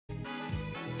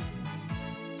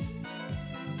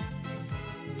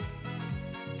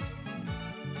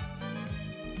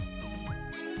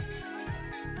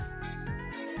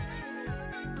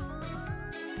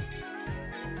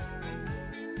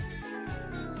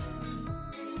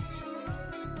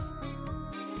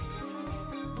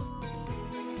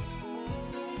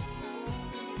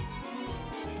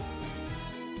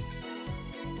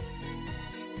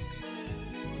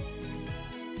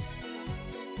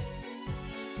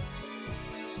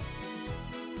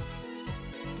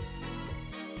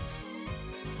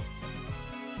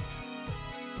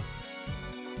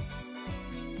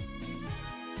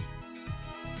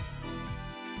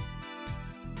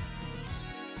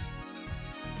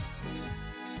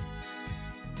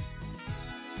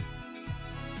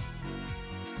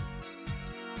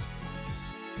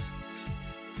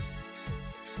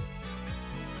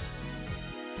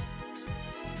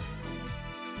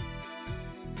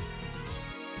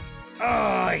Oh,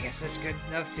 I guess that's good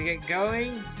enough to get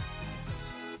going.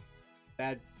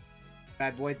 Bad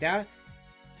boy down.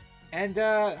 And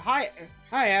hi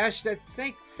Ash.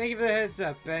 Thank you for the heads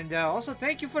up, and also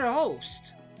thank you for the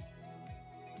host.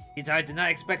 I did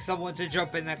not expect someone to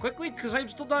jump in that quickly because I'm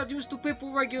still not used to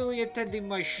people regularly attending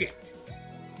my shit.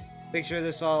 Make sure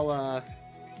this all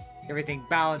everything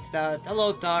balanced out.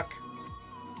 Hello, Doc.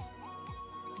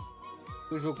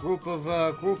 Usual group of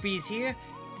groupies here.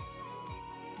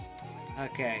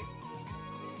 Okay.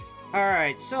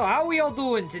 Alright, so how we all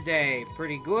doing today?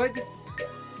 Pretty good?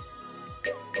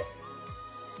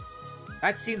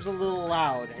 That seems a little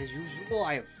loud. As usual,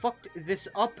 I have fucked this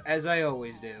up as I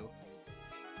always do.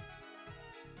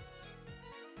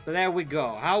 So there we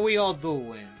go. How we all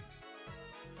doing?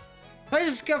 I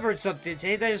discovered something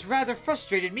today that has rather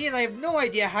frustrated me, and I have no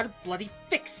idea how to bloody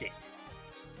fix it.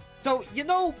 So, you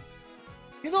know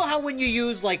how when you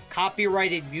use, like,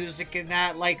 copyrighted music and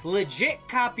that, like, legit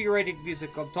copyrighted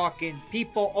music, I'm talking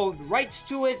people own rights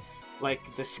to it, like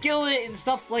the Skillet and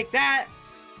stuff like that?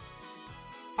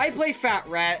 I play Fat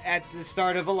Rat at the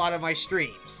start of a lot of my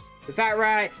streams. The Fat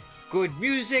Rat, good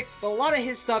music, but a lot of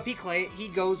his stuff he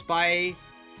goes by,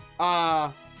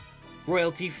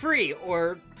 royalty-free,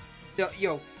 or, you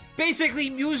know, basically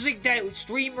music that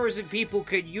streamers and people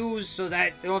could use so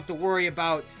that they don't have to worry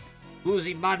about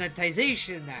losing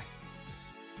monetization and that.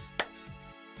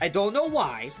 I don't know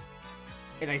why,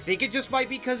 and I think it just might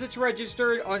be because it's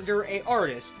registered under a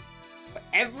artist, but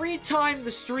every time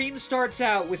the stream starts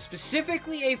out with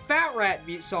specifically a Fat Rat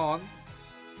song,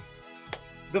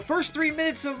 the first 3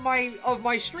 minutes of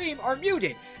my stream are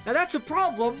muted. Now that's a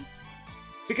problem,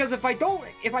 because if I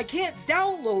can't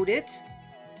download it,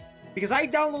 because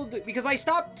I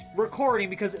stopped recording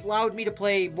because it allowed me to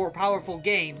play more powerful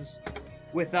games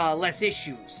with less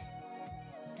issues.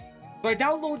 So I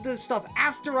download the stuff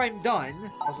after I'm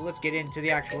done. Also, let's get into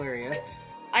the actual area.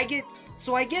 I get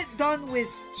done with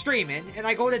streaming, and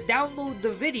I go to download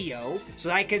the video, so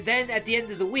that I can then, at the end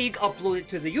of the week, upload it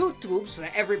to the YouTube, so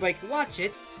that everybody can watch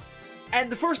it, and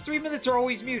the first 3 minutes are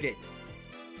always muted.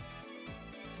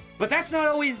 But that's not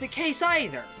always the case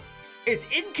either. It's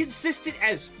inconsistent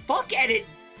as fuck, and it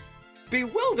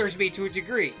bewilders me to a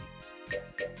degree.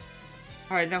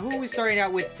 Alright, now who are we starting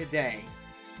out with today?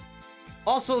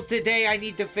 Also today I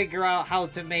need to figure out how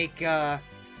to make, how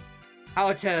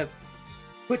to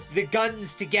put the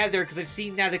guns together, because I've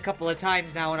seen that a couple of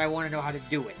times now and I want to know how to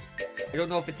do it. I don't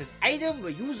know if it's an item, or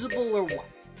usable, or what.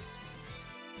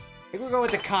 I think we'll go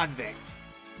with the convict.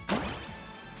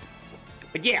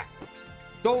 But yeah,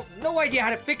 no idea how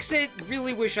to fix it,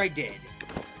 really wish I did.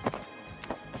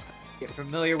 Get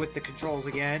familiar with the controls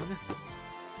again.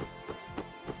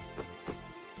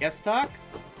 Yes, Doc?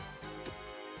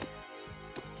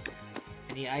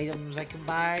 Any items I can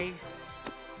buy?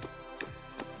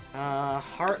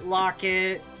 Heart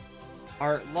locket.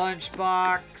 Heart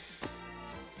lunchbox.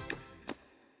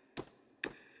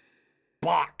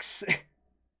 Box.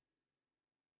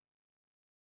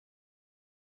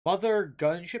 Mother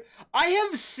gunship. I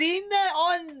have seen that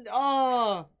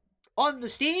on the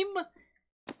Steam,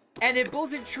 and it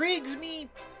both intrigues me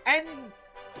and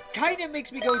kind of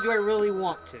makes me go, do I really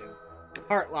want to?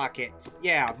 Heart locket.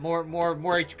 Yeah, more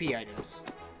HP items.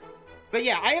 But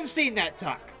yeah, I have seen that,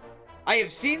 Tuck. I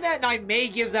have seen that, and I may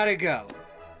give that a go.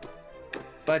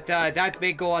 But that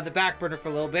may go on the back burner for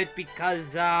a little bit,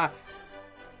 because not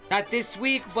this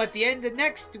week, but the end of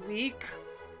next week.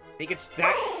 I think it's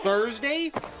that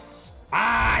Thursday.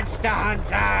 Monster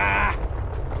Hunter!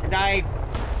 And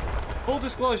full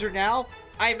disclosure now,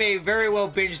 I may very well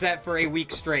binge that for a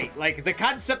week straight. Like, the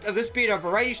concept of this being a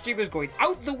variety stream is going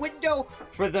out the window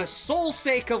for the sole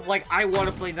sake of, like, I want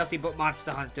to play nothing but Monster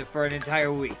Hunter for an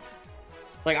entire week.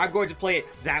 Like, I'm going to play it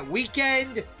that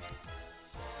weekend.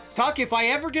 Tuck, if I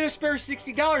ever get a spare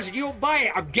 $60 and you don't buy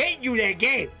it, I'm getting you that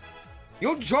game.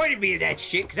 You're joining me in that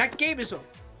shit, because that game is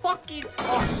fucking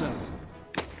awesome.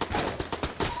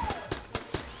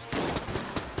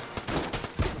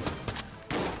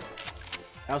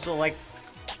 I also like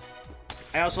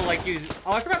using...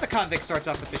 Oh, I forgot the convict starts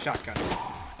off with the shotgun.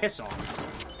 Piss off.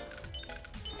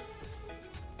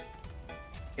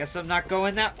 Guess I'm not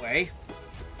going that way.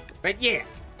 But yeah.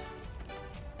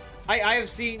 I have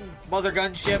seen Mother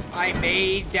Gunship. I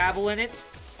may dabble in it.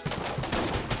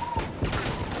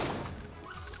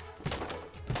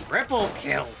 Triple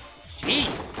kill.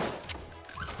 Jeez.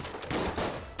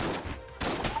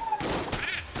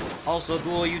 Also,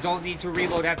 Ghoul, you don't need to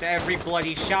reload after every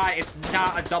bloody shot. It's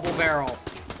not a double barrel.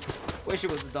 Wish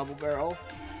it was a double barrel.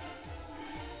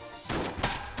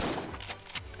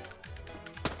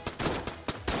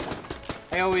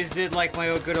 I always did like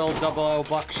my good old double O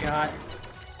buckshot.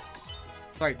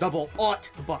 Sorry, double aught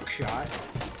buckshot.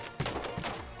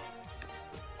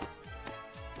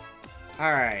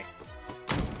 Alright.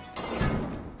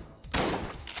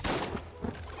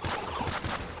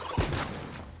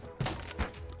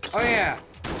 Oh yeah.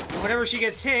 Whenever she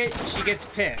gets hit, she gets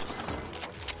pissed.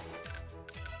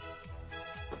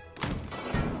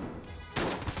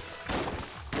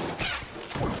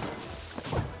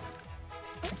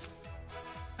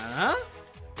 Huh?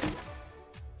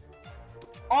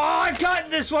 Oh, I've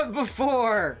gotten this one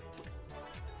before!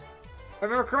 If I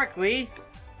remember correctly.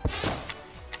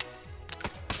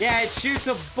 Yeah, it shoots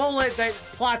a bullet that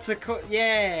plots a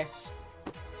yeah.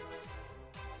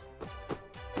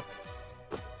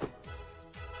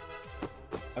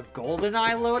 A golden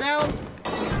eye loadout?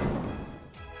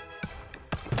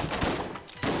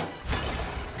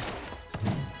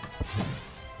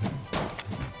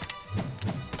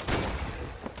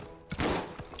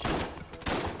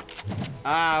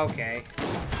 Ah, okay.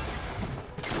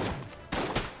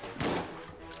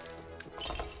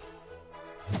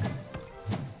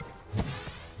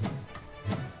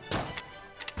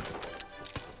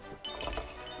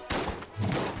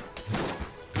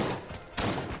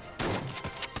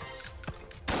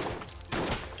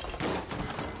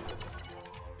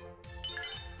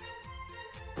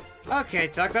 Okay,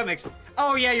 Tuck, that makes...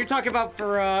 Oh, yeah, you're talking about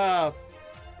for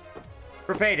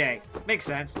Payday. Makes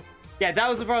sense. Yeah, that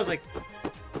was the part I was like...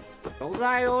 Don't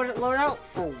I load out?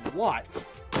 For what?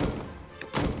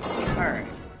 Alright.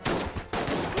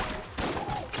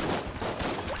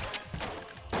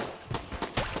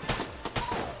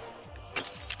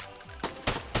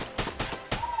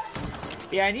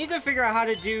 Yeah, I need to figure out how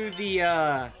to do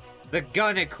the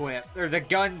gun equip, or the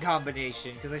gun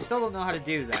combination, because I still don't know how to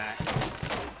do that.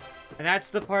 And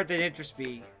that's the part that interests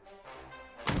me.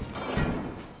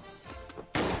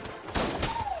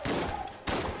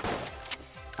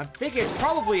 I'm thinking it's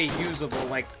probably a usable,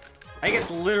 like, I think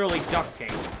it's literally duct tape.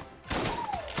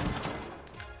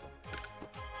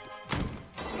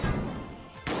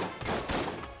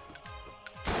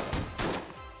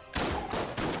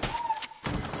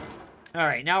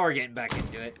 Alright, now we're getting back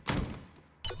into it.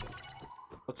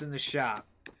 What's in the shop?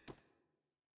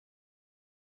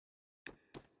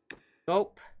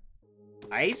 Soap.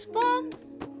 Ice bomb?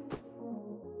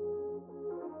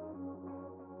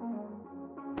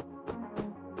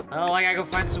 Oh, like I go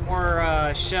find some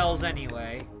more shells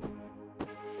anyway. I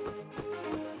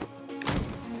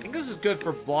think this is good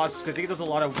for bosses because I think it does a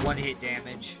lot of one-hit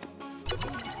damage.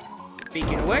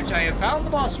 Speaking of which, I have found the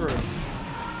boss room.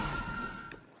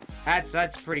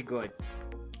 That's pretty good.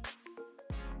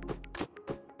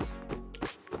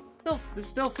 This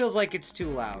still feels like it's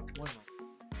too loud. One moment.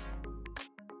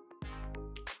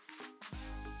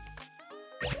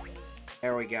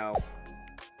 There we go.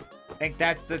 I think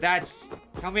that's...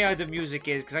 Tell me how the music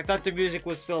is, because I thought the music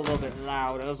was still a little bit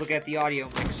loud. I was looking at the audio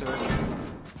mixer. Oh,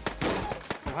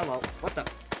 hello. What the...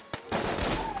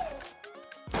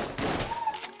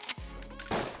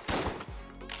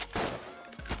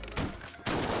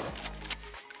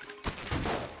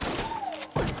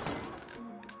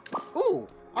 Ooh!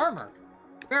 Armor!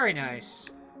 Very nice.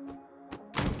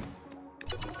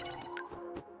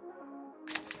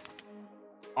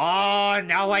 Oh,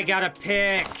 now I gotta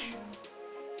pick.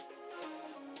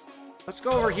 Let's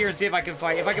go over here and see if I can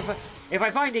find. If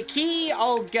I find a key,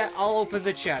 I'll open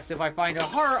the chest. If I find a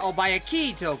heart, I'll buy a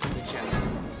key to open the chest.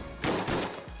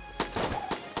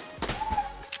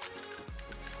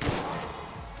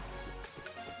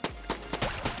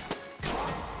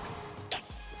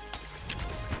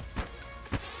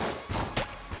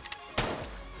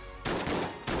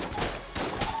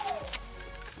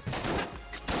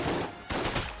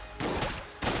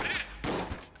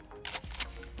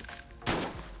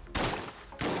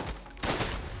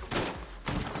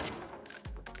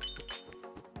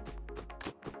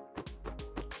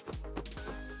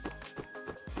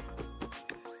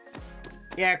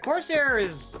 Yeah, Corsair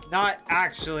is not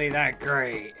actually that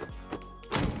great.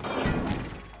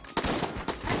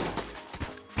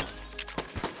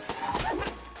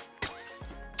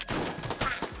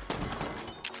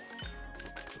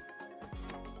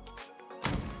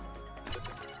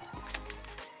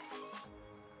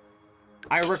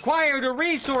 I required a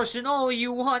resource and all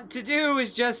you want to do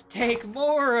is just take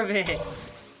more of it.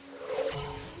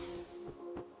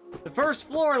 The first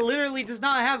floor literally does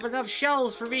not have enough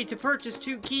shells for me to purchase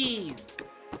 2 keys.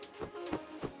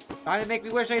 Trying to make me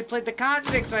wish I had played the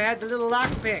convict so I had the little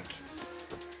lockpick.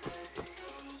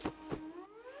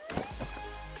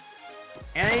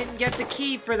 And I didn't get the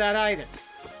key for that item.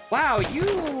 Wow, you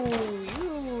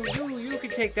can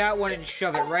take that one and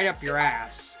shove it right up your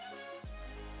ass.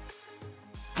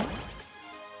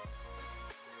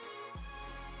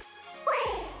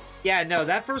 Yeah, no,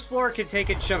 that first floor can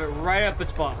take it and shove it right up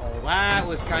its butthole. That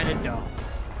was kind of dumb.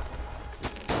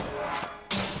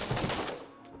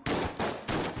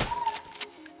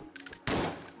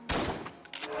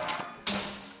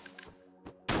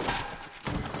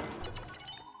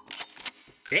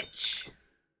 Bitch.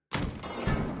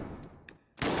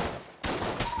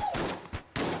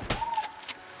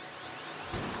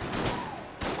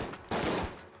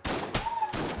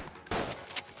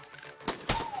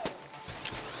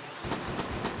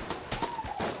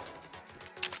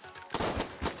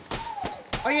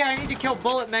 Oh yeah, I need to kill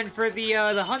bullet men for the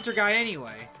hunter guy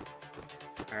anyway.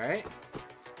 Alright.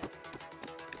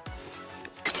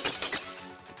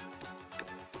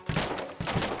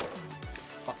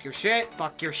 Fuck your shit,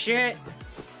 fuck your shit.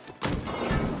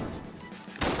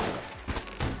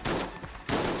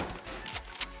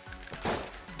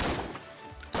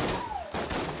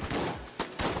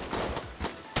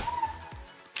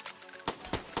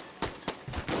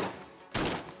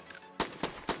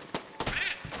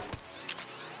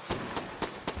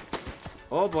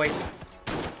 Oh boy.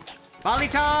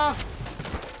 Molotov!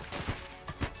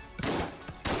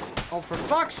 Oh, for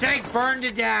fuck's sake, burn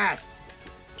to death!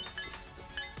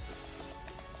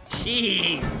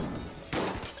 Jeez.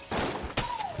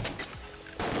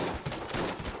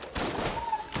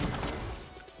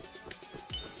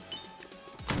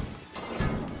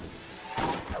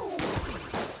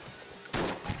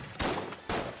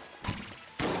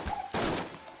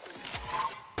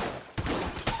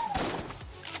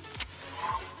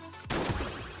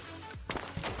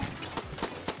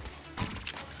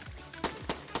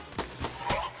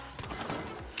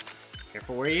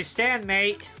 Careful where you stand,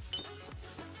 mate.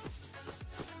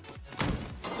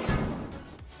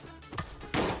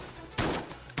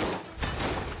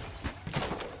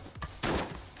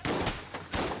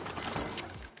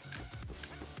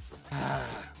 I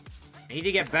need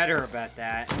to get better about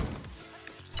that.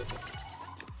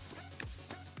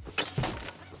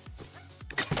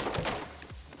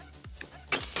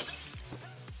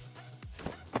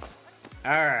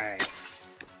 Alright.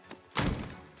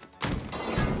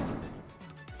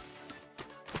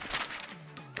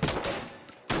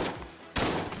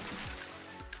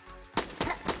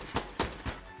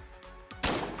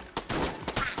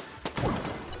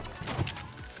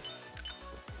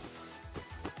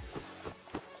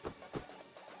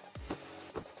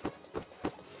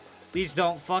 Please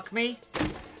don't fuck me.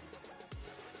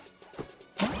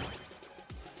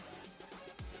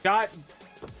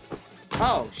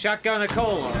 Oh, shotgun a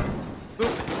cola.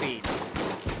 Movement speed.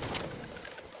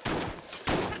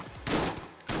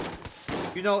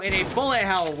 You know, in a bullet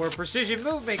hell where precision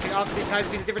movement can oftentimes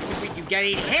be the difference between you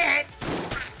getting hit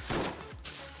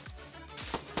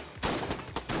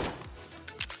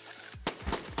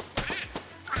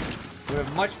would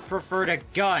have much preferred a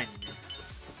gun.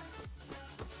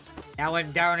 Now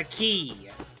I'm down a key.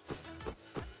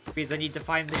 Because I need to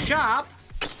find the shop.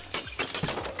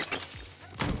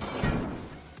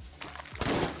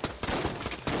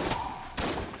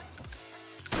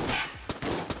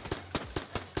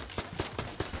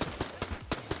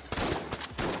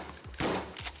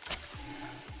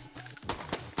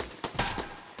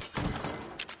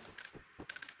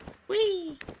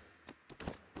 Whee!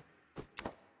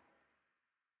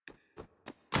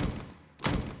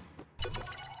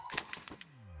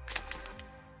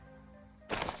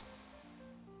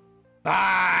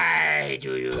 Why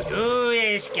do you do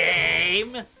this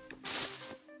game?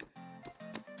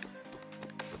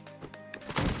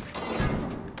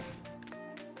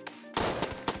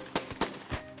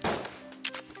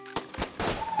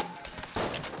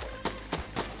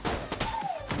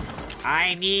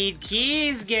 I need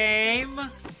keys, game.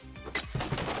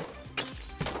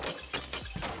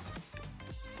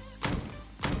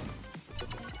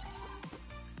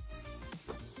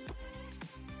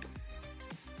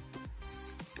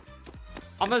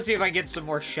 I'm gonna see if I can get some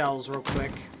more shells real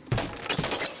quick.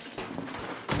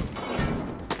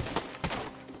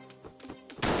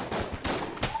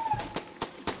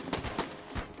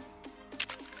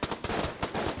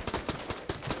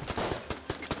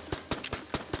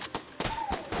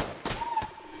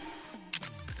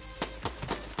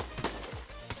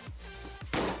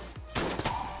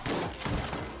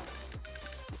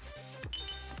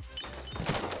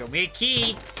 Show me a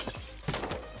key.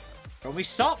 Show me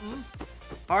something.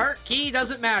 Heart, key,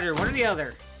 doesn't matter. One or the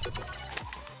other.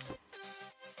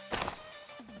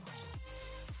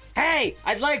 Hey,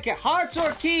 I'd like hearts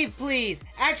or key, please.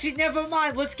 Actually, never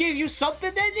mind. Let's give you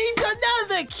something that needs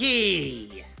another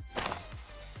key.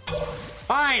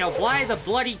 Fine, I'll buy the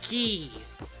bloody key.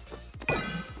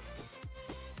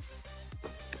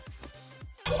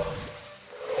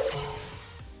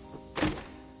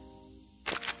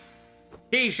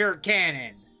 T-shirt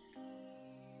cannon.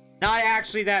 Not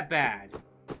actually that bad.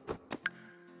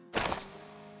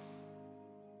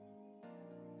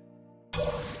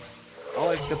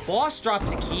 Oh, if the boss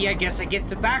drops a key, I guess I get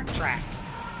to backtrack.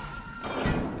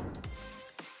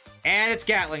 And it's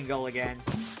Gatling Gull again.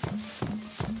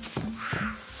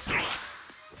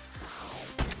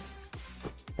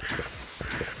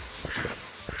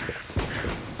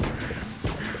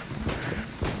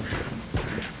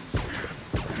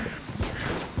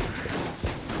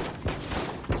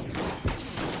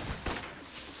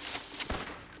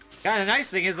 Kinda nice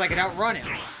thing is I can outrun him.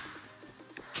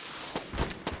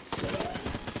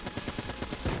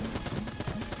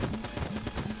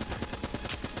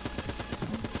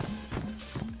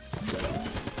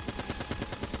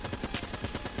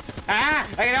 Ah!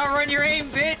 I can outrun your aim,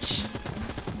 bitch!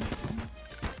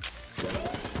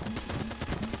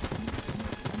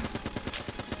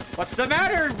 What's the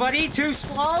matter, buddy? Too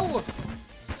slow?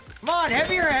 Come on,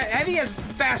 Heavy has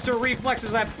faster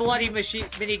reflexes with that bloody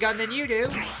minigun than you do.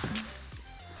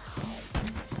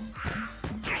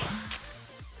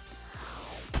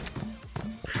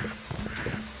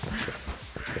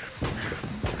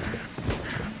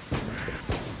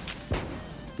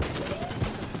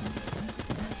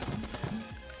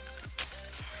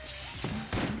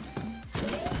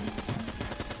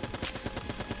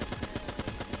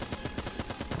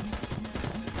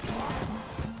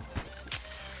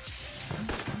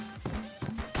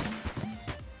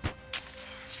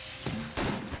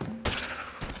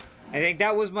 I think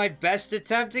that was my best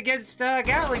attempt against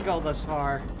Gatling Gull thus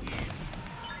far.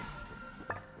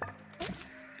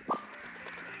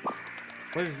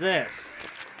 What is this?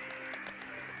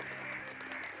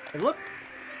 Hey, look!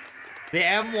 The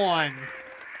M1.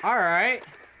 Alright.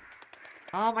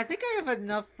 I think I have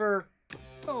enough for...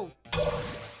 Oh.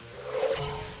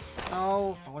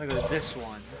 Oh, I want to go to this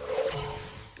one.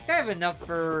 I think I have enough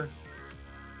for...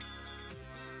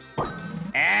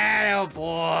 Atta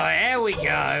boy, there we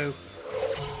go.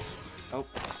 Oh.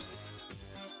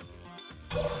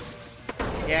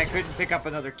 Yeah, I couldn't pick up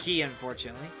another key,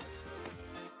 unfortunately.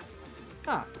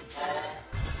 Huh.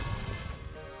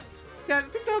 Yeah, I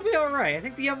think that'll be alright. I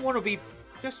think the M1 will be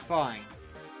just fine.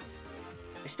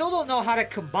 I still don't know how to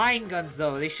combine guns,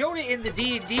 though. They showed it in the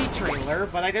D&D trailer,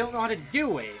 but I don't know how to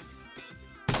do it.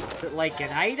 Is it like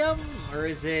an item? Or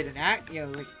is it an act? You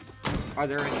know, like...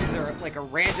 is there like a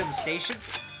random station?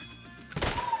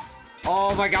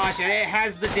 Oh my gosh, and it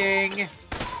has the ding.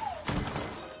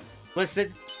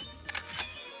 Listen.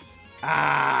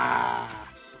 Ah.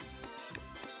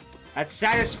 That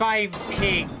satisfying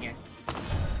ping.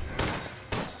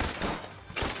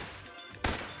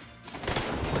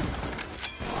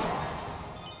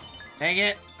 Dang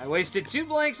it. I wasted 2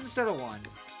 blanks instead of 1.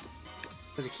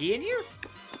 Was a key in here?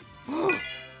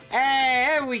 Hey,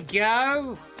 there we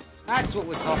go. That's what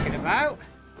we're talking about.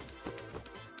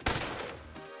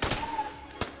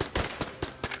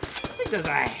 I think does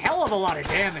a hell of a lot of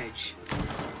damage.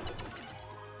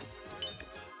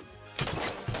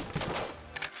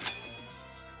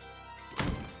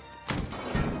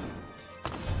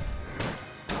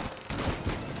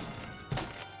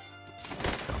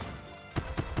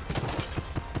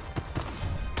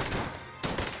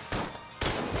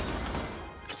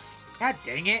 God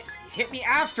dang it. You hit me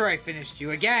after I finished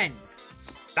you again.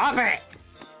 Stop it!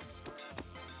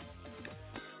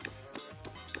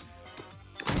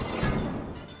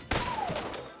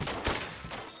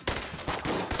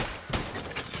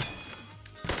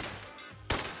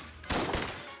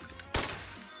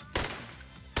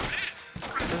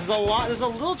 This is a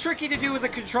little tricky to do with the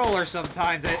controller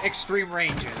sometimes at extreme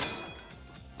ranges.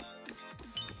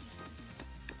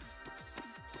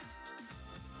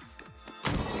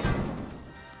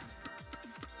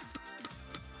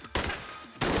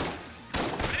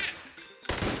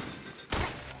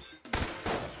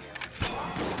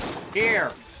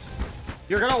 Here.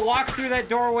 You're gonna walk through that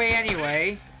doorway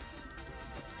anyway.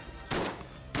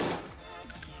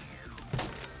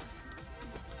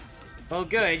 Well,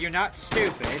 good. You're not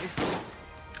stupid.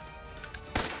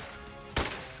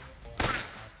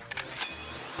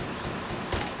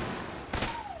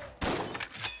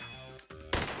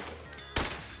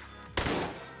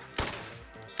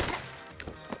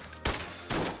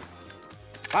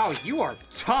 Wow, you are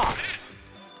tough.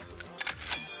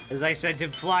 As I sent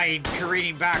him flying,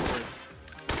 careening backward.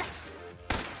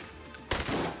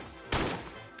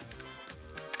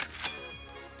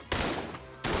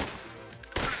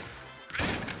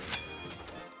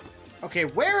 Okay,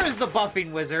 where is the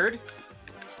buffing wizard?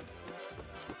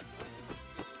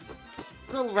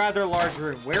 It's a rather large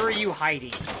room. Where are you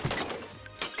hiding?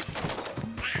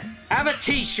 Have a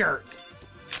t-shirt!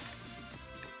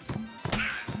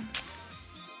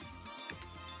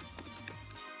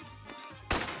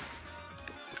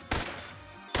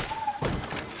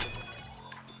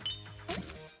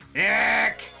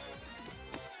 Nick!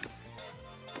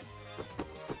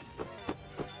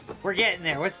 We're getting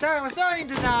there. We're starting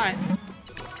to not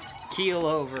keel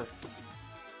over.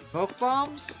 Smoke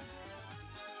bombs?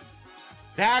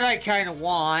 That I kind of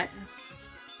want.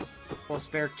 Full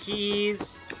spare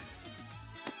keys.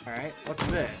 Alright, what's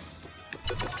this?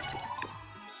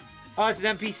 Oh, it's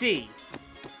an NPC.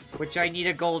 Which I need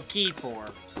a gold key for.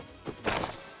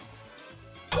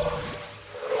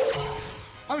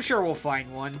 I'm sure we'll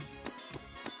find one.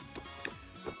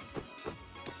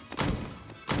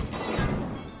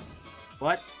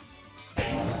 What?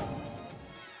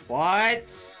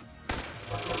 What?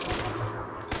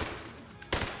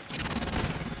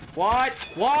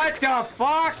 What the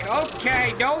fuck?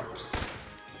 Okay, nope.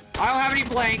 I don't have any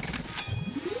blanks.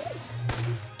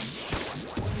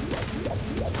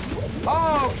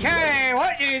 Okay,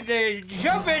 what did the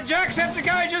jumping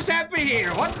Jacksepticeye just happen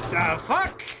here? What the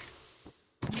fuck?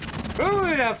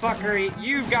 Who the fuck are you?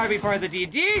 You've got to be part of the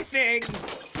D&D thing.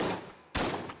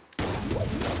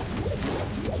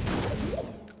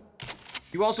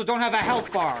 You also don't have a health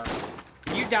bar.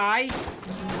 You die.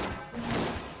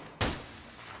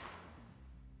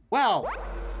 Well,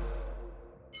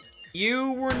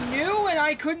 you were new and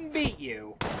I couldn't beat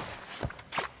you.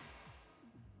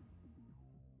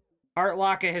 Art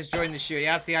Locket has joined the show.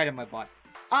 Yeah, that's the item I bought.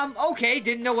 Okay,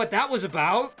 didn't know what that was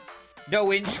about.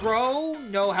 No intro,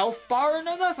 no health bar,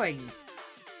 no nothing.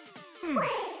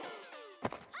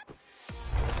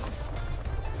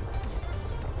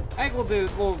 I think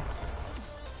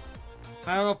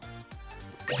I don't know.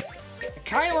 I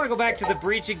kind of want to go back to the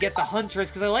breach and get the Huntress,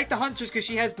 because I like the Huntress because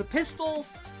she has the pistol.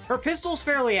 Her pistol's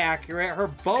fairly accurate, her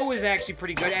bow is actually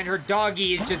pretty good, and her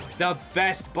doggy is just the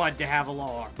best bud to have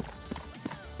along.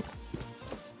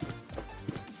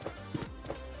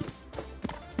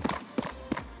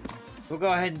 We'll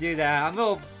go ahead and do that. I'm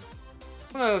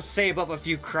gonna save up a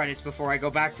few credits before I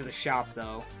go back to the shop,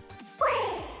 though.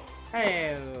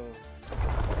 Hey.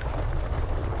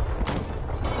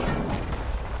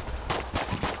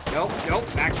 Nope,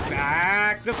 back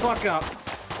the fuck up.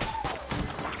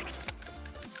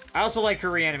 I also like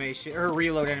her reanimation, her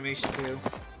reload animation too.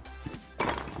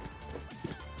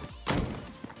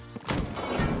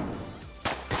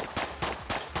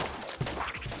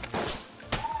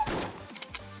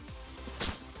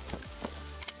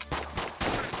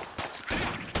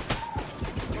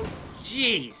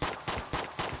 Jeez.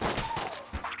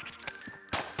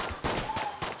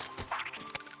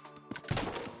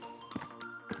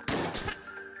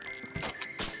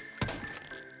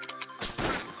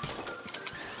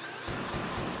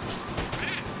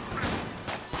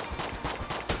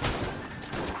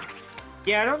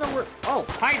 Yeah, I don't know where... Oh,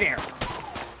 hi there.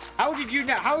 How did you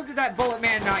not... How did that bullet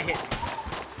man not hit me?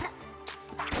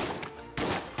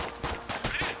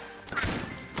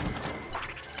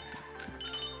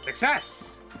 Success!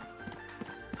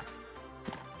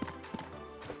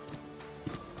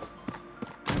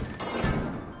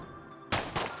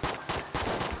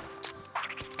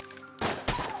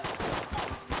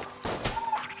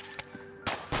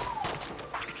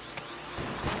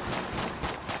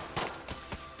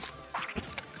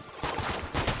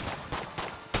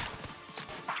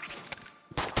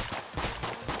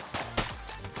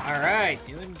 Alright,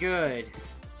 doing good.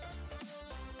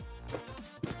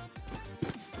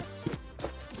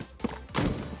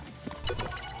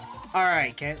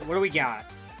 Alright, what do we got?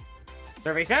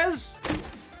 Survey says...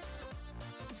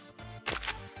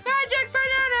 Magic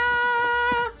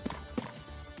banana!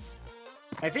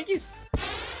 I think you...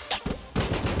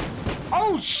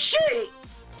 Oh, shit!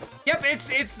 Yep,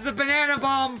 it's the banana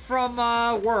bomb from,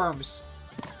 Worms.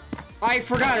 I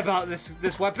forgot about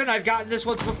this weapon. I've gotten this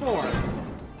once before.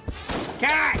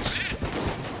 Catch!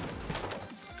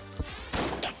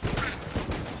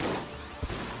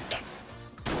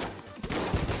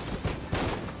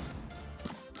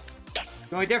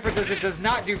 The only difference is it does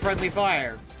not do friendly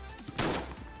fire.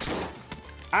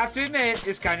 I have to admit,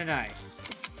 it's kind of nice.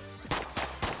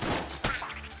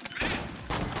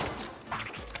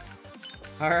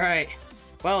 Alright.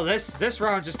 Well, this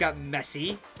round just got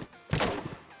messy.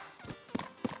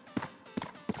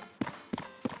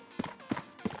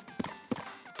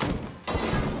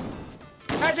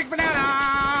 Magic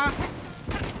banana!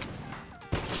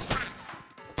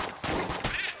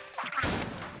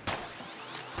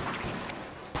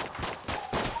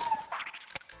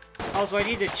 Also, I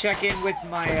need to check in with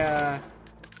my,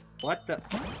 what the?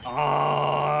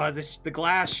 Oh, the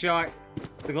glass shot.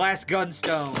 The glass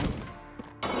gunstone.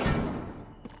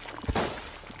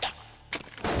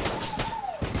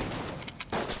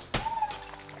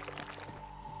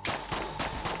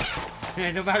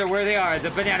 And no matter where they are,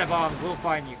 the banana bombs will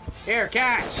find you. Here,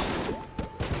 catch!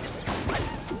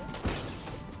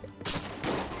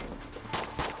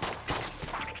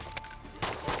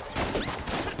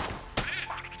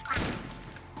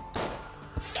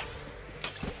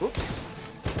 Oops.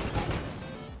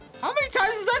 How many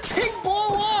times does that thing blow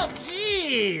up?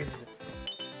 Jeez!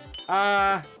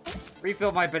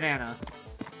 Refill my banana.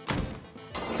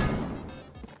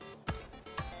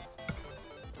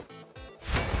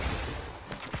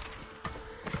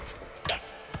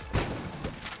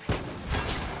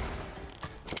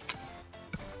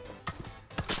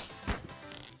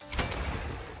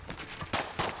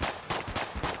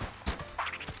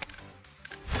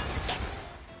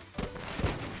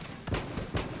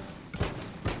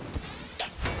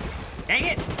 Dang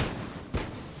it!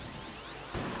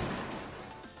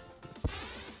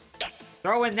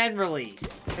 Throw and then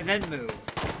release. And then move.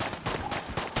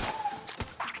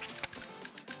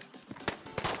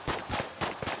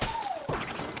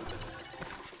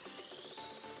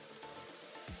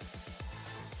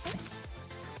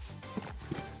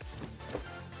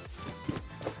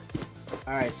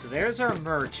 Alright, so there's our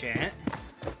merchant.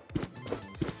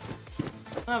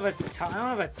 I don't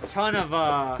have a ton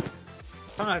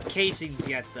of casings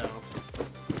yet, though.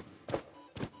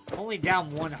 Only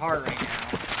down one heart right now.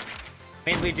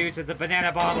 Mainly due to the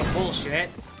banana bomb of bullshit.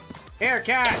 Here,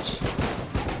 catch!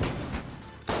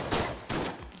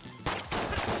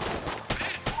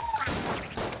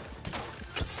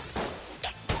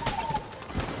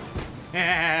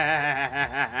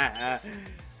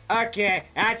 Okay,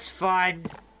 that's fun.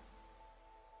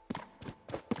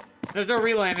 There's no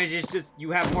real damage, it's just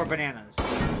you have more bananas.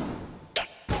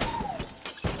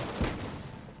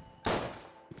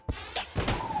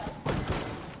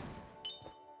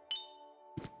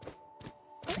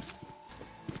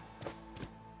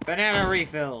 Banana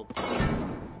refilled.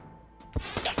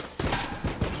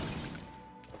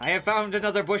 I have found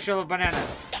another bushel of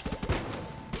bananas.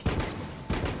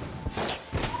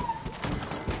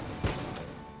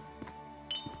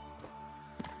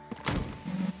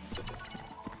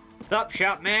 What's up,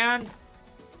 shop man?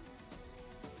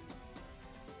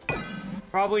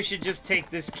 Probably should just take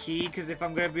this key, because if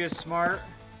I'm gonna be a smart.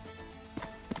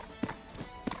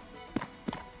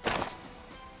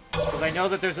 Because I know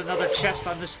that there's another chest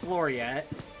on this floor yet.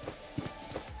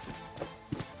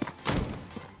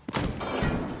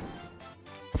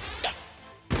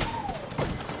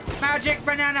 Magic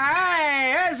banana!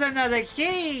 Hey! There's another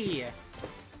key!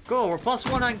 Cool, we're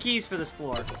 +1 on keys for this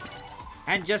floor.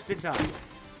 And just in time.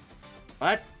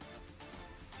 What?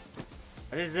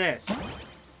 What is this?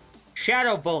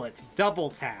 Shadow bullets,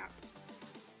 double tap.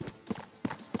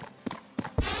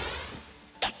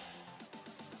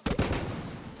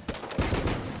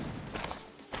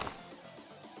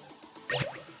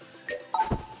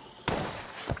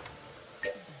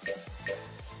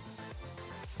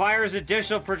 Fires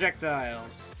additional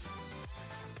projectiles.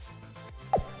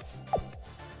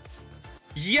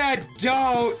 You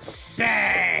don't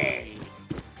say!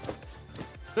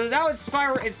 So now it's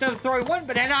fire, instead of throwing one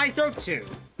banana, I throw two.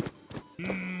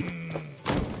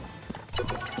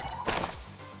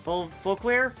 Full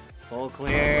clear? Full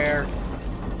clear.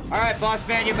 Alright, boss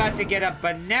man, you're about to get a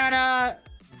banana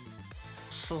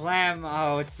slam.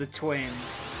 Oh, it's the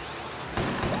twins.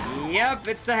 Yep,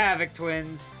 it's the Havoc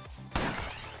twins.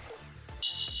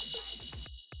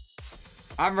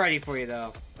 I'm ready for you,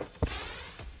 though.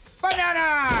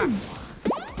 Banana!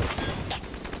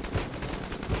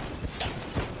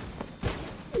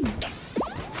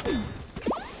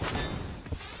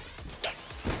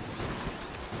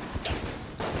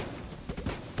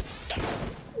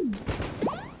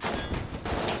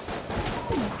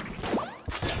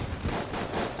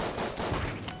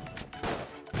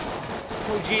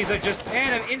 Oh jeez,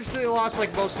 and I've instantly lost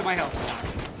like most of my health.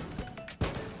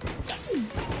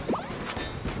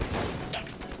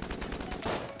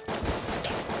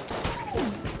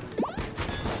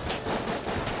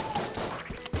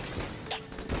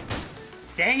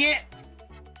 Dang it!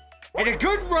 And a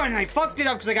good run! I fucked it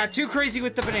up because I got too crazy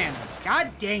with the bananas.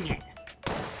 God dang it.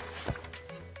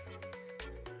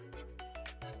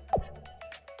 I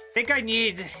think I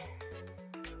need...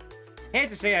 I hate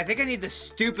to say it, I think I need the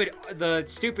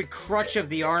stupid crutch of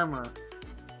the armor.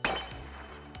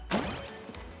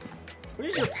 What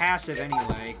is your passive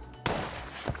anyway?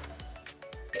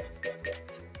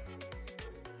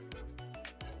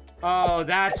 Oh,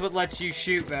 that's what lets you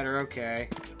shoot better, okay.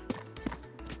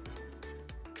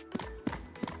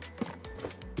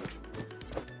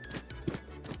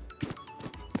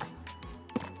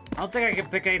 I don't think I can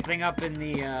pick anything up in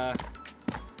the,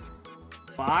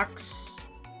 box.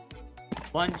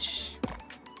 Bunch.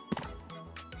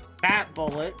 Fat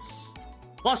bullets.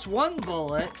 +1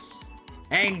 bullets.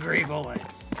 Angry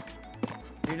bullets.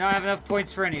 Do not have enough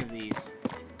points for any of these.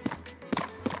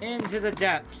 Into the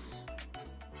depths.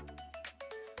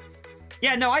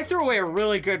 Yeah, no, I threw away a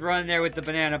really good run there with the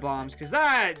banana bombs, because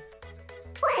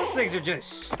those things are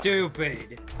just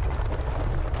stupid. It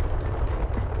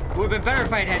would have been better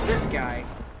if I had had this guy.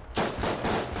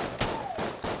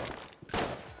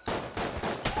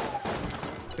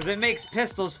 Because it makes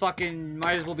pistols fucking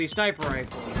might as well be sniper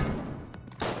rifles.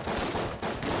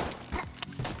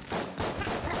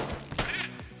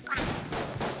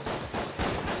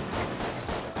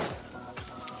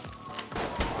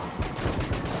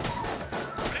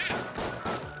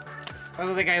 I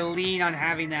don't think I lean on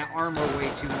having that armor way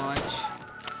too much.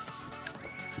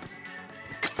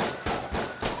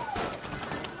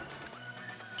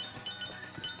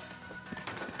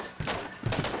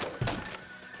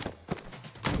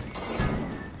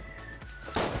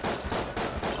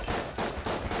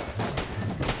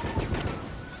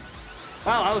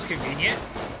 Well, that was convenient.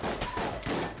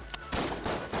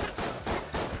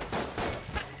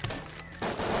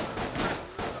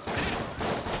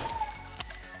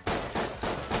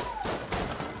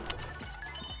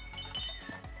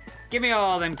 Give me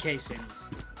all them casings.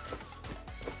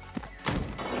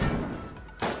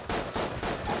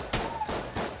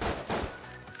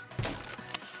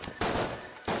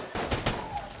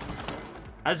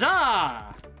 Huzzah!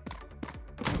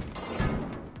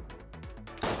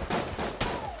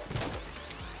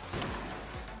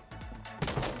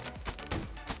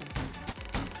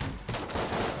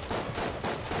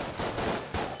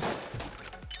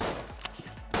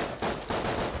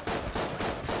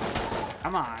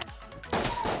 Come on.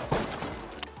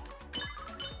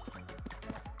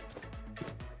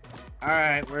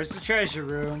 Alright, where's the treasure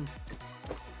room?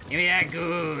 Give me that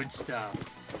good stuff.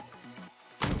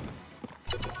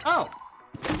 Oh!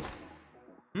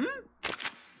 Hmm?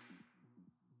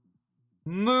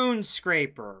 Moon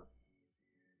Scraper.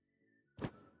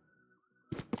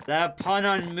 The pun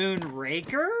on Moon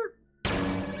Raker?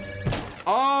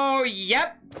 Oh,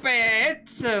 yep!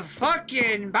 It's a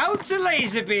fucking bouncing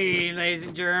laser beam, ladies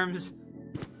and germs.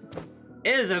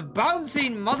 It is a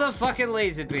bouncing motherfucking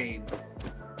laser beam.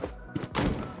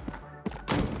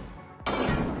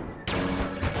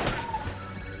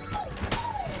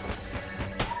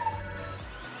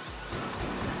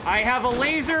 I have a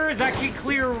laser that can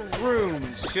clear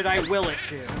rooms, should I will it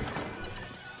to.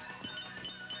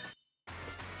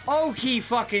 Okie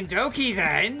fucking dokie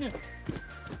then.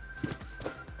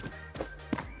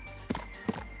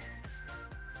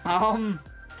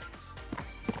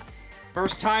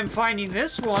 First time finding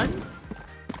this one.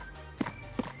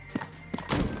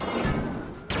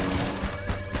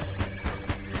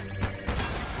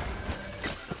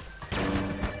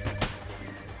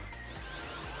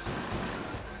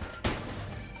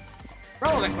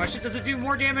 Relevant question, does it do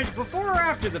more damage before or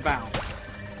after the bounce?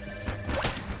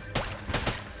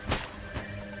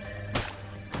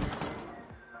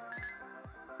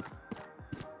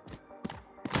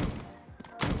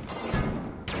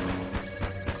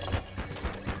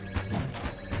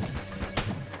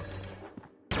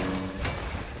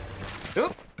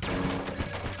 Oop.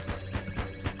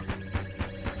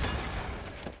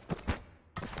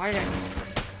 Why did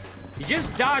you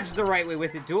just dodged the right way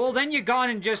with it, Duel, then you gone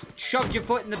and just shoved your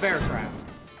foot in the bear trap.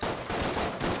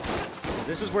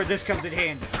 This is where this comes in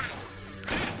handy.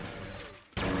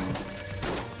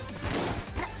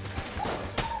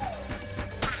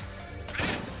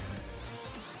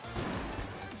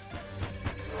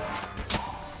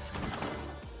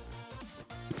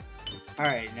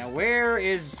 Alright, now where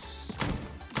is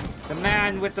the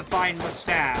man with the fine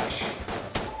mustache?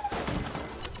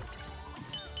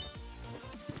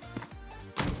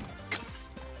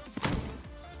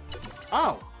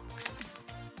 Oh!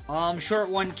 Short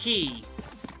one key.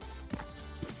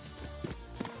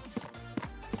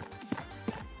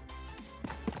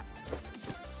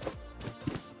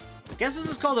 I guess this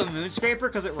is called a moon scraper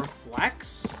because it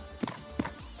reflects.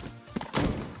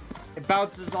 It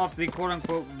bounces off the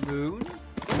quote-unquote moon.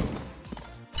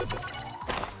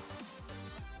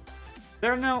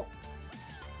 There are no...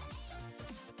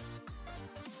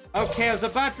 Okay, I was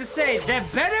about to say, there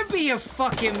better be a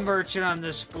fucking merchant on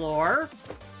this floor.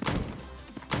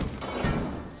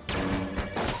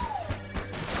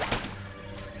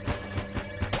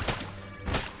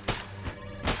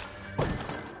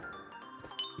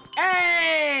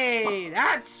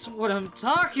 That's what I'm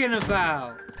talking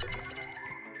about!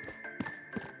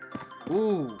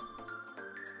 Ooh.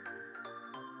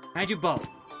 Can I do both?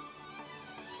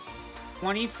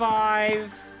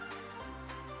 25...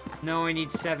 No, I need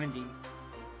 70.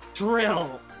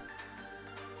 Drill!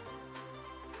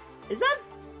 Is that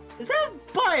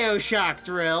Bioshock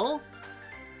drill?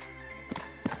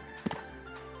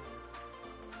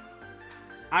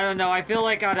 I don't know, I feel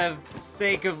like out of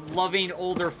sake of loving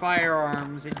older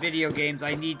firearms in video games,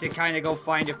 I need to kind of go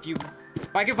find a few...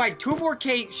 If I can find 2 more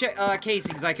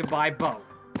casings, I can buy both.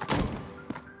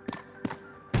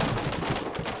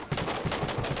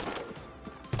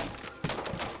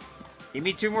 Give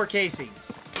me 2 more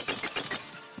casings.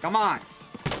 Come on.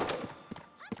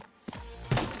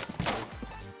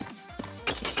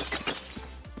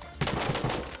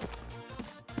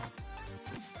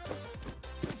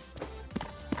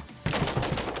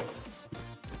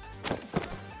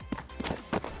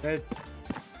 Good.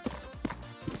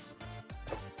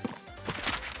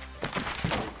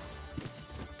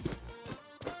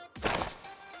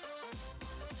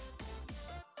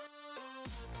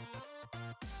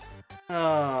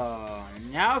 Oh,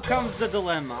 now comes the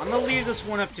dilemma. I'm gonna leave this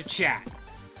one up to chat.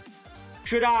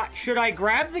 Should I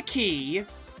grab the key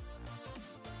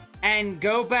and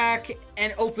go back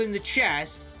and open the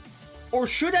chest, or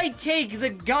should I take the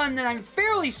gun that I'm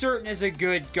fairly certain is a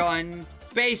good gun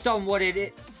based on what it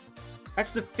is?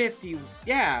 That's the 50.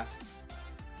 Yeah.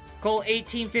 Colt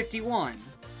 1851.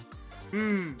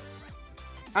 I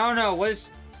don't know. Well,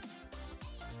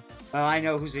 I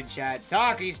know who's in chat.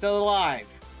 Taki's still alive.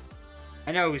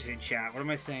 I know who's in chat. What am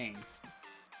I saying?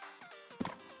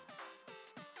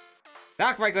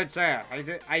 Doc, my good sir.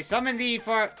 I summon thee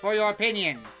for your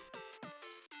opinion.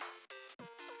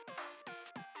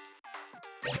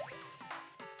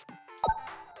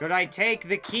 Should I take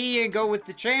the key and go with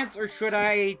the chance, or should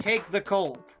I take the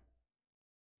Colt?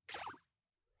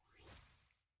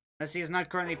 Unless he's not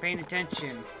currently paying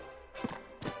attention.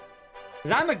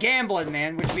 Because I'm a gambling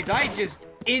man, which means I just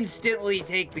instantly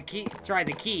take the key, try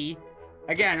the key.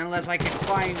 Again, unless I can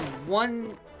find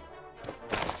one...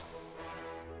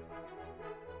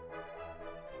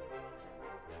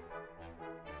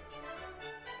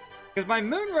 Because my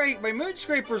moon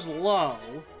scraper's low.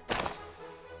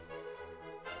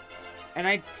 And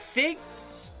I think...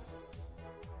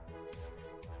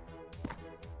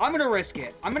 I'm gonna risk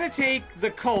it. I'm gonna take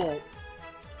the Colt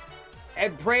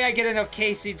and pray I get enough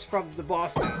casings from the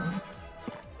boss man.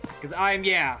 Because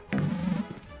yeah.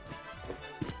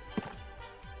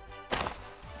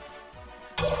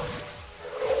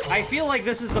 I feel like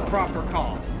this is the proper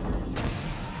call.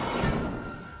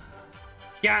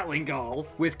 Gatling gun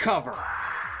with cover.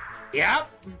 Yep.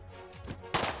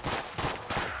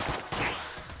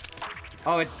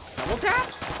 Oh, it double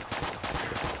taps?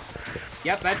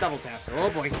 Yep, that double taps. Oh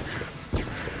boy.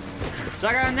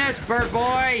 Suck on this, bird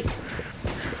boy!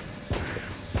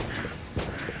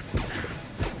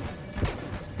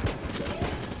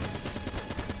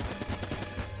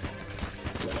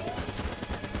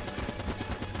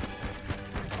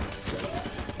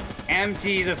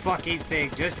 Empty the fucking thing.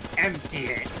 Just empty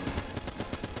it.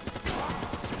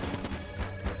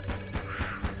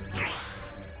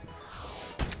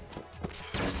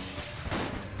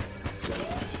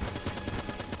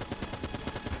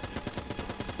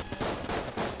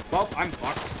 Well, I'm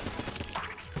fucked.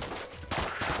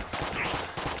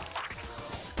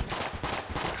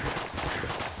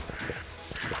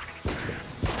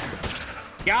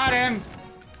 Got him!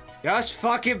 Just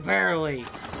fucking barely.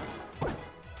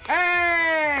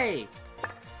 Hey!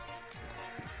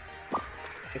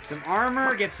 Get some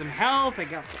armor, get some health. I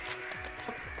got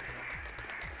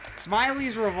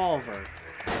Smiley's revolver.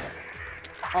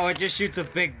 Oh, it just shoots a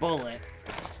big bullet.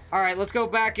 Alright, let's go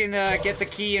back and get the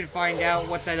key and find out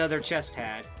what that other chest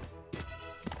had.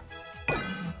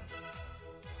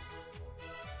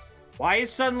 Why is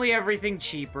suddenly everything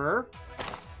cheaper?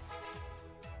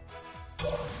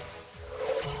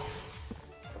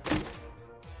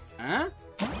 Huh?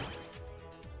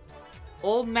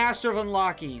 Old Master of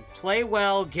Unlocking. Play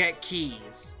well, get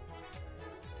keys.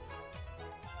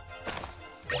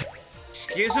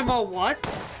 Excuse him, a what?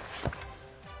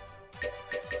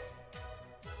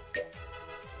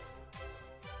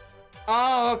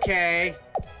 Oh, okay.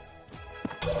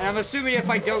 And I'm assuming if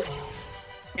I don't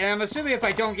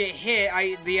get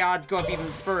hit, the odds go up even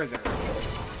further.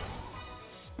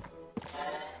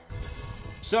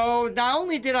 So not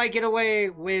only did I get away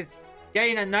with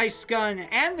getting a nice gun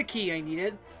and the key I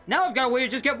needed, now I've got a way to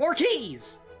just get more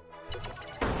keys!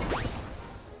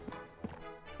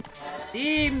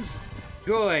 Seems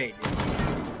good.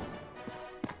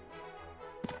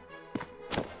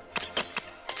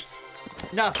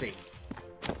 Nothing.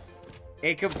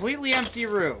 A completely empty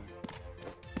room.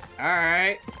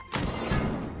 Alright.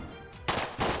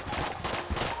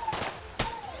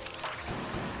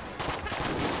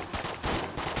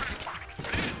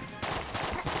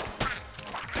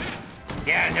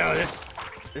 Yeah, no, this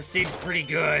seems pretty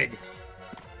good.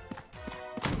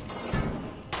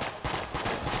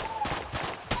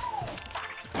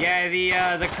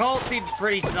 Yeah, the cult seems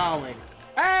pretty solid.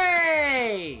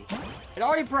 Hey! It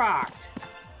already procced.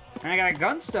 And I got a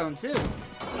gunstone too.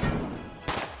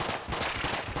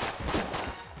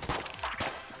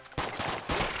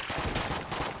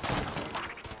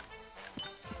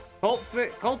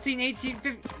 Cultine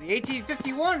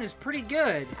 1851 is pretty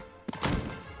good.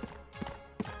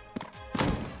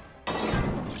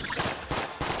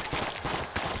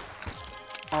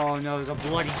 Oh no, there's a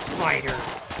bloody spider.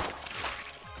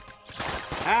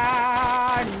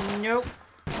 Ah, nope.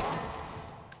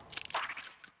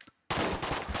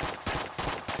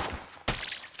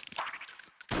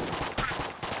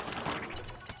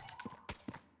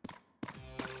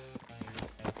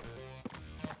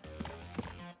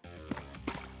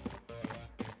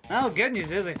 Well, good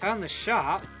news is I found the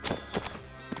shop.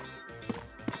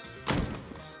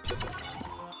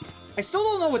 I still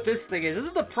don't know what this thing is. This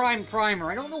is the Prime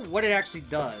Primer. I don't know what it actually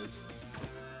does.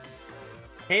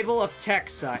 Table of tech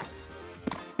site.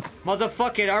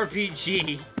 Motherfucking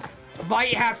RPG.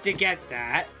 Might have to get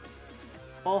that.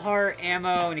 Full heart,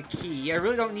 ammo, and a key. I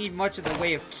really don't need much of the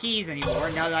way of keys anymore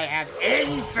now that I have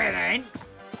infinite.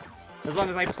 As long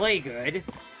as I play good.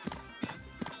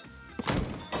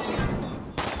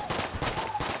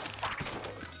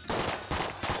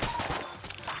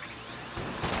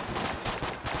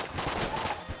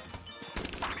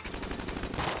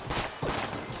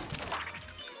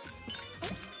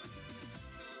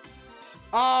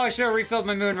 Oh, I should have refilled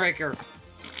my Moonraker.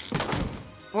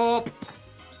 Oh.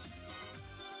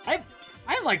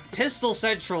 I'm like Pistol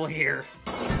Central here.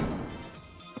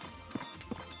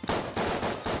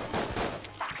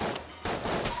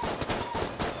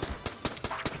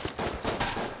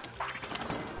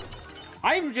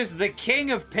 I'm just the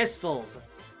king of pistols.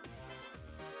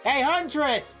 Hey,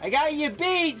 Huntress! I got you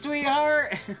beat,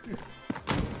 sweetheart!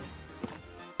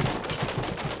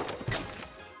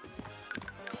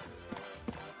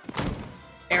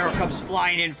 Arrow comes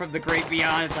flying in from the great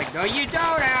beyond. It's like, no you don't,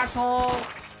 asshole!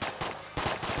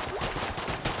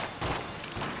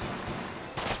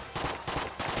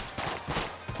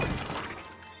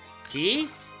 Key?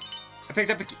 I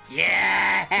picked up a key.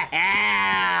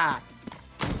 Yeah!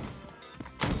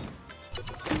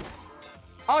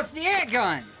 Oh, it's the ant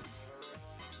gun!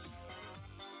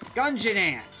 Gungeon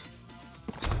ant.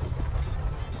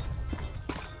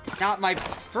 Not my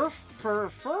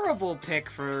preferable pick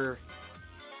for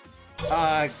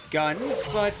guns,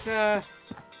 but no,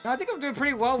 I think I'm doing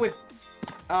pretty well with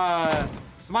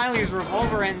Smiley's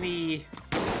revolver and the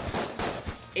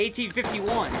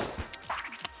 1851.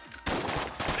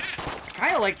 I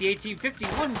kinda like the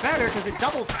 1851 better because it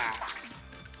double taps.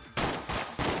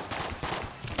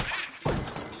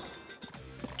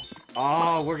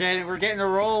 Oh, we're getting a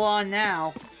roll on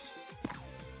now.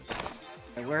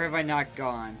 And where have I not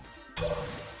gone?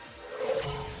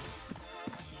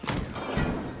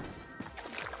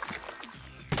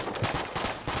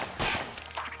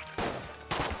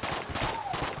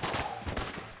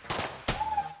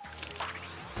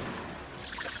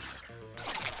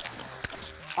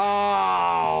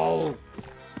 Oh!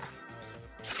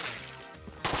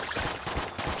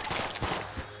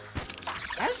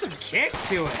 That's some kick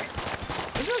to it.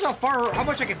 This is how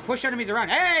much I can push enemies around.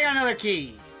 Hey, I got another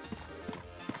key!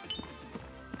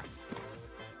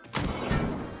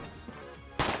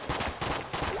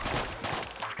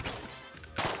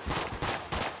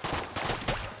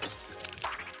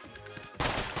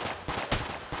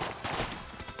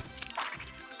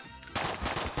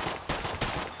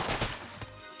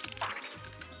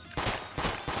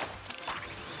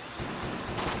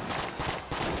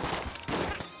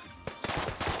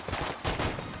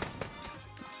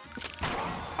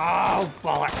 Oh,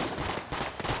 bollocks.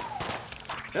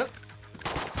 Yep.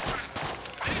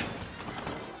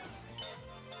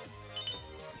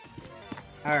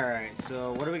 Alright,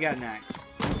 so what do we got next?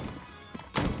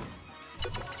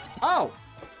 Oh!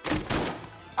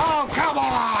 Oh, come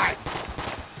on!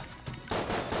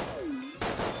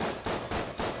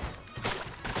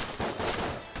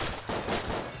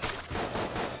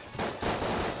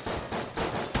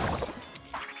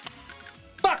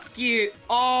 Fuck you!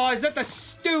 Oh, is that the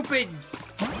stupid...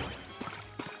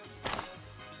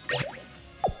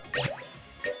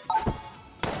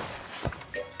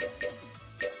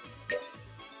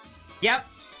 Yep.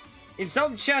 In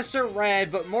some chests are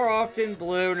red, but more often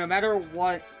blue. No matter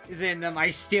what is in them,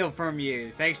 I steal from you.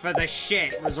 Thanks for the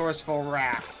shit, resourceful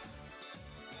rat.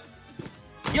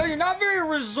 Yo, you're not very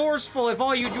resourceful if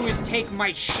all you do is take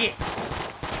my shit.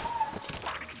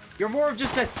 You're more of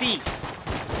just a thief.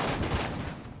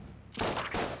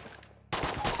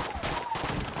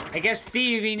 I guess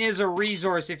thieving is a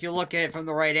resource if you look at it from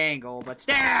the right angle, but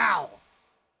still!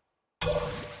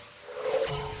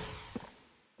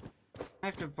 I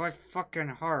have to fight fucking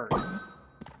hard.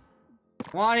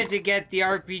 Wanted to get the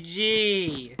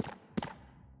RPG.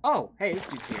 Oh, hey, this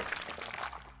dude's here.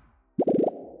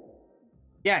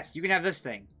 Yes, you can have this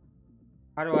thing.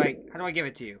 How do I give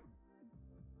it to you?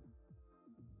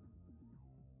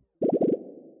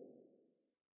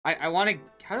 I want to...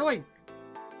 How do I...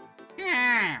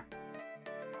 Yeah.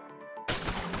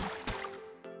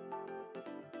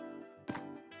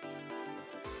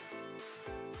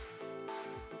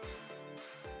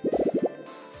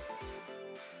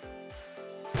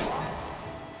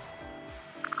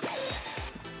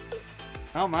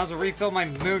 Oh, might as well refill my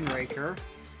Moonraker.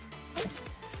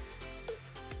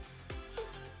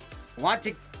 Want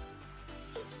to...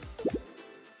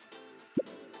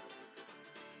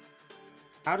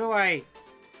 How do I...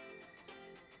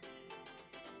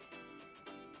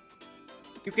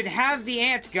 You can have the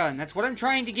ant gun. That's what I'm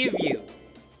trying to give you.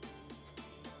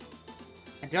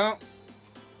 I don't...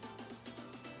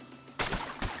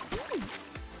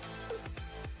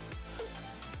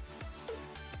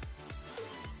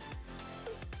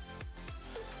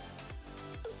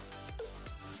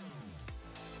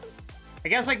 I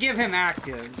guess I give him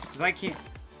actives, because I can't...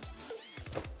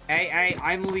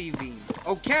 I'm leaving.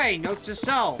 Okay, note to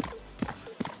self.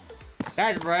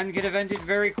 That run could have ended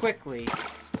very quickly.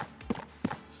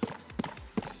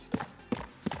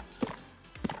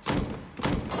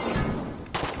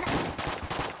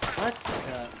 What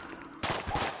the...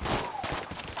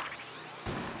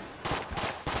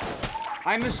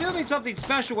 I'm assuming something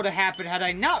special would have happened had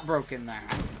I not broken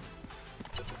that.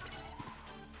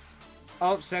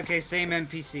 Oops, okay, same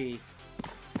NPC.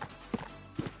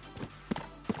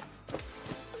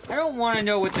 I don't want to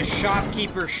know what the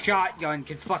shopkeeper shotgun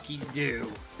can fucking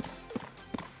do.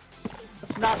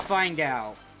 Let's not find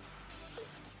out.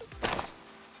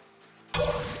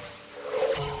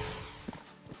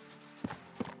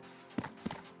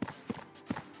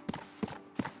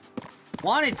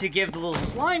 Wanted to give the little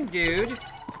slime dude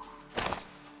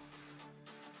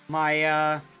my,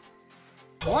 I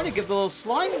want to give the little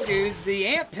slime dude the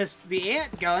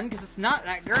ant gun, because it's not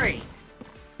that great.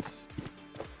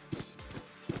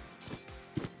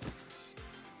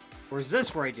 Or is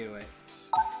this where I do it?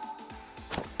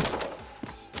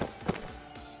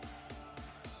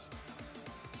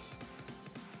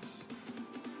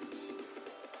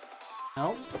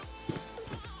 Nope.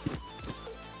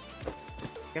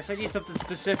 Guess I need something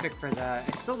specific for that.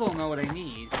 I still don't know what I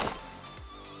need.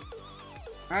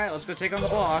 Alright, let's go take on the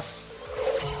boss.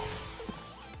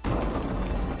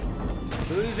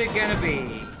 Who's it gonna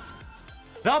be?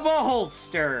 The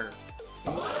Beholster!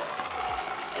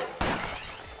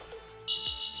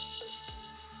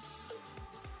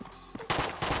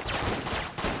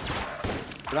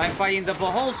 But I'm fighting the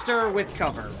Beholster with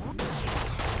cover.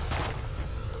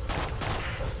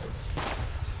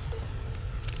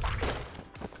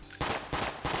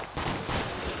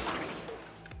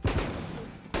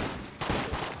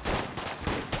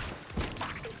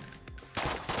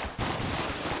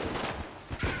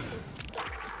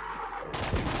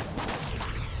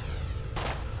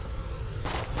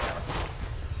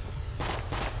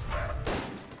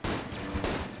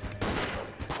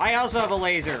 I also have a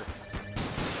laser.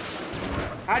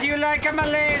 How do you like my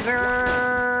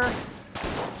laser?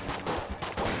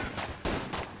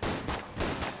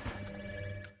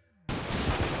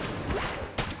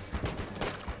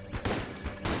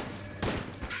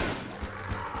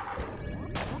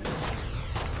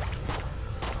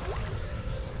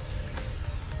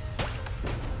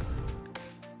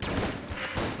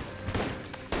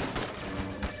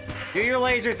 Do your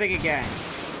laser thing again.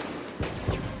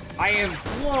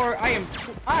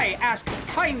 I ask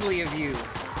kindly of you.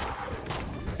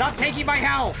 Stop taking my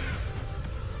health!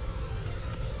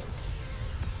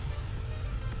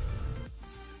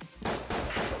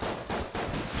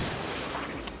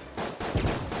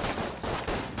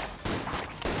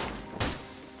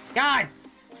 God!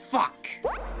 Fuck!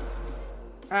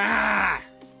 Ah!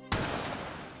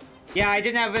 Yeah, I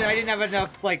didn't have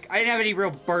enough, like, I didn't have any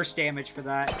real burst damage for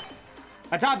that.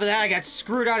 On top of that, I got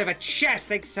screwed out of a chest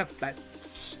thanks to that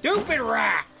stupid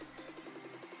rat!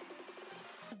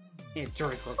 Yeah,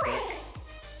 drink real quick.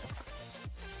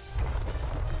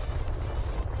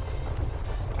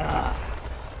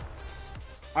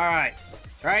 Alright.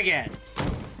 Try again.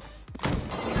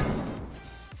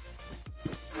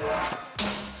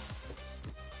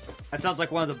 That sounds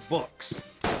like one of the books.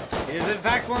 It is in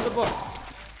fact one of the books.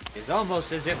 It is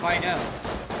almost as if I know.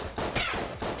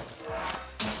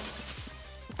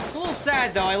 It's a little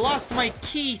sad though, I lost my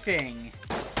key thing.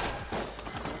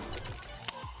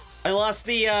 I lost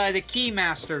the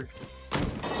keymaster.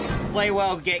 Play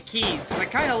well, get keys. I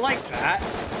kinda like that.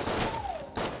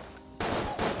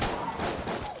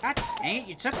 God dang it,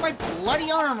 you took my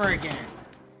bloody armor again.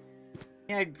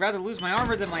 Yeah, I'd rather lose my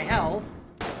armor than my health.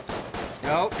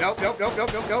 Nope, nope, nope, nope,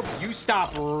 nope, nope, nope. You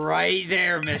stop right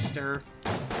there, mister.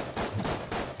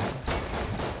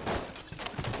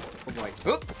 Oh boy.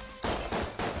 Oop.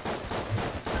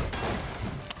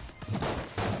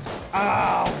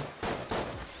 Oh!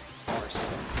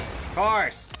 Of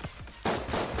course.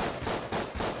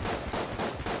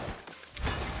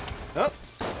 Oh.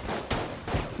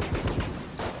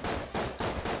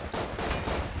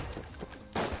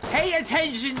 Pay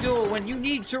attention to it when you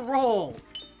need to roll.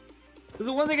 Because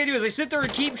the one thing I do is I sit there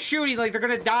and keep shooting like they're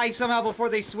gonna die somehow before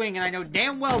they swing, and I know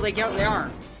damn well they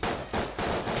aren't.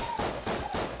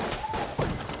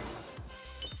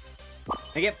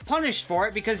 I get punished for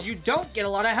it because you don't get a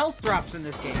lot of health drops in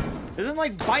this game. This isn't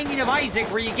like Binding of Isaac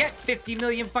where you get 50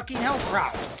 million fucking health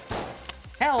drops.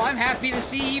 Hell, I'm happy to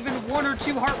see even 1 or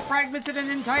 2 heart fragments in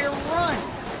an entire run.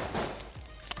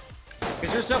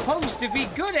 Because you're supposed to be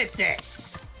good at this.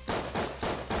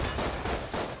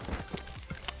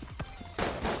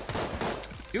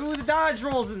 Do the dodge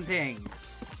rolls and things.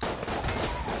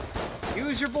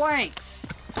 Use your blanks.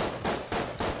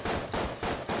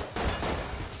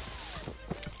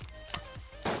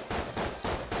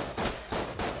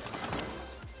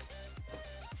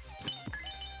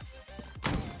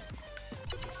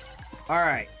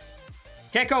 Alright.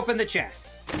 Kick open the chest.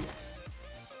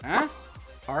 Huh?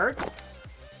 Heart?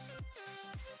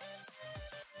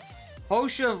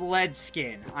 Potion of lead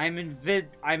skin. I'm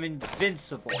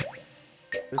invincible.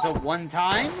 This a one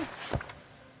time?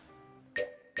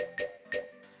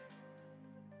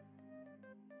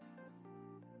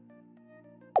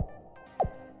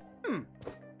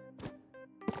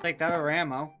 Take that over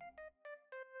ammo.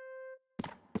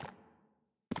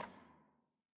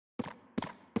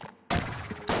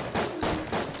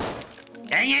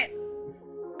 Dang it!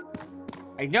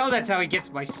 I know that's how he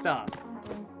gets my stuff.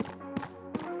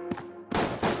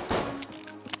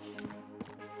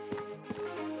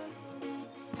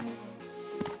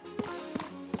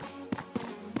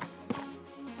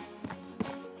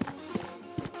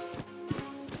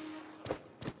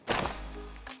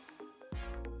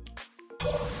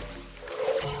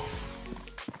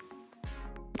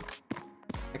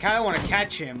 I kind of want to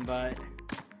catch him, but...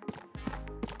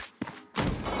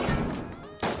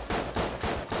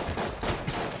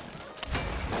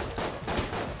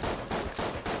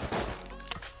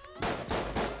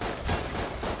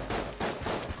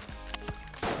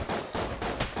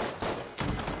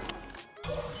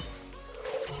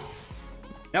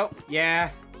 Nope,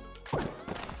 yeah.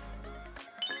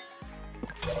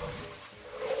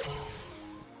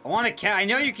 I want to I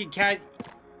know you can catch...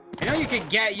 I know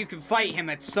you can fight him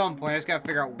at some point. I just gotta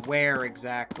figure out where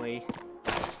exactly.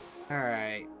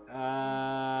 Alright.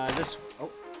 This...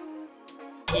 Oh.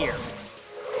 Here.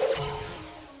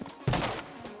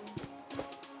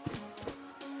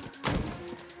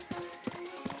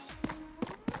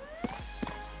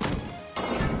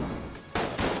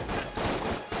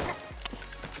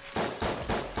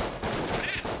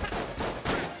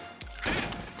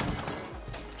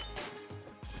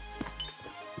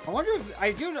 I wonder if...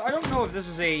 I don't know if this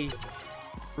is a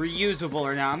reusable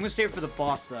or not. I'm gonna save it for the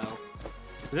boss, though.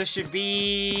 This should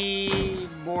be...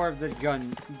 more of the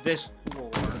gun... this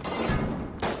floor.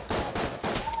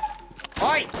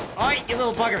 Oi! Oi, you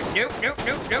little bugger! Nope, nope,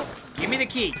 nope, nope! Give me the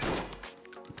key!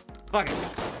 Fuck it.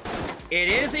 It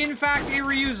is, in fact, a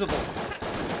reusable.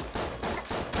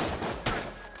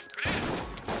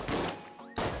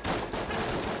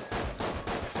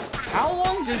 How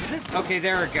long does this... Okay,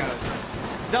 there it goes.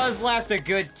 Does last a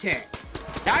good tick.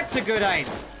 That's a good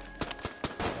item.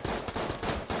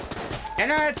 10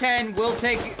 out of 10 will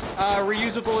take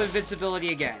reusable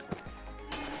invincibility again.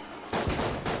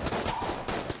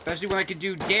 Especially when I can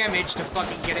do damage to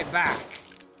fucking get it back.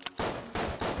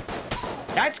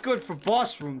 That's good for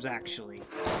boss rooms, actually.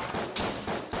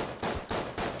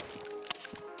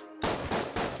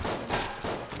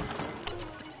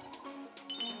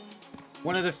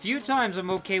 One of the few times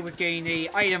I'm okay with getting an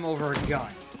item over a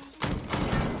gun.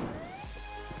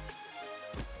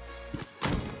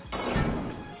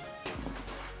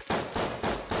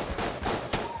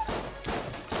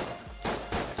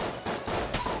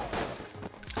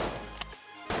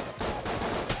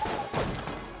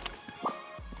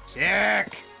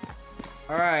 Sick!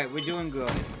 Alright, we're doing good.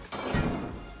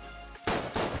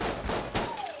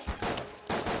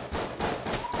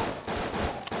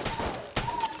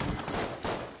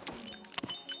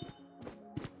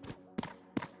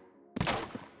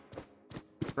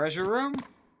 Treasure room?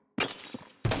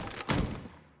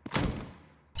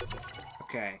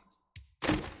 Okay.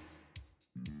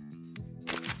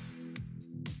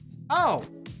 Oh!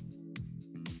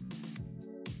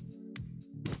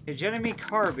 Hegemony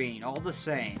carbine, all the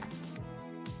same.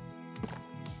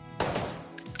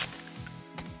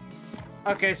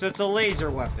 Okay, so it's a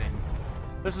laser weapon.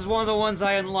 This is one of the ones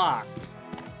I unlocked.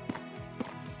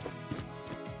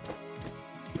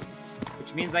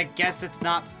 Which means I guess it's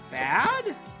not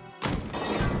bad?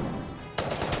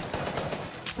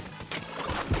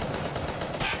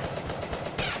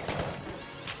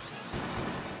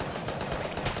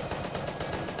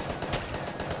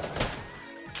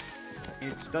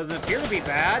 It doesn't appear to be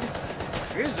bad.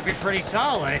 It appears to be pretty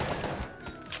solid.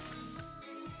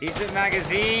 Decent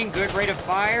magazine, good rate of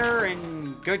fire,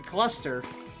 and good cluster.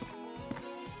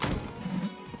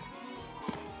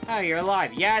 Oh, you're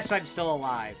alive. Yes, I'm still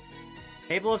alive.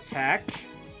 Table of tech.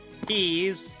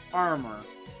 Keys. Armor.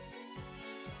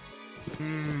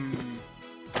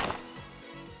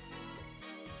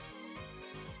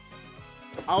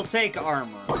 I'll take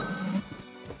armor.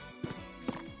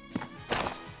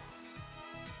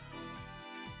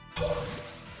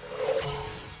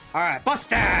 Alright, bust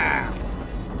down!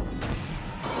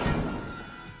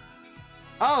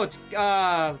 Oh, it's,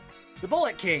 the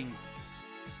Bullet King.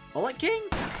 Bullet King?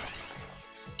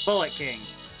 Bullet King.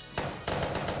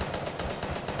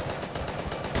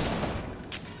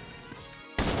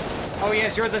 Oh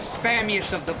yes, you're the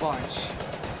spammiest of the bunch.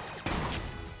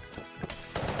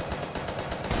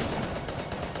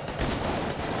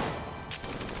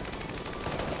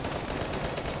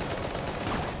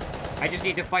 I just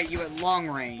need to fight you at long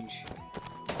range.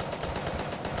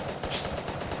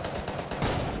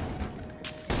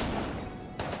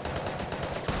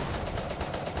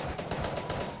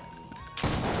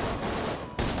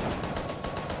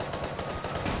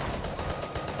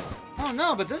 Oh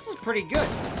no, but this is pretty good.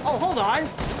 Oh, hold on.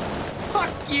 Fuck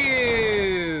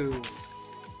you!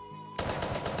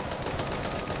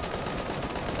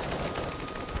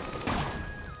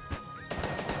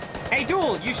 Hey,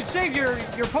 Duel, you should save your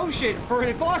potion for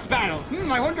the boss battles.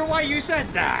 I wonder why you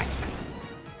said that.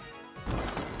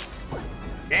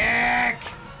 Dick!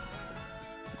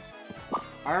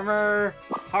 Armor,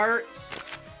 hearts,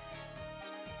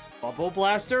 Bubble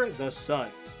Blaster, the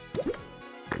Suds.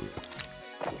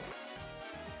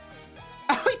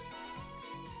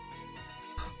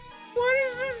 What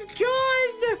is this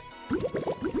gun?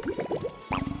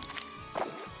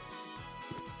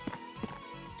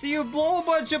 So you blow a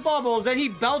bunch of bubbles, and he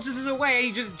belches us away, and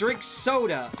he just drinks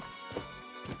soda.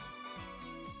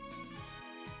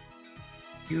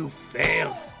 You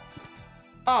failed.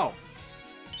 Oh.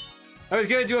 I was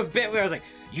gonna do a bit where I was like,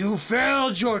 you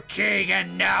failed your king,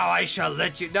 and now I shall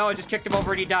let you... No, I just kicked him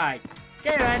over and he died.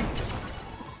 Okay then.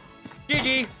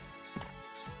 GG.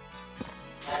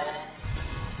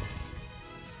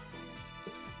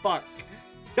 Fuck.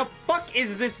 The fuck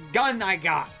is this gun I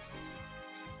got?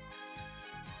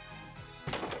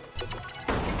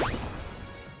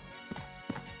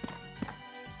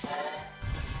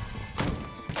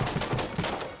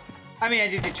 I mean, I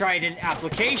need to try it in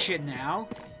application now.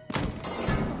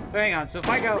 So hang on, so if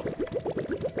I go...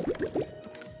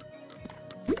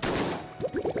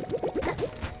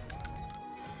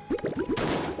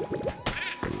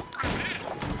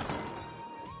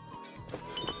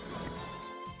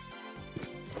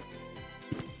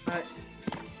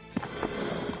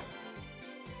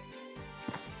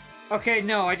 Okay,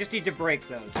 no, I just need to break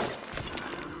those.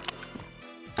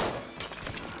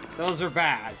 Those are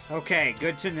bad. Okay,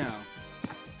 good to know.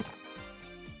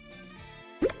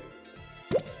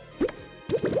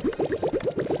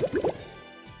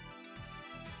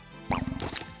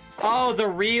 Oh, the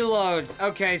reload.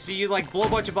 Okay, so you like blow a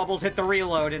bunch of bubbles, hit the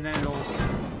reload, and then it'll...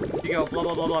 You go, blah,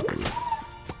 blah, blah, blah.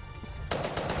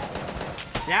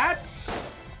 That's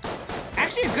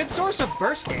actually a good source of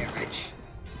burst damage.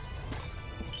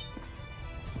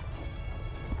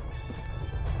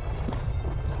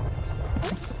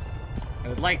 I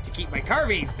would like to keep my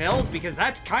carbine filled, because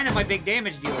that's kind of my big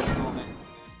damage dealer at the moment.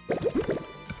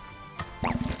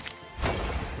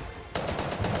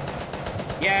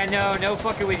 Yeah, no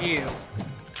fucking with you.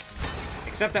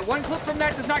 Except that one clip from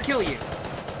that does not kill you.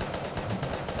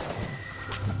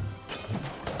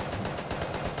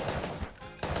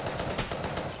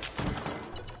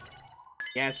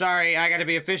 Yeah, sorry, I gotta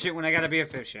be efficient when I gotta be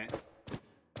efficient.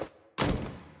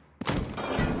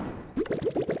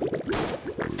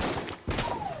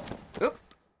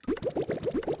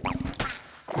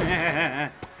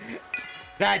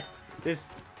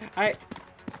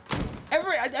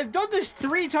 I've done this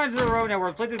 3 times in a row now where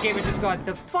I've played this game and just gone,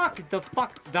 the fuck?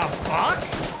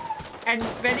 And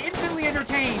been infinitely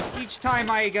entertained each time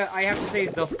I have to say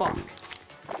the fuck.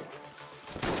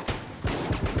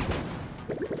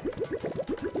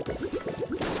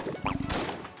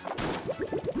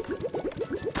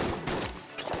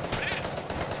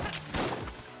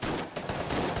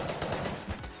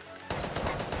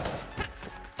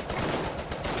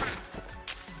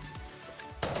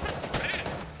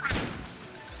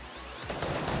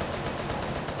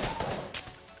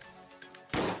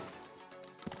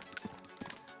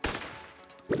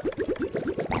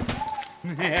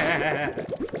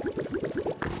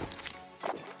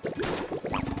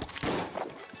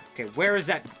 Okay, where is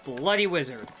that bloody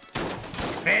wizard?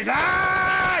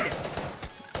 Wizard!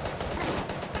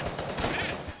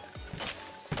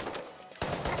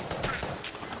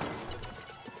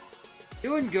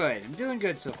 Doing good. I'm doing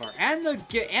good so far. And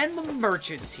the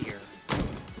merchant's here.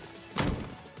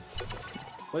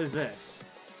 What is this?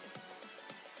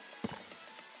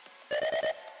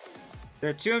 There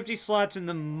are 2 empty slots in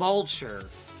the mulcher.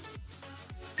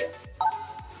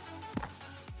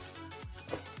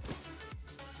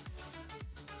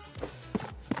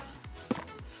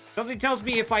 Something tells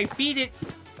me if I feed it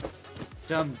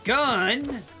some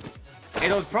gun,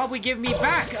 it'll probably give me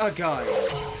back a gun.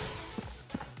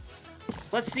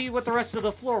 Let's see what the rest of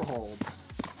the floor holds.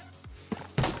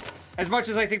 As much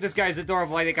as I think this guy's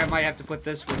adorable, I think I might have to put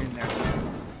this one in there.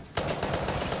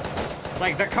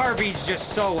 Like, the carbine's just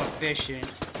so efficient.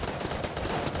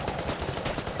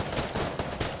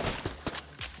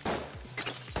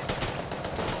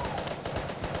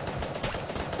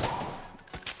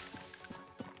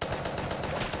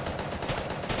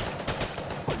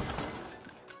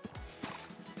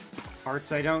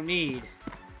 Parts I don't need.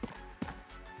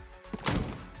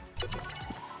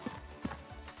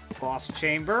 Boss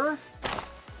chamber.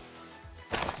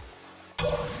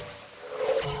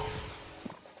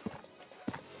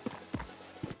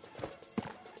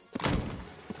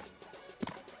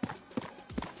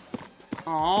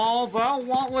 Oh, but I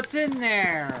want what's in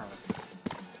there.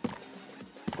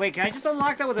 Wait, can I just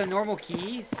unlock that with a normal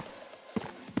key?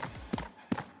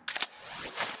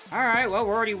 Alright, well,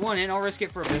 we're already 1 in. I'll risk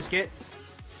it for a biscuit.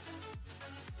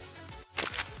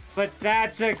 But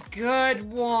that's a good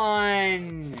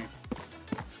one!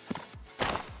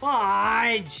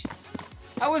 Fudge!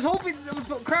 I was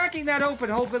cracking that open,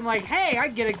 hoping like, hey, I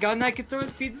get a gun I could throw it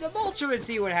feed the vulture and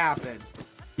see what happens.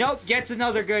 Nope, gets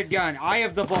another good gun. Eye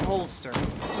of the Beholster.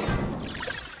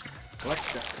 What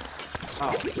the?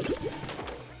 Oh.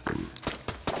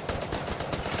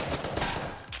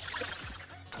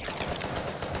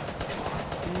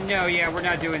 No, yeah, we're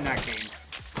not doing that game.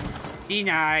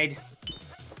 Denied.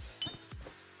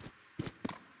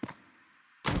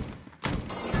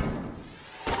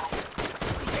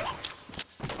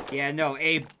 Yeah, no,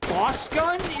 a boss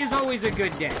gun is always a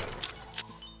good day.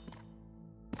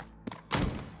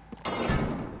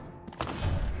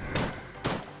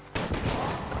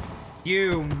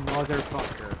 You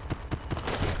motherfucker.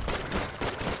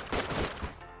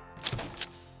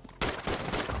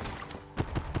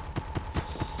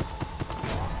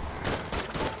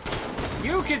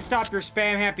 You can stop your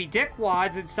spam happy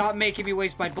dickwads and stop making me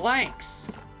waste my blanks.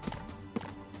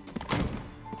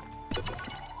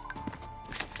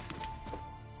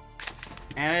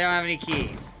 And I don't have any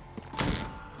keys.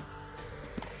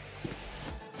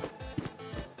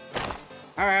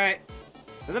 Alright.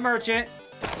 To the merchant.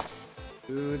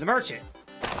 To the merchant.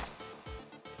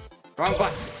 Wrong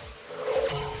button.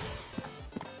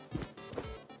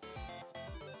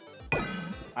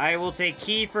 I will take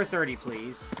key for 30,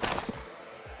 please.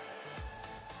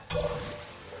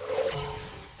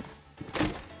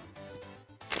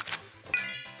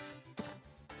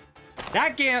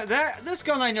 This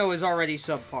gun I know is already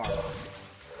subpar.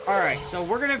 Alright, so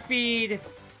we're gonna feed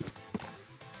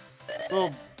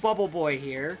little bubble boy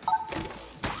here.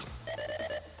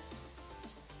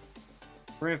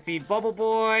 We're gonna feed Bubble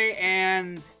Boy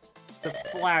and the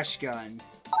flash gun.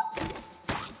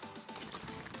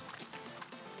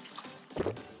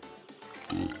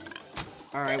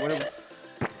 Alright, what a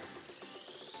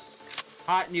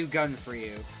hot new gun for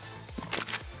you.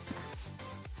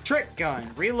 Trick gun.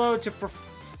 Reload to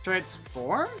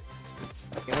transform?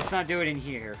 Okay, let's not do it in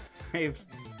here. I've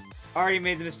already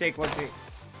made the mistake once.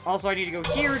 Also, I need to go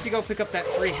here to go pick up that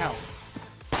free health.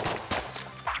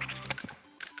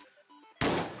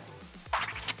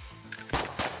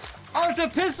 Oh, it's a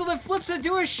pistol that flips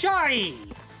into a shotty!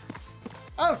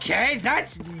 Okay,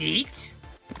 that's neat.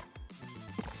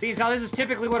 Seems how this is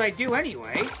typically what I do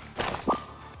anyway.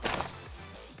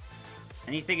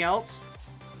 Anything else?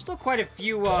 Still quite a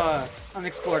few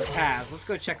unexplored paths. Let's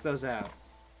go check those out.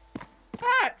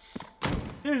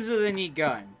 This is a neat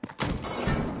gun.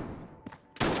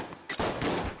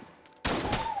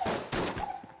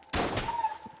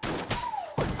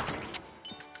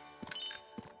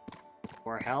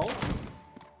 Or health?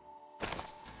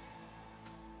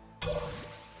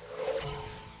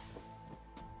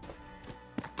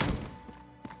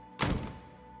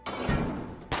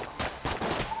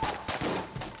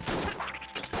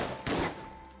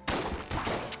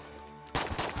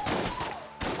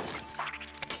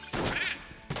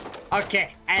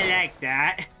 Okay, I like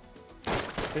that.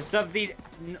 There's something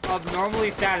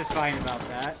abnormally satisfying about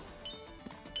that.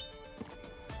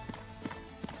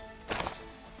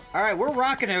 Alright, we're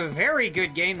rocking a very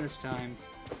good game this time.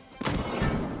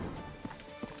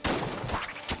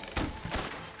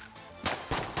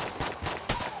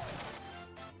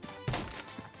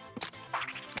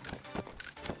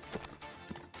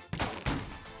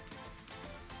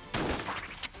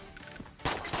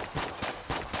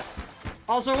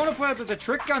 Also, I want to point out that the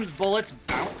trick gun's bullets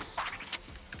bounce.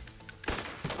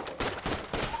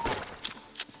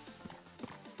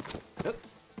 Oop.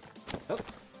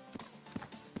 Oop.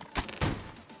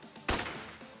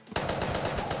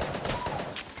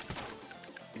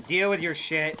 Deal with your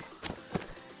shit.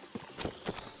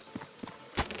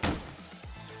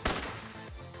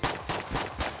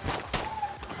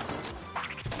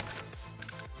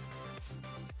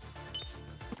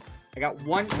 I got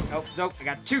one. Oh, nope. I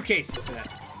got 2 cases for that.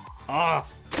 Ah.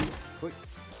 Wait.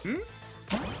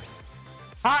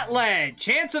 Hot lead.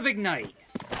 Chance of ignite.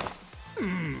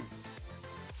 Alright,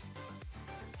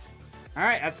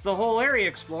 that's the whole area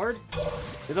explored.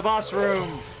 To the boss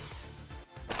room.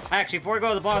 Actually, before we go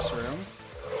to the boss room.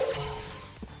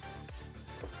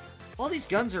 All these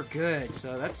guns are good,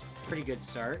 so that's a pretty good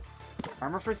start.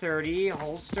 Armor for 30.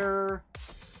 Holster.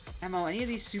 Ammo. Any of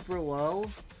these super low?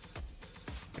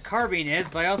 The carbine is,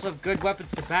 but I also have good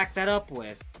weapons to back that up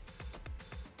with.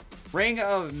 Ring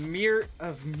of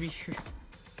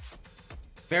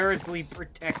Variously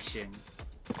protection.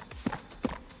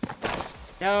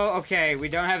 No, okay, we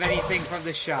don't have anything from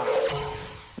the shop.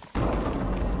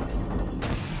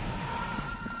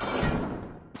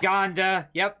 Gonda,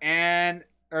 yep, and...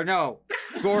 Or no,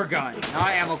 Gorgon,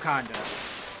 not Amoconda.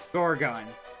 Gorgon.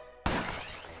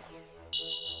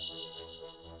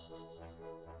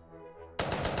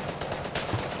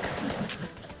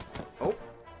 Oh.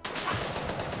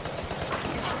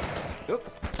 Oop.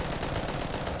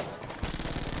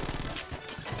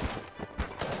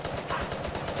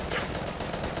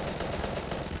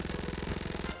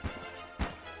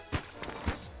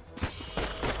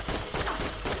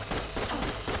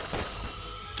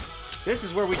 This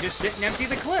is where we just sit and empty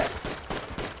the clip.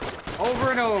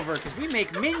 Over and over, because we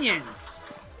make minions.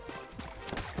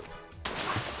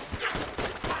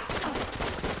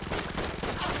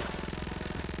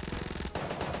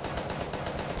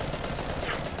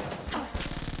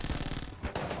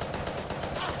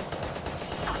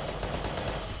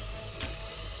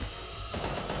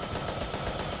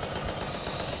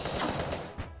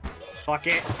 Fuck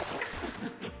it.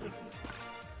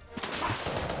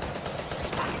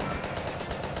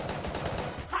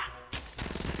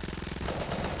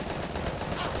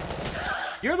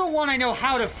 You're the one I know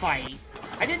how to fight.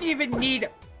 I didn't even need...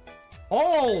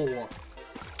 Oh!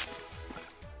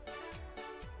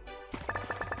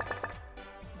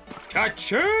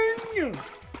 Cha-ching!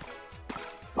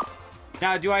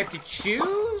 Now, do I have to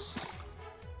choose?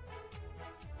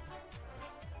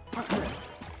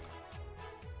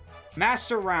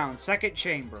 Master round, second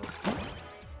chamber.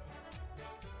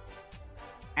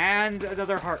 And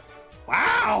another heart.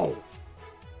 Wow!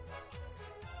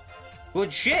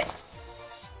 Good shit!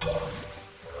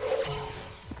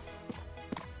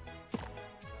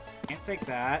 Can't take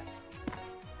that.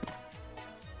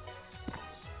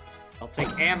 I'll take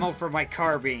ammo for my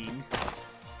carbine.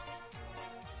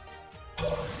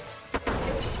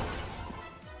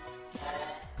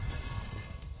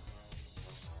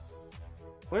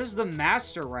 What does the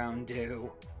master round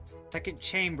do? Second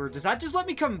chamber. Does that just let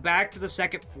me come back to the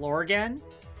second floor again?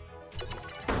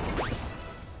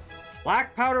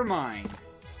 Black powder mine.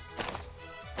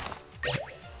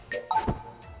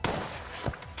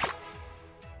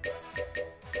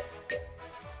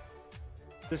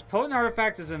 This potent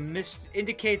artifact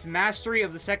indicates mastery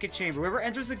of the second chamber. Whoever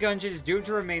enters the Gungeon is doomed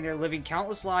to remain there, living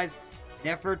countless lives in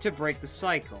an effort to break the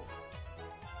cycle.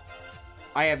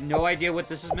 I have no idea what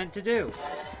this is meant to do.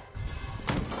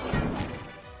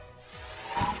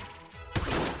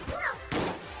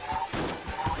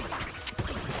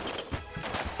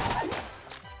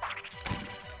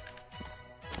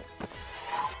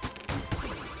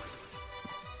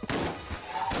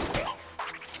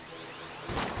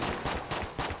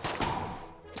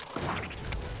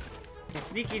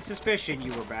 sneaky suspicion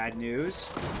you were bad news.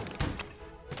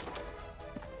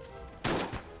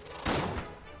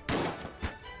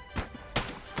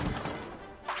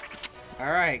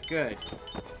 Alright, good.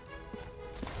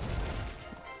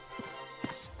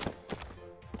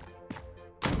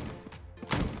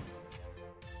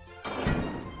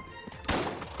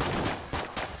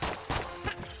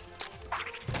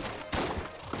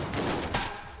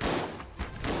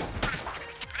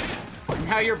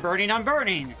 Now you're burning on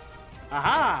burning.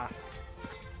 Aha!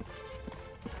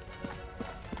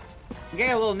 I'm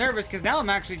getting a little nervous because now I'm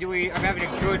having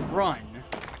a good run.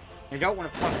 I don't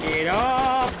want to fuck it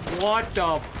up. What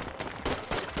the?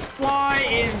 What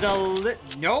in the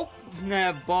nope.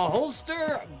 The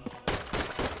holster.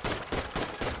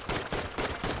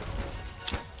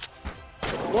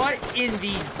 What in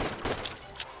the?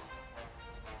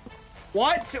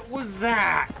 What was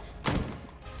that?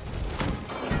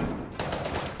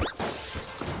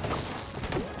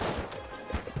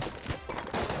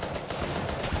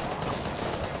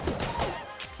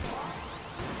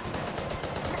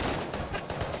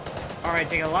 Alright,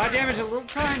 taking a lot of damage at a little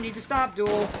time. Need to stop,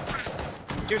 duel.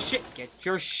 Get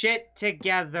your shit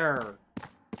together.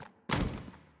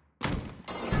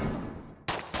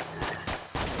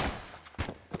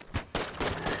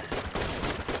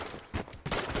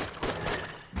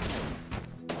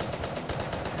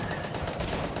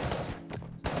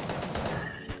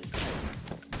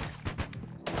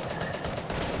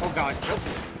 Oh god, nope.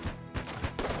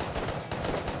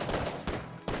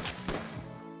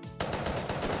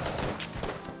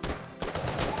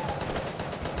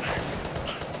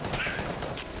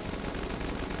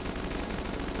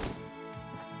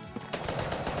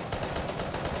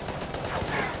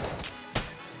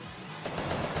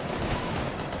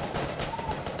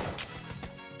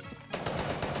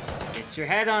 Get your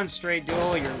head on straight,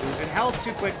 duel. You're losing health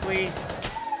too quickly.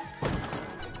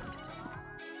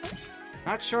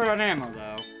 Not short on ammo,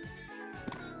 though.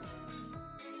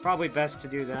 Probably best to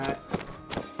do that.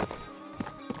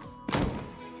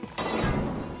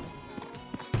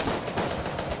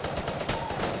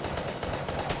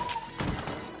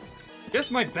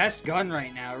 Just my best gun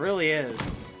right now, it really is.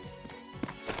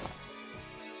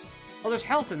 Oh, there's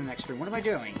health in the next room. What am I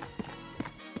doing?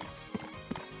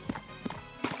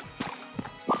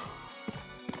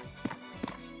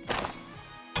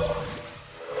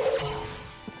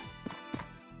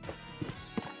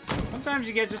 Sometimes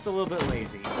you get just a little bit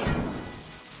lazy.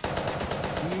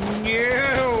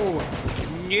 No!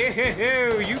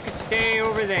 No! You can stay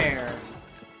over there.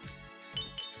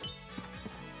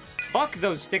 Fuck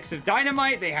those sticks of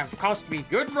dynamite. They have cost me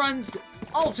good runs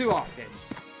all too often.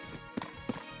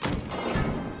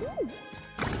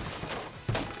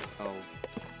 Oh.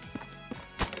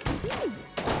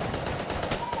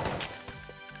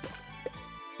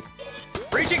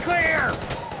 Breach it clear!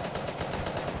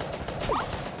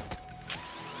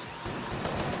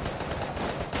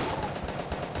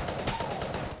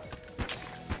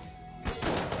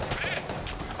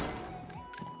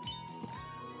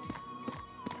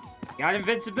 Got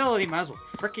invincibility, might as well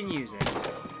frickin' use it.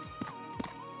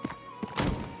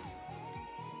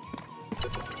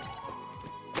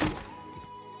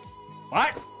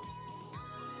 What?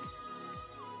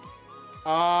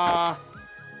 I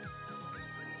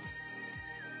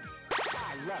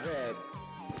love it.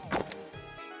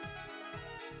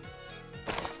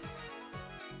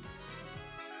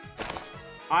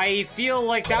 I feel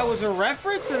like that was a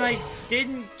reference and I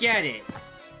didn't get it.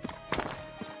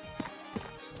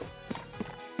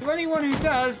 To anyone who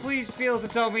does, please feel to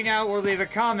tell me now or leave a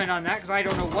comment on that, because I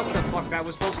don't know what the fuck that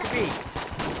was supposed to be.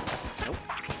 Nope.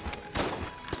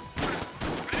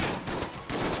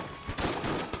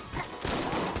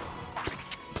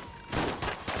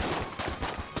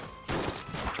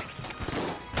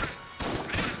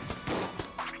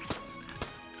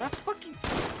 That fucking...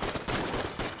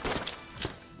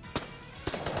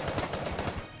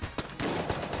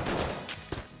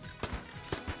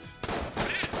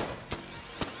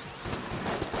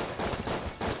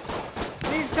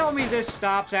 Tell me this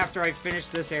stops after I finish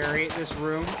this area, this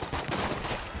room.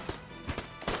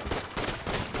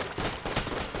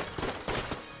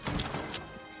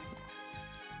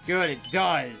 Good, it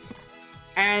does.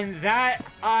 And that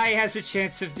eye has a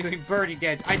chance of doing burning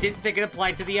damage. I didn't think it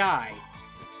applied to the eye.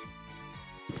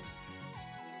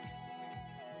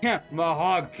 Yeah,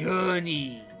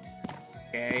 mahogany.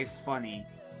 Okay, funny.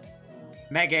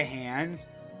 Mega hand.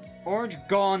 Orange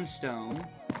Gungeon.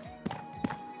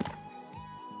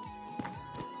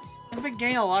 I've been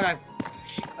getting a lot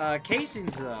of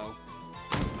casings, though.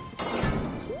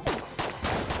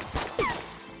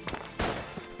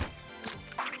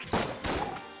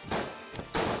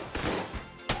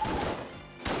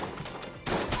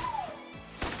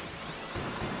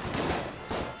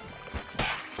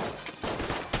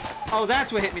 Oh,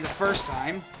 that's what hit me the first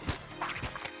time.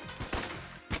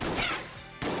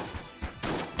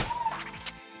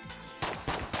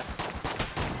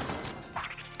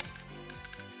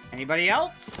 Anybody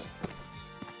else?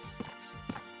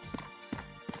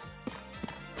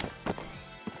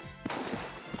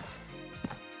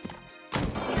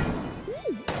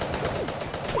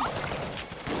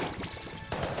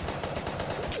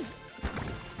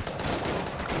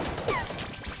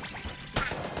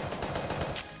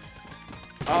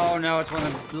 Oh no, it's one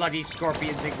of the bloody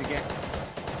scorpion things again.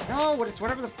 No, it's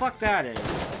whatever the fuck that is.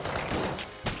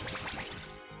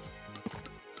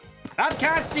 I'm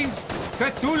casting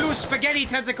Cthulhu spaghetti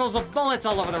tentacles of bullets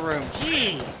all over the room.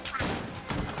 Jeez.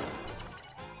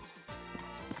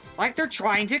 Like they're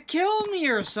trying to kill me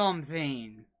or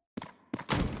something.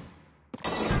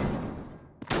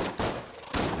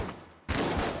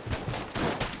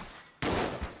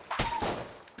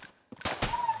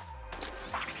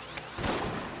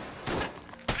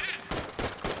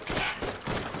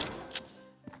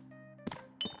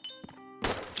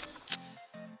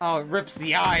 Oh, it rips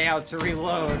the eye out to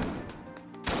reload.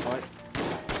 What?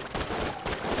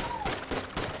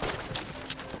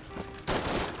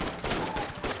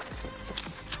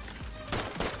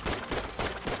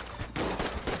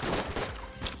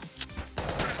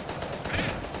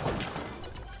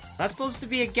 That's supposed to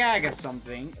be a gag of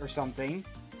something, or something.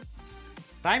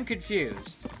 I'm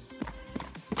confused.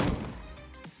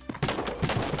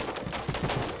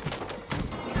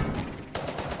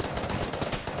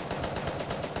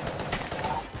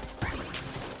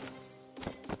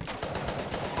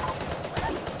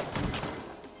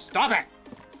 Stop it!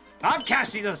 I'm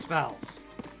casting the spells!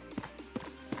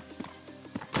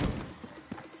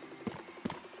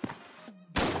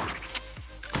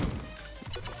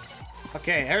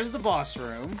 Okay, there's the boss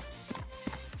room.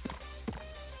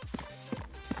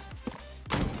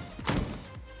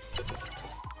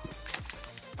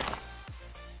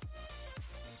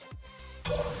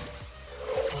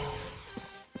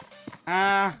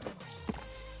 Oh,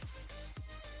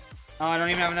 I don't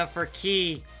even have enough for a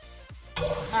key.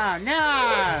 Oh,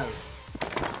 no!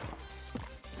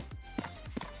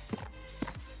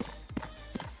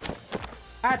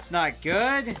 That's not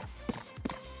good.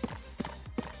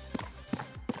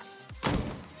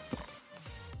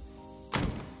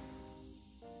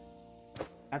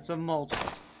 That's a mulch.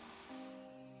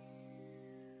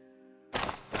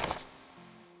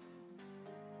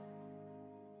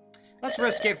 Let's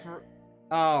risk it for...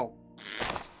 Oh.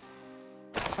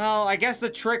 Well, I guess the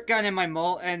trick gun and my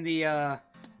and the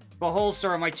holster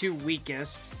are my two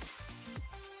weakest.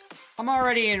 I'm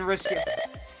already in risking...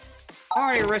 I'm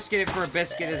already risking it for a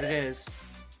biscuit as it is.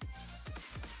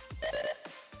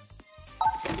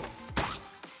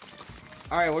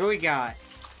 Alright, what do we got?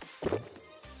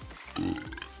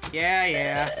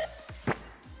 Yeah.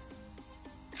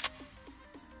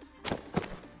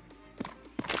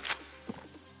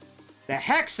 The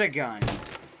hexagon.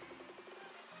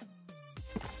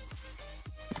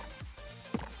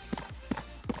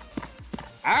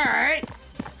 Alright. I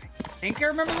think I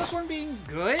remember this one being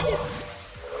good.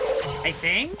 I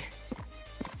think.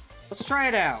 Let's try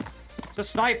it out. It's a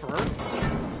sniper.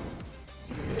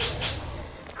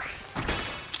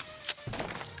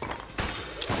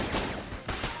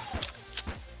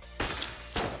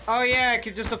 Oh yeah, I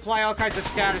could just apply all kinds of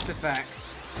status effects.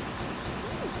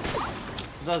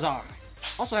 Those are.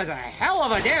 Also has a hell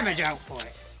of a damage output.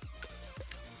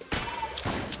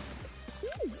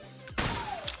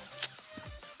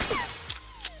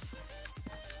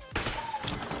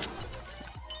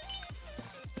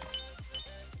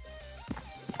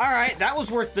 All right, that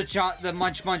was worth the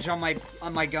munch on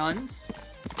my guns.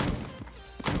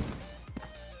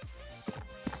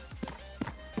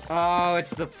 Oh,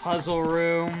 it's the puzzle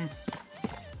room.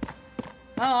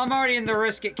 Oh, I'm already in the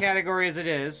risk it category as it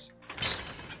is.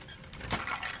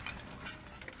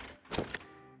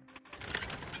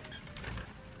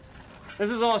 This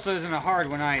is also isn't a hard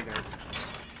one either.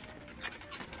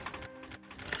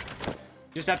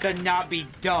 Just have to not be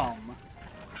dumb.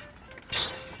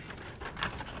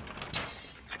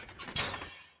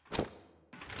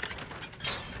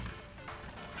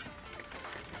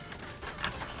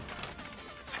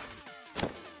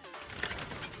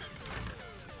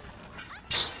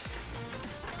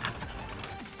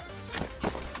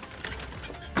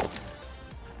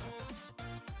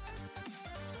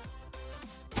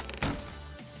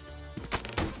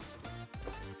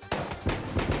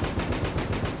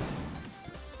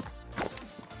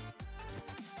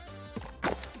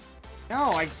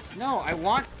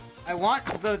 I want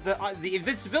the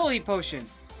invincibility potion.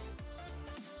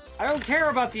 I don't care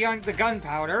about the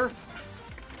gunpowder.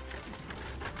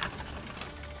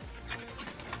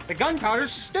 The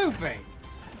gunpowder's stupid.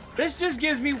 This just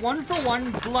gives me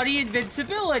 1-for-1 bloody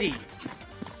invincibility.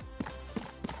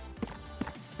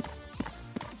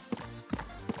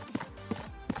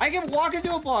 I can walk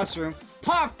into a boss room,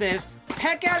 pop this,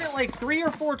 peck at it like 3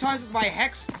 or 4 times with my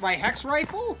hex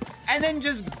rifle, and then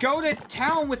just go to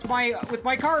town with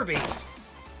my carbine.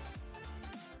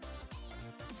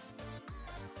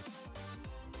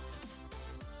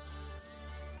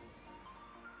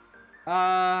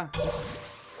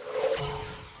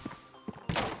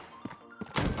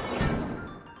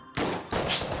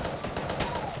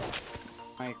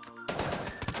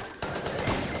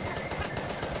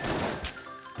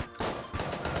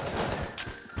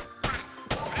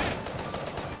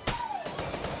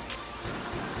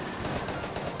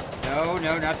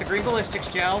 No, not the green ballistics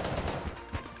gel.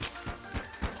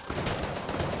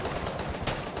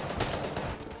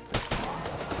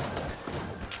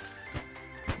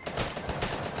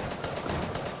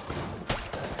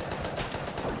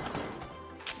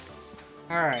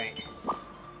 Alright.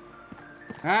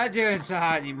 Not doing so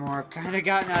hot anymore. I've kind of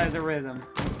gotten out of the rhythm.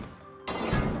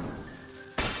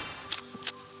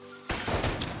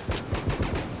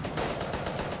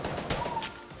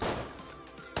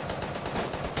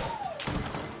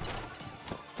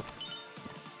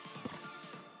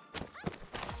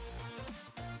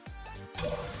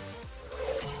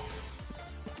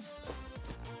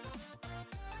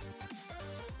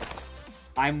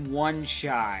 I'm 1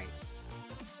 shy.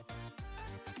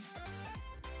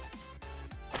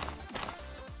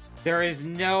 There is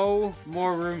no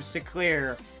more rooms to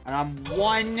clear, and I'm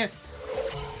 1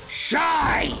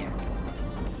 shy!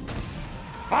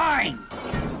 Fine!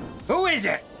 Who is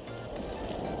it?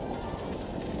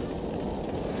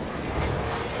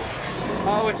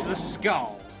 Oh, it's the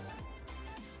skull.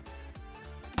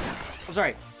 I'm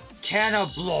sorry.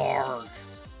 Cannablorg.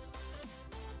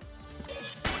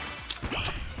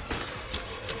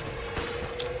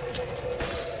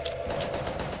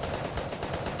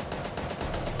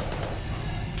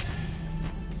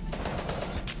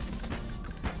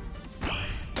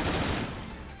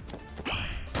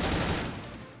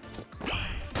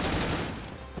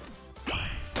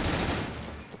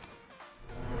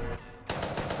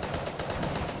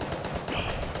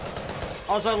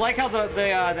 Also, I like how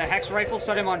the hex rifle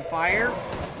set him on fire,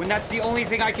 when that's the only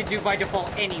thing I can do by default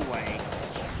anyway.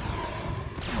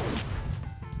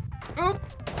 Oop!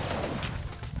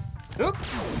 Oop!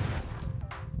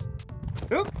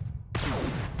 Oop!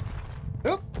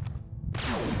 Oop!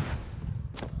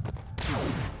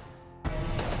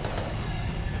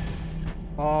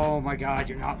 Oh my god,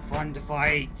 you're not fun to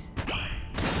fight.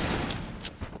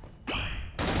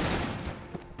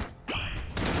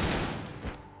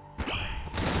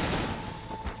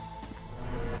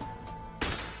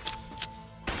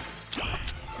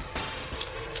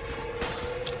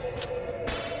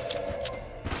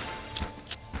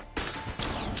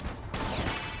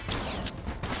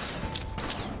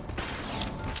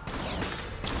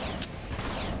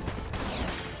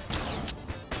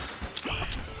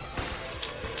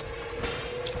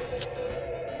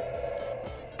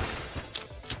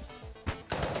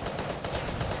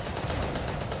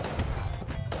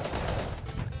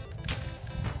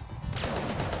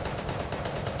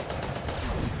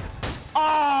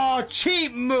 Oh,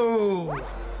 cheap move!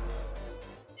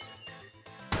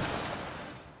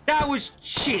 That was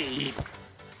cheap.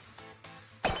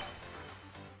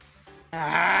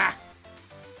 Ah.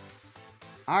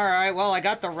 All right, well, I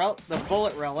got the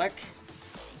bullet relic.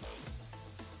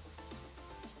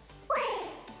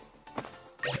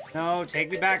 No,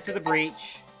 take me back to the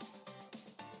breach.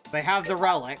 They have the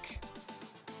relic.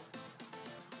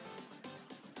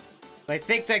 I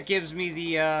think that gives me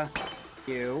the,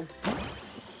 Q.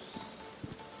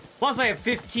 Plus, I have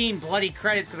 15 bloody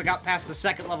credits because I got past the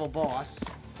 2nd level boss.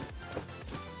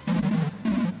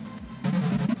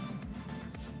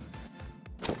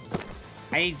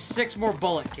 I need 6 more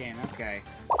bullet can. Okay.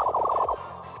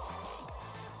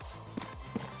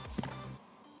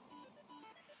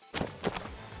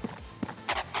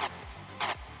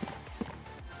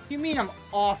 What do you mean I'm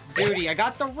off duty? I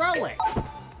got the relic.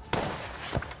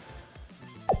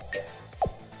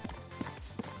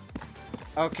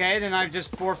 Okay, then I've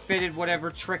just forfeited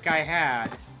whatever trick I had.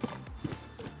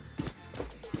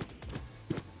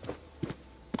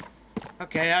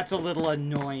 Okay, that's a little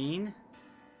annoying.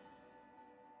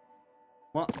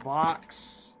 What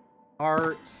box?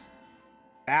 Heart.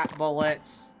 Bat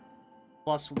bullets.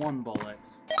 +1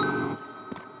 bullets.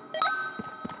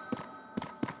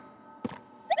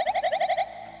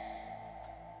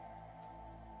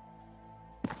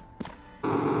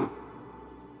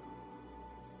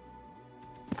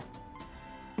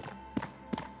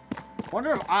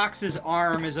 Wonder if Ox's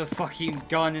arm is a fucking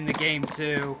gun in the game,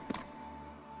 too.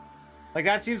 Like,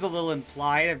 that seems a little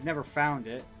implied. I've never found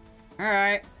it.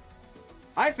 Alright.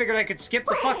 I figured I could skip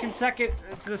the fucking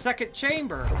to the second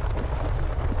chamber.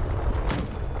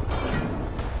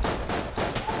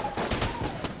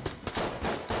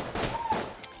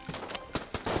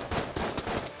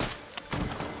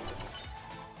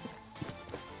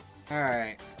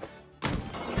 Alright.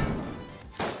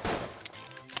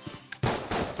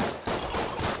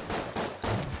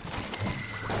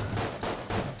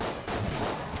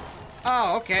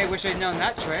 Oh, okay. Wish I'd known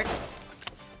that trick.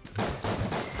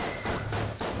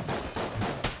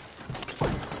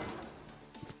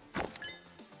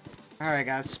 Alright,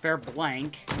 got a spare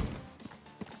blank.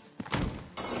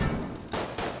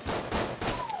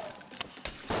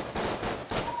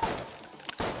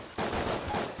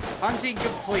 Hunting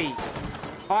complete.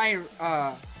 Find,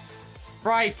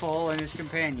 Rifle and his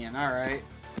companion. Alright.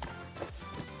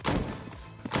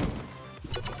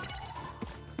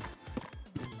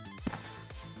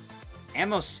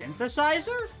 Ammo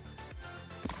synthesizer?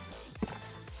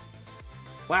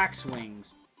 Wax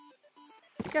wings.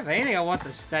 I think if anything, I want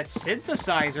that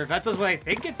synthesizer. If that does what I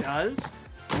think it does.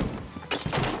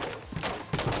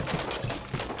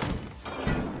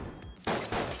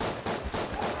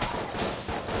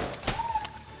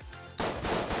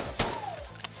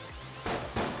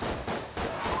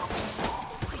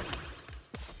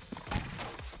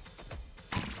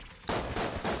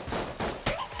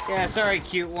 Yeah, sorry,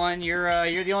 cute one.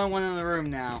 You're the only one in the room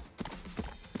now.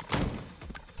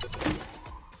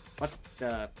 What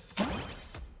the?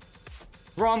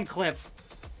 Drum clip.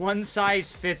 One size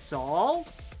fits all?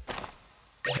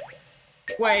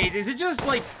 Wait, is it just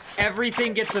like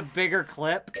everything gets a bigger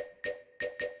clip?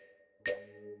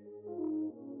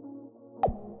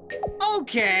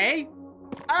 Okay.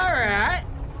 Alright.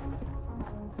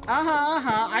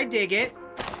 I dig it.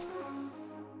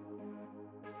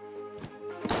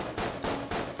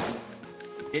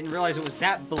 Didn't realize it was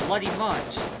that bloody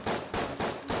much.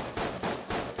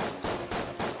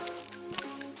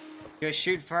 Just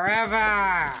shoot forever!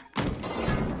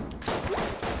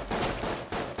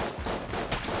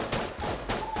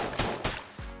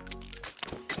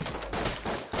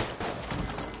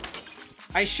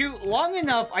 I shoot long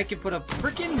enough I can put a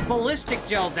freaking ballistic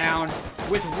gel down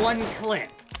with one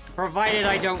clip, provided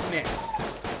I don't miss.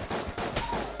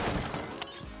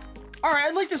 Alright,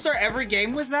 I'd like to start every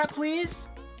game with that, please.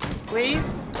 Please?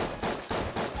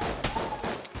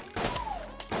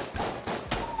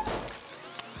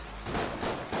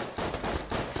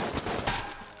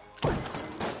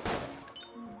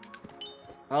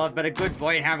 Well, I've been a good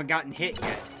boy and haven't gotten hit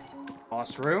yet.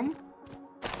 Boss room?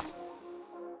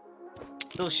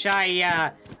 Still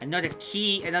shy, another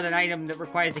key, another item that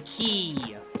requires a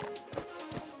key.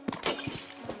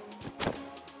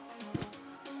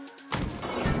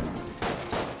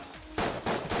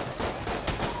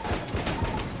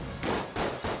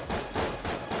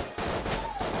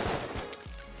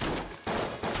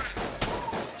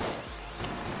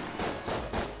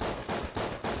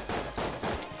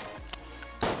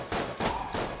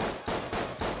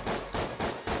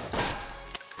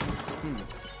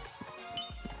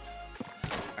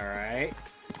 Alright.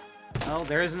 Well,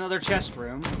 there is another chest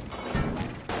room.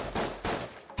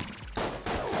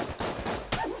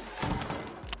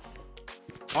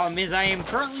 Problem is, I am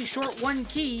currently short one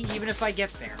key, even if I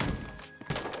get there.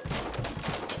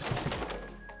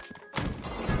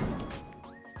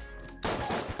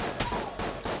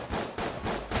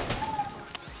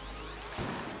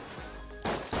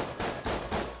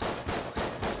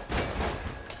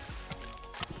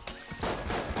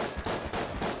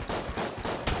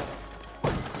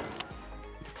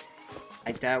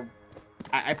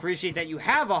 I appreciate that you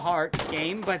have a heart,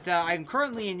 game, but I'm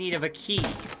currently in need of a key.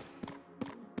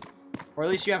 Or at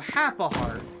least you have half a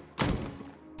heart.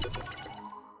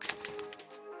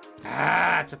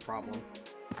 Ah, that's a problem.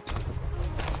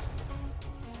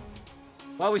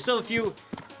 Well, we still have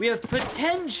we have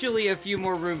potentially a few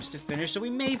more rooms to finish, so we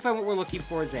may find what we're looking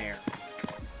for there.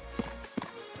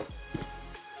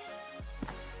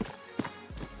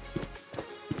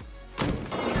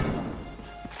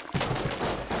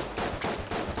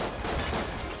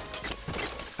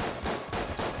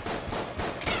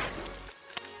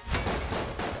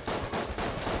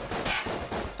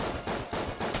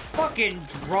 Fucking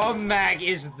drum mag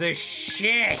is the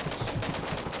shit!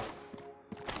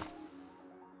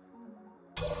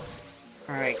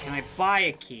 Alright, can I buy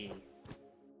a key?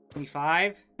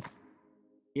 25?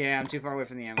 Yeah, I'm too far away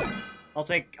from the ammo. I'll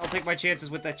take my chances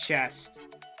with the chest.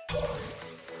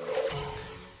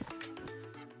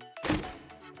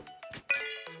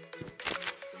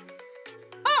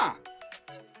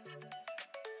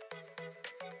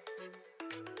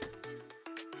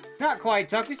 Not quite,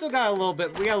 Tuck. We still got a little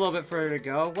bit. We got a little bit further to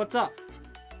go. What's up?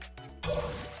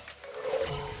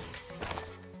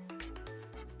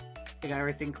 You got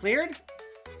everything cleared?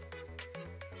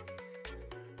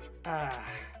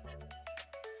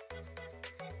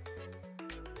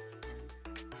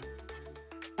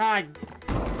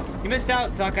 You missed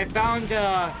out, Tuck. I found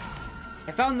the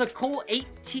Colt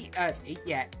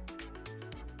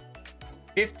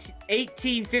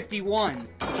 1851, which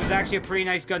is actually a pretty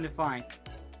nice gun to find.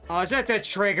 Oh, is that the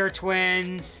Trigger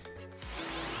Twins?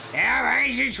 Yeah,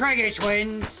 right, the Trigger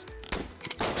Twins.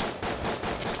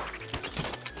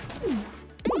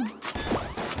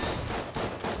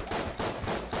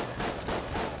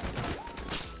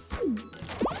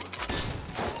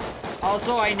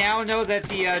 Also, I now know that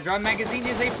the drum magazine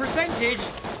is a percentage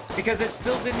because it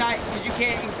still did not. You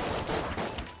can't.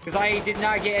 Because I did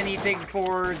not get anything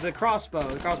for the crossbow.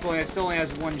 The crossbow still only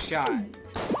has one shot.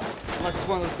 Unless it's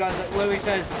one of those guns that literally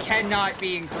says cannot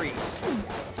be increased.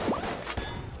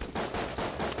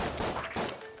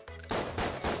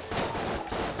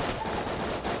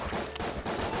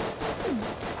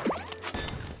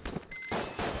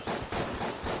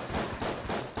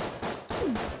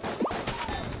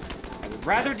 I would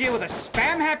rather deal with a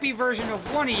spam-happy version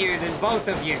of one of you than both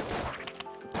of you.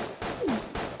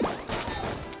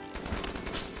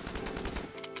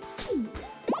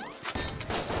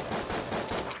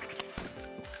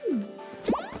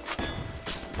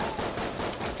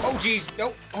 Oh, jeez.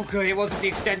 Nope. Oh, good. It wasn't the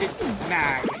extended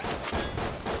mag.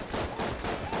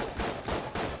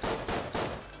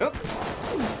 Oh.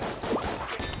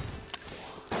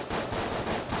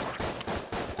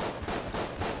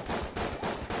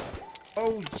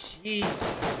 Oh, jeez.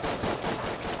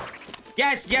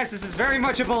 Yes, yes, this is very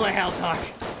much a bullet hell, Tuck.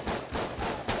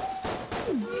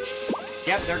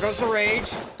 Yep, there goes the rage.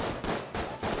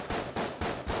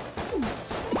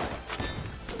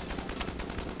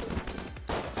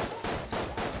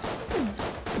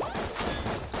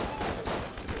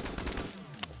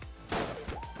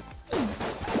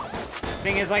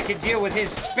 Thing is, I could deal with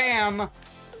his spam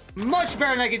much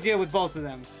better than I could deal with both of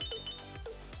them.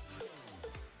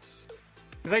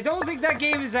 Because I don't think that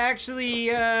game is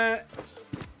actually, I'm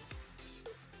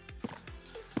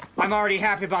already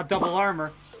happy about double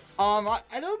armor.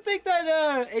 I don't think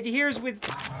that, adheres with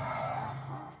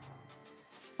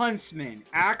Huntsman,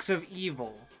 Acts of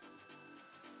Evil.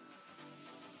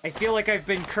 I feel like I've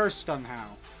been cursed somehow.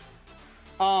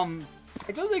 I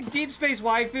don't think Deep Space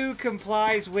Waifu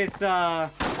complies with,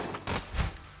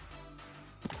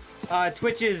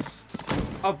 Twitch's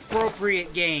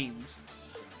appropriate games.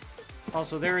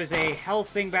 Also, there is a health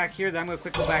thing back here that I'm gonna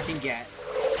quickly go back and get.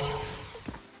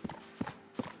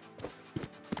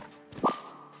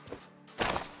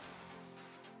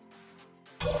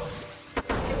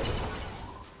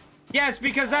 Yes,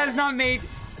 because that is not made...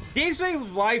 Deep Space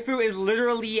Waifu is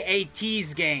literally a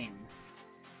tease game.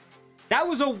 That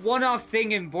was a one-off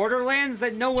thing in Borderlands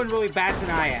that no one really bats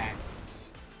an eye at.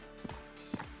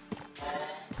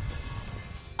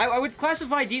 I would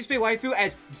classify Deep Space Waifu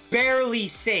as barely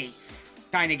safe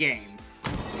kind of game.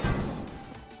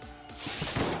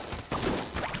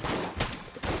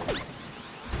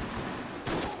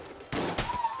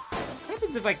 What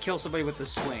happens if I kill somebody with the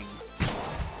swing?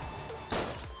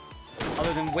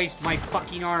 Other than waste my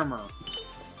fucking armor.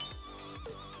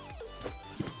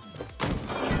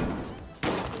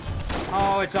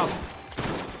 Oh, it's a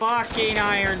fucking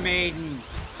Iron Maiden.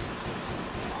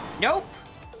 Nope.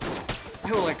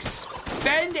 I will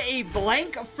expend a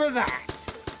blank for that.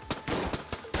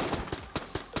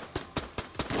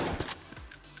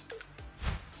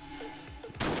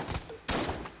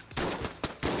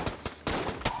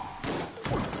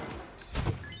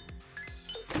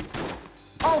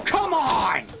 Oh, come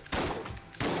on!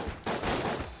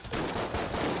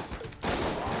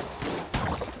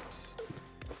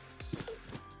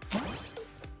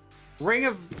 Ring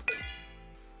of...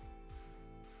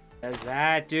 Does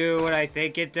that do what I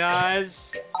think it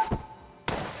does?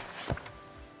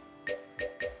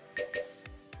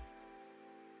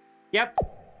 Yep.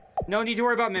 No need to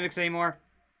worry about mimics anymore.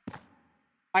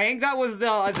 I think that was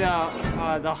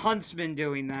the huntsman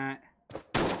doing that.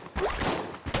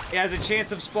 It has a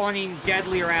chance of spawning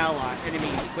deadlier ally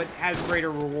enemies, but has greater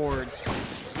rewards.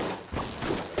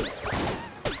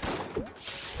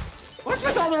 What's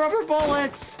with all the rubber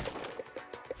bullets?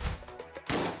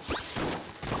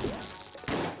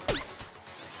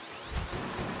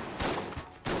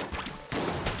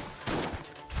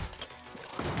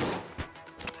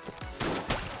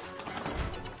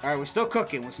 Alright, we're still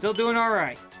cooking. We're still doing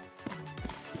alright.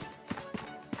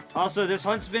 Also, this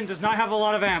huntsman does not have a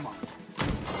lot of ammo.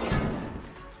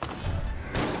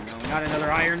 Not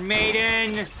another Iron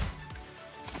Maiden!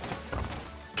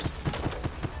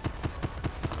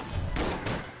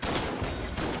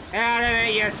 Out of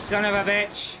it, you son of a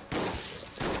bitch!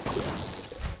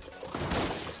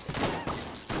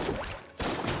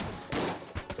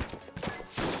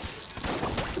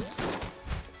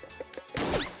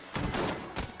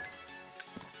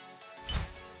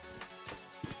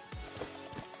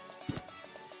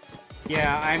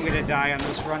 Yeah, I'm gonna die on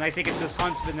this run. I think it's this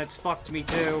huntsman that's fucked me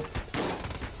too.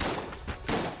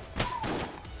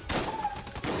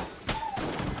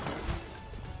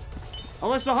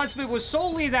 Unless the huntsman was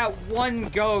solely that one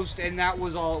ghost and that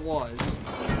was all it was.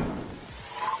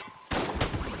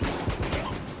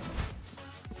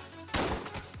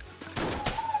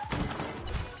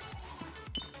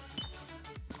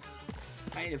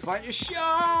 I need to find a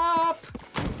shop!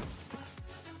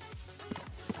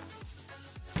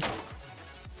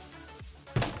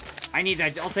 I need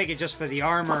that. I'll take it just for the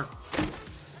armor.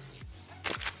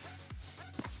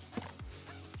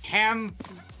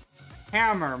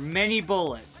 Hammer, many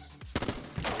bullets.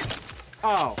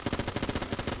 Oh.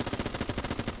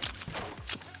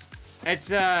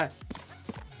 It's a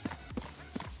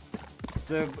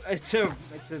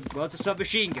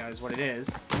submachine gun is what it is.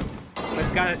 But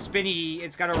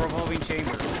it's got a revolving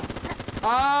chamber.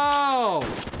 Oh!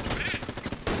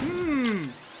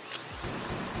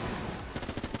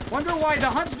 Wonder why the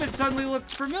huntsman suddenly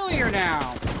looked familiar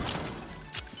now.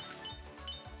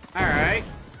 Alright.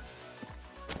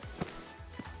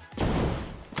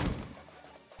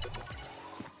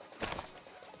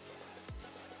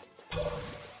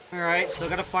 Alright, still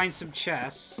gotta find some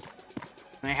chests.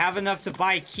 And I have enough to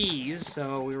buy keys,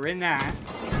 so we were in that.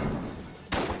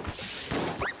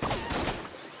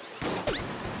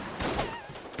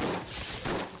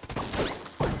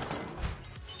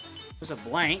 There's a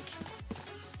blank.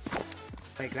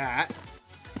 Like that.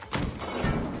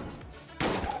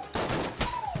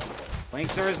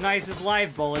 Blanks are as nice as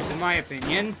live bullets, in my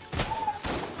opinion.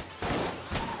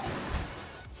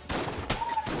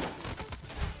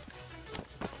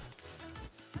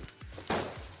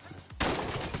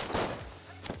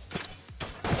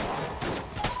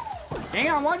 Dang,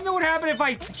 I want to know what happened if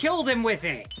I killed him with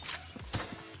it.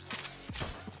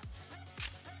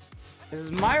 This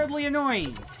is mildly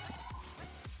annoying.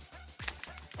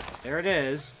 There it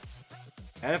is.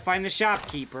 Gotta find the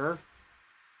shopkeeper.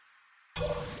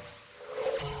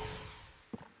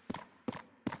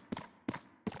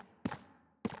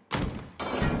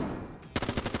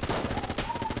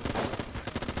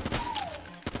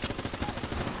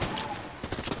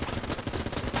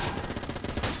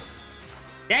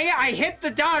 Dang it, I hit the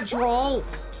dodge roll!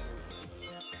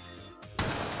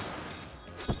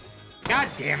 God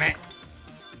damn it.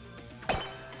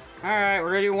 Alright, we're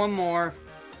gonna do one more.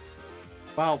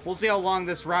 Well, we'll see how long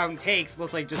this round takes,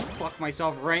 unless I just fuck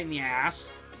myself right in the ass.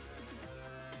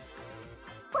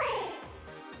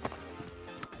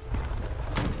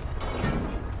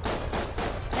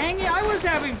 Dang it, I was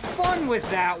having fun with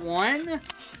that one!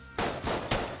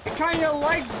 I kinda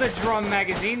liked the drum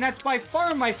magazine. That's by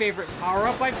far my favorite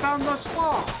power-up I've found thus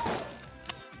far.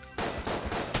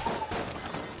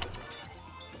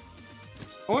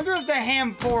 I wonder if the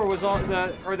Ham 4 was all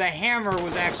the hammer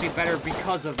was actually better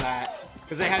because of that.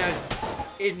 Because they had an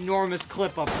enormous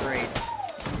clip upgrade.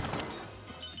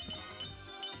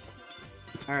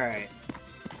 Alright.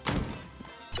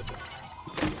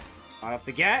 Not up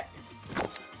to get.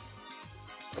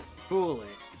 Cool it.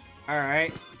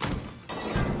 Alright.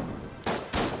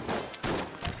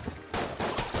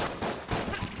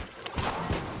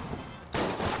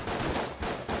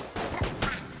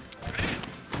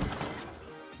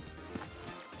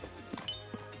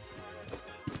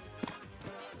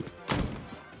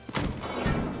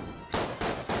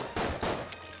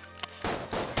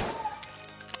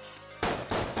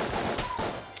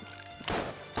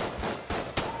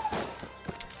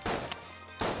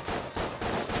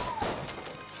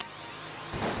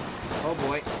 Oh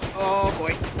boy. Oh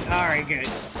boy. Alright, good.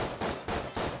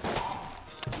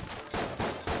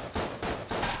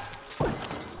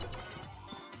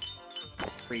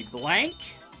 Free blank.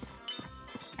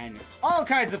 And all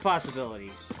kinds of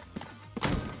possibilities.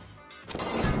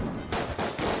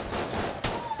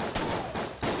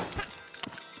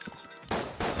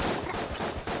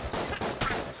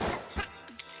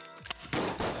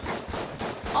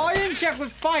 Oh, I didn't check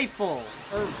with Fifle.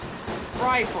 Or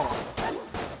Rifle.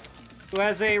 Who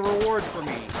has a reward for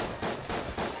me.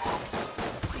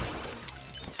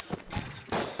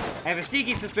 I have a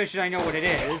sneaking suspicion I know what it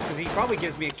is, because he probably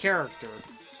gives me a character.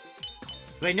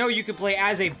 But I know you can play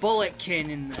as a bulletkin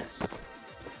in this.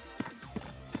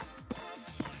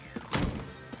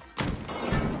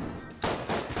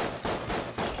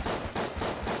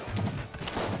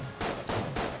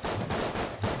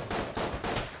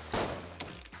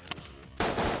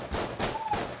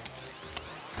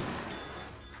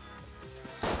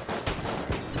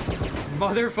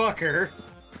 motherfucker.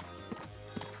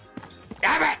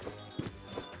 Damn it!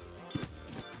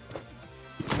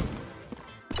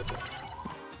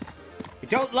 I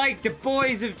don't like the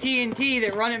boys of TNT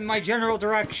that run in my general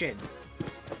direction.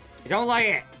 I don't like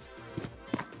it.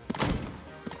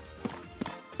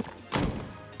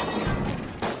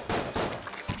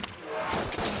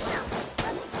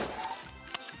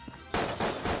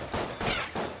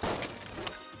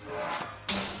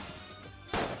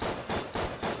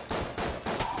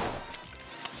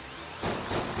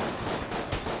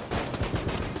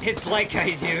 It's like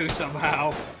I do,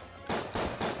 somehow.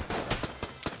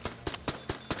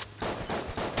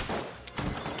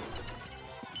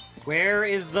 Where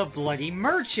is the bloody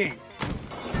merchant?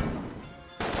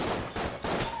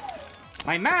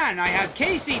 My man, I have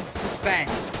K-seeds to spend.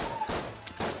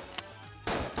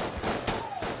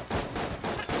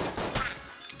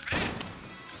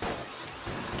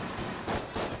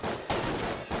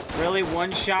 Really,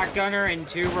 one shotgunner and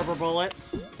 2 rubber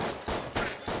bullets?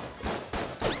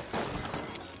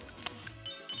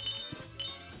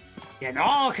 Getting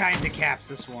all kinds of caps,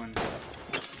 this one.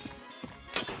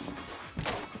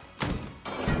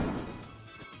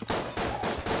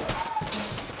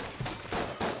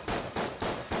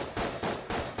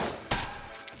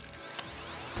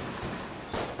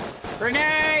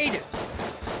 Grenade!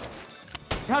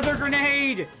 Another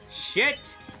grenade!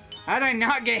 Shit! How did I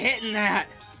not get hit in that?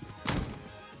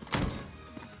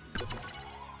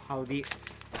 Oh, the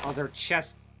other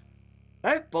chest...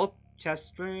 I have both chest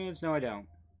streams? No, I don't.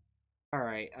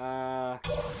 Alright,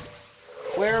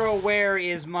 where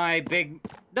is my big...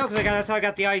 No, because that's how I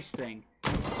got the ice thing.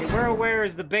 Okay, where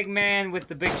is the big man with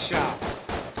the big shot?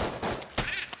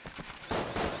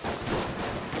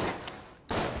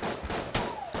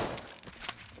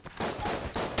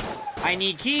 I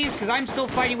need keys, because I'm still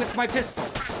fighting with my pistol.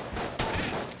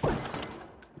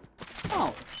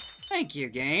 Oh, thank you,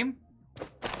 game.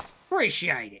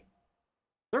 Appreciate it.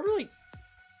 They're really...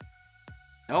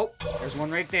 Nope, there's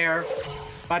one right there.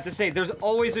 About to say, there's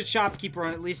always a shopkeeper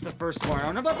on at least the first floor. I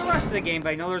don't know about the rest of the game, but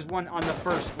I know there's one on the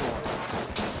first floor.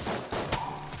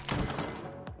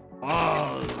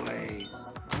 Always.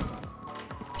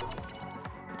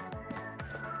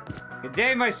 Good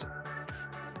day, my...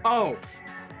 Oh.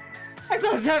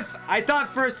 I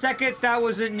thought for a second that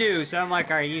wasn't new, so I'm like,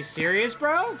 are you serious,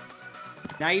 bro?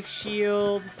 Knife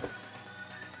shield.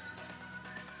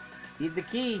 Need the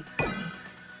key.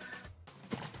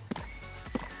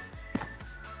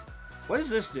 What does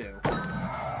this do?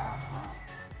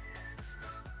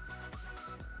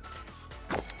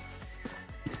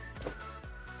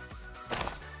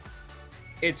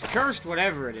 It's cursed,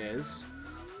 whatever it is.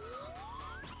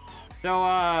 So,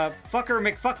 fucker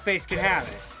McFuckface can have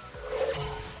it.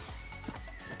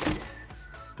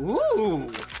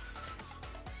 Ooh!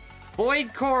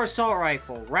 Void Core Assault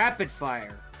Rifle. Rapid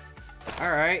fire.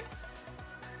 Alright.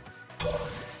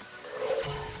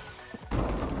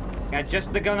 Got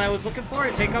just the gun I was looking for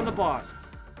to take on the boss.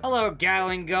 Hello,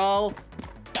 Gallon Gull.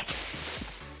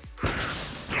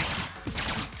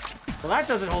 Well, that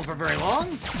doesn't hold for very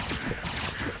long.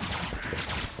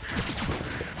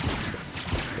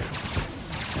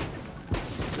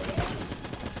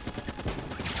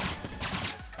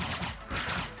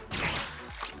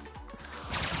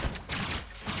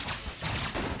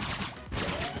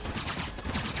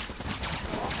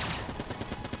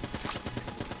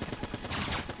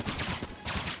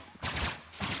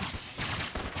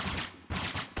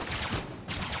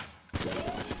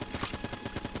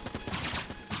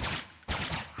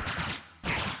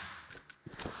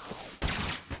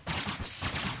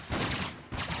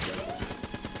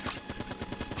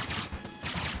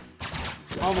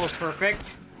 Almost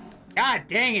perfect. God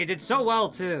dang it, did so well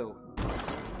too.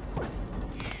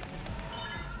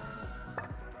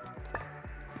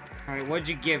 Alright, what'd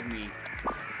you give me?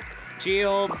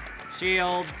 Shield,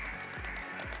 shield,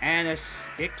 and a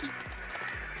sticky.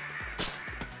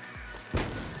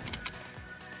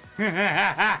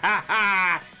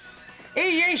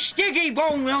 He's a sticky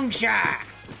bone long shot.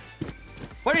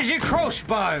 What is your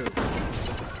crossbow?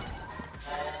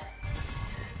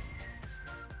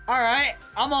 Alright,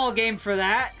 I'm all game for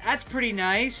that. That's pretty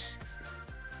nice.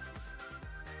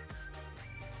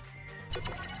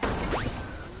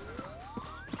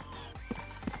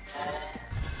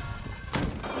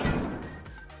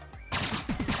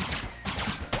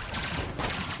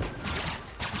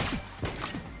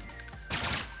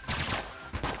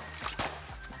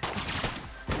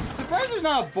 Surprised there's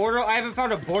not a I haven't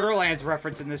found a Borderlands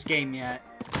reference in this game yet.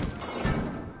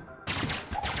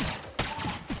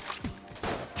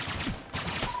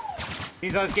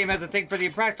 Since this game has a thing for the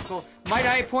impractical, might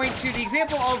I point to the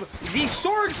example of the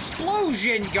Sword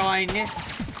Explosion gun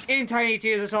in Tiny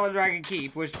Tina's Assault Dragon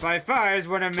Keep, which by far is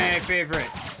one of my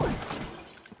favorites.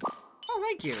 Oh,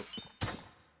 thank you.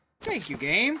 Thank you,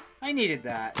 game. I needed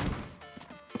that.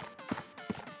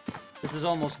 This is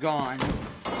almost gone.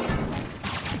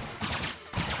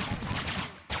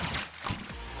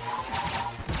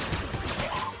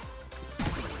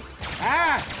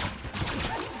 Ah!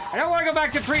 I don't want to go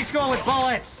back to preschool with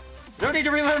bullets! I don't need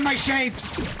to relearn my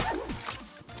shapes!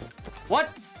 What?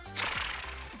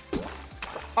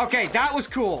 Okay, that was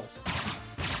cool.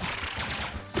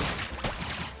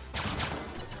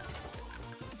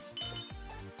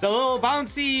 The little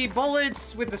bouncy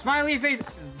bullets with the smiley face,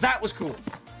 that was cool.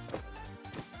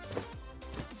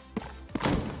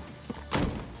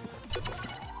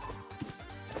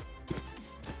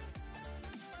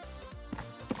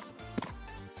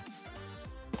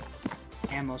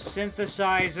 Ammo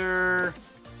synthesizer.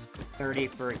 30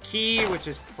 for a key, which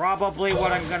is probably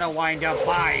what I'm gonna wind up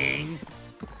buying.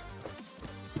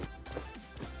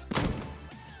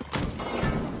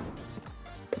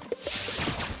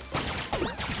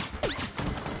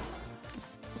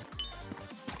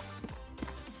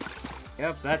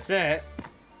 Yep, that's it.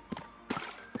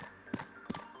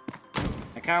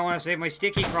 I kinda wanna save my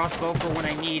sticky crossbow for when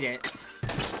I need it.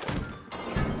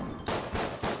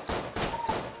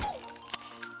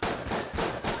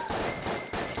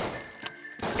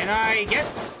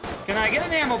 Can I get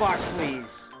an ammo box,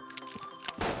 please?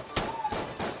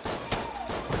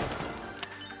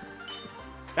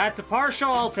 That's a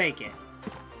partial, I'll take it.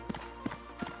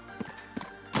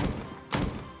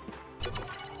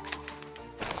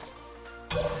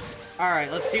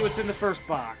 Alright, let's see what's in the first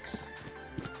box.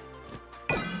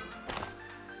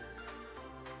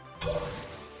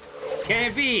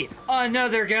 Can it be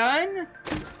another gun?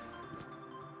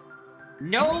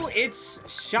 No, it's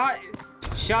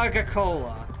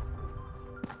Shagacola.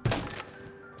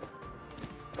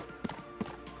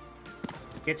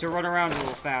 Get to run around a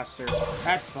little faster.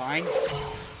 That's fine.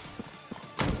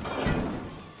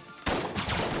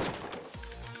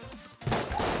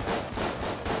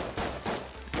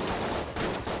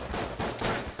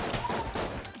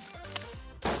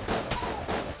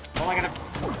 All I gotta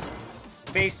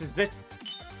face is this.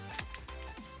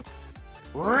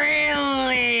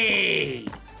 Really?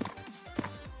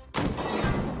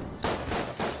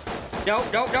 No,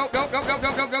 don't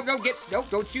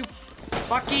you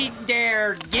fucking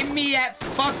dare. Give me that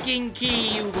fucking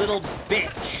key, you little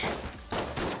bitch.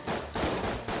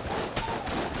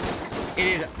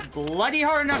 It is bloody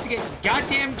hard enough to get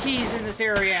goddamn keys in this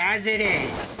area as it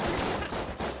is.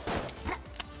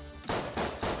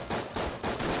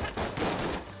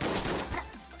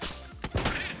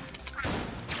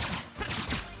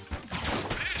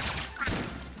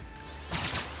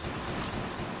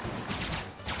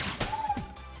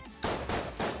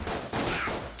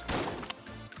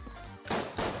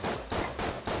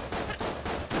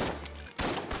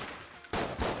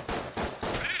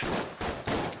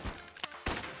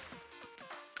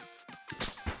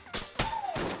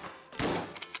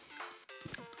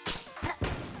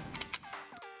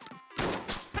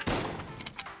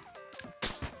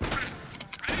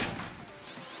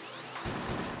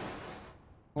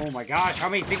 Oh my gosh, how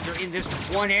many things are in this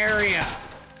one area?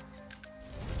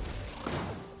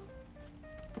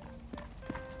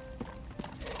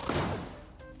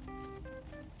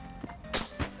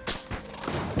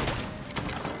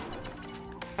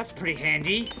 That's pretty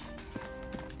handy.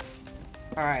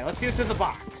 Alright, let's see what's in the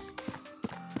box.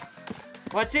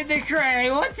 What's in the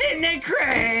crate? What's in the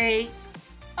crate?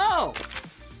 Oh!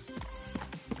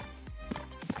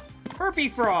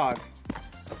 Herpy frog.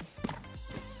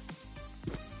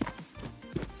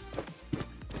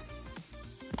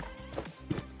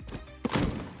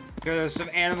 There's some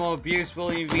animal abuse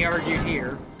will even be argued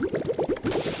here.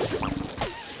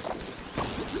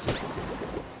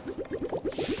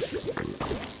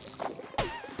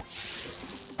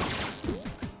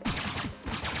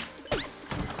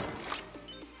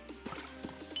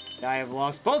 I have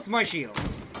lost both my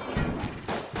shields.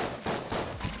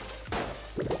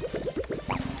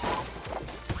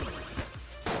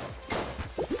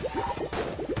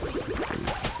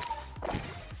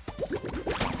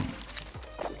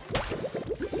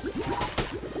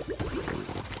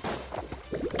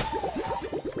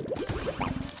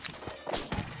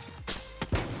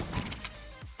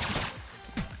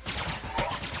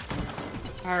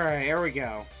 Alright, here we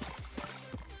go.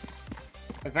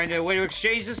 If I find a way to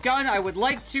exchange this gun, I would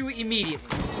like to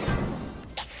immediately.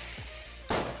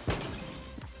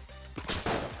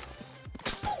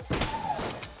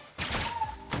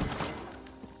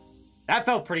 That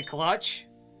felt pretty clutch.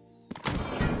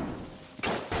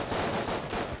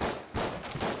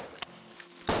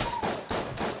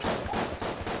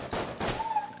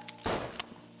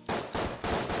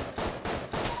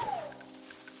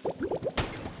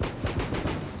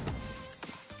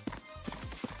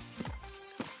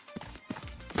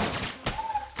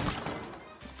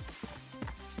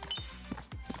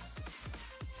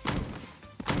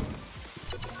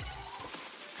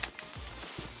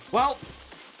 Well,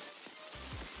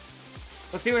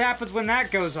 let's see what happens when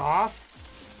that goes off.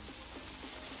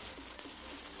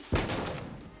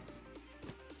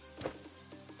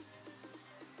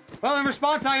 Well, in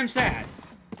response, I am sad.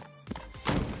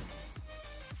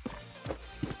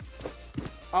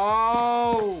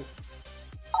 Oh!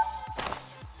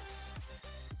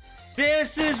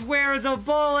 This is where the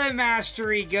bullet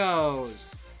mastery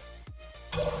goes.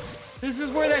 This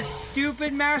is where that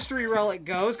stupid mastery relic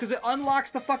goes, because it unlocks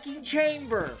the fucking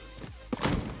chamber.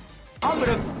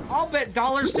 I'll bet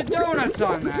dollars to donuts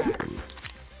on that.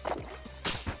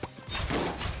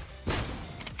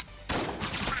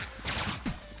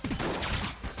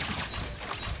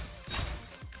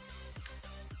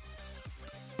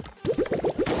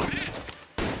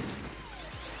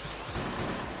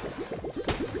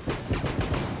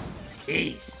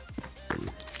 Jeez.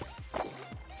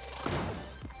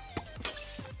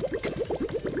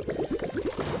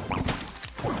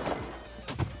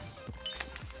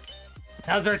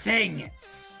 Another thing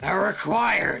that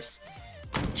requires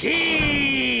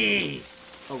keys!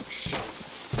 Oh, shit.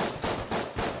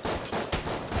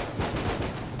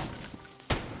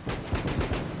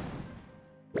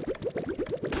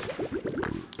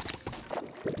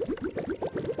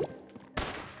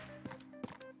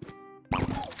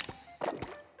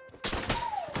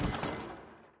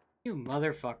 You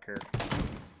motherfucker.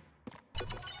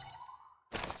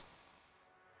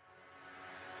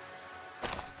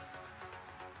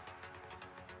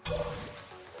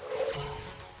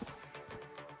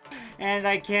 And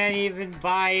I can't even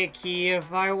buy a key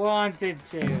if I wanted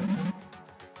to.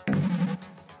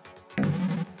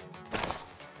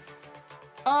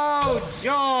 Oh,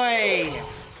 joy!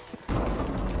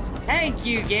 Thank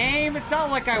you, game! It's not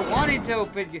like I wanted to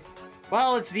open...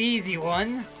 Well, it's the easy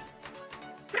one.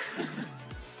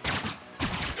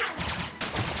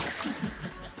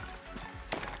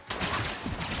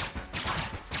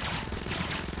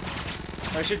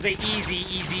 I should say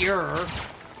easier.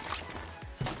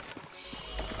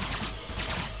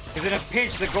 Because in a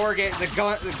pinch, the Gorgon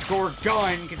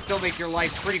can still make your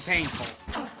life pretty painful.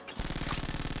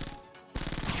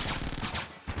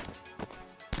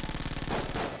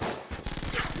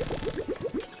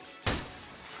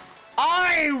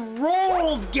 I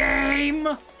rolled, game!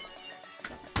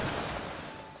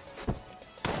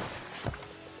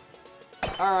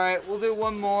 Alright, we'll do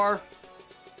one more.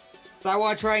 So I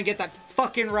want to try and get that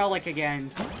fucking relic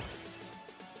again.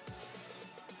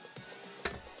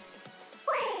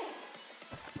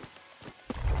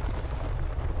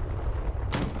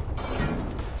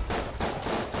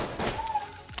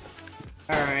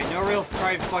 Alright, no real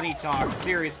funny talk.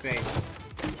 Serious face.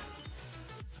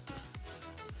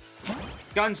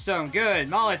 Gunstone, good.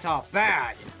 Molotov,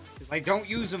 bad. Because I don't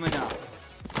use them enough.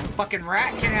 Fucking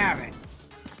rat can have it.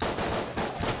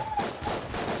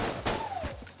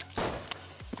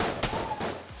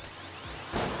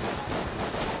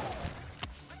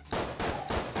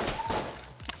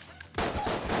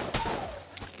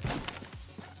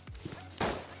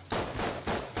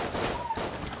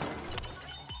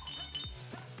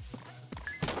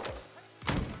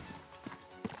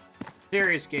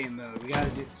 Serious game mode. We gotta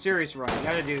do serious run. We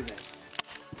gotta do this.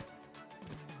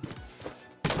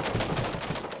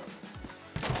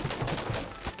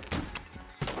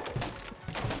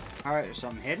 Alright, there's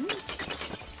something hidden.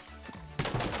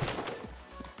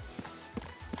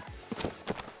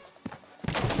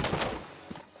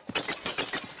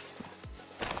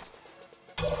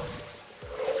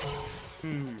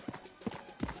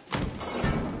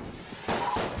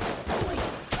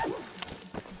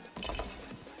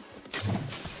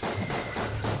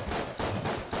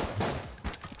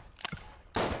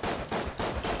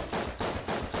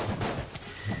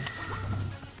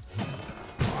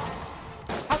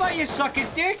 You suck a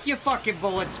dick, you fucking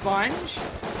bullet sponge!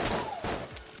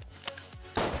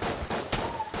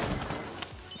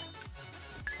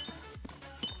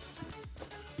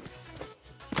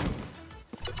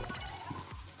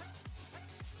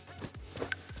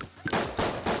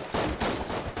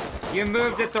 You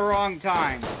moved at the wrong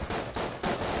time.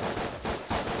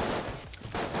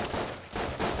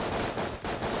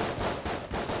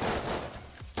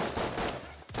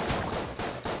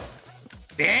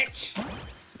 Bitch!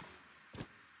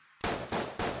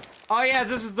 Oh yeah,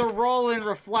 this is the roll and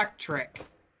reflect trick.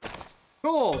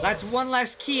 Cool, that's one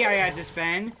less key I had to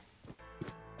spend.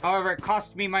 However, it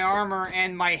cost me my armor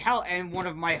and my health and one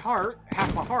of my heart,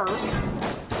 half a heart.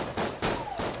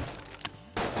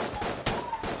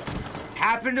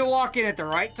 Happened to walk in at the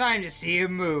right time to see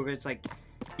him move. It's like,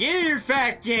 you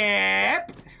fat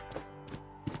dip!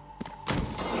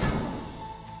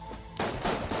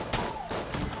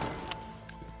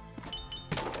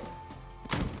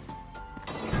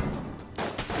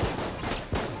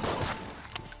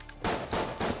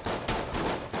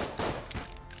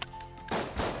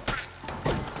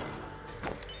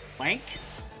 Blank.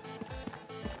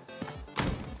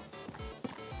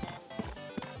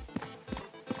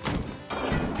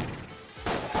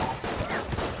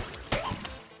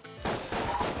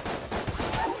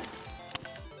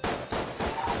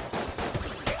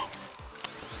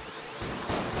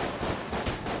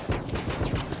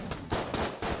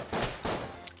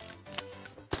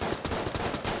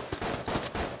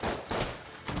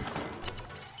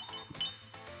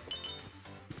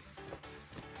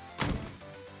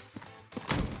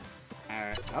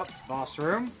 Oh, boss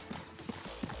room.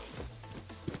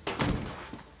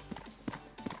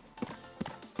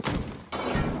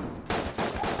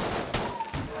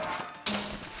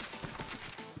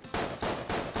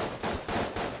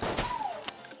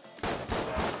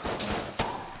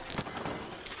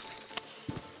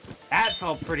 That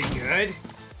felt pretty good.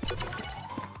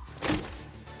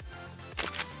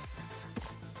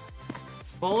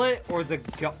 Bullet or the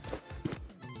gun?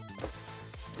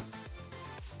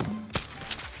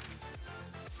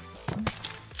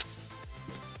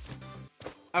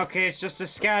 Okay, it's just a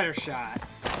scatter shot.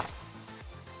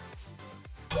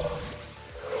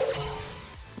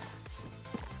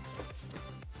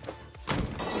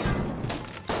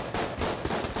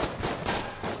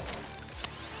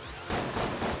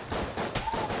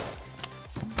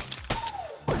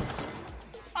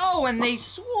 Oh, and they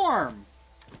swarm.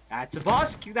 That's a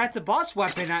boss. That's a boss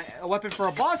weapon. A weapon for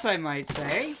a boss, I might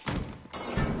say.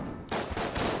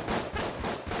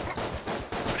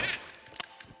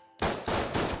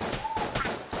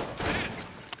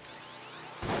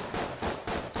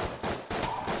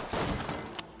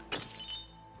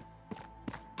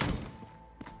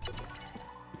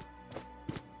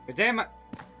 But damn it.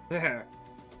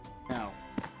 No.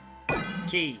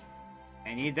 Key.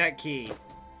 I need that key.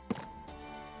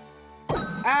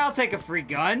 I'll take a free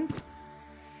gun.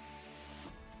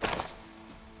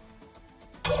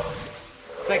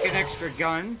 Take an extra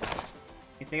gun.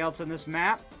 Anything else on this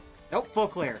map? Nope, full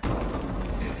clear.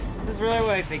 This is really what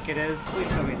I think it is. Please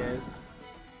tell me it is.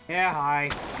 Yeah, hi.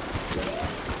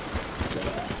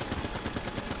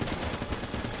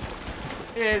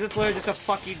 It is, it's literally just a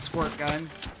fucking squirt gun.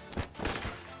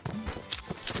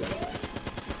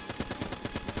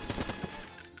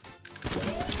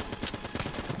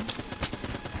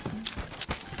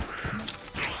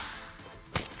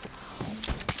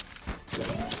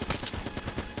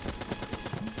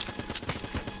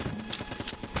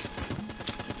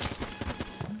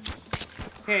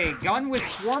 Okay, gun with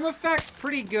swarm effect,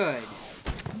 pretty good.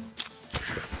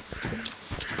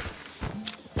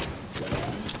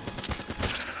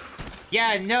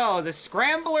 Yeah, no, the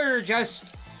scrambler just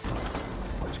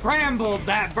scrambled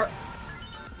that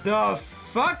The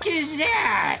fuck is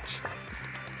that?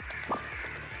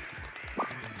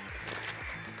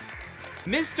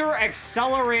 Mr.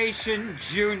 Acceleration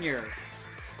Jr.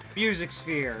 Music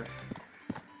Sphere.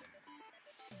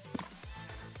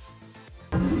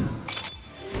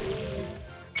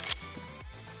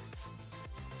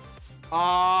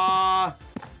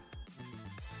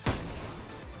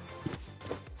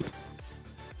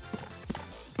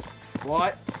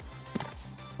 What?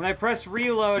 When I press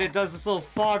reload, it does this little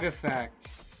fog effect.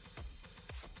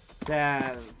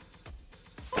 That...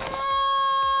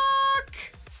 Fuck!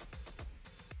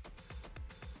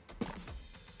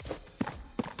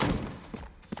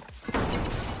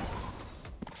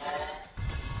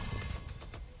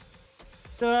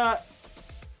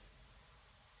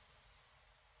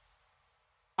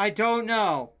 I don't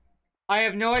know. I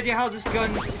have no idea how this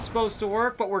gun is supposed to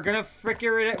work, but we're gonna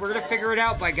figure it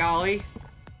out, by golly.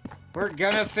 We're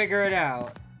gonna figure it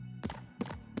out.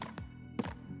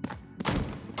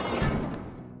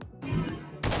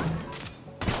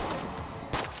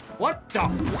 What the?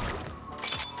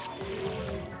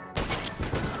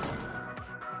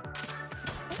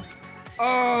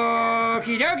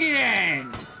 Okie dokie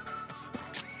then!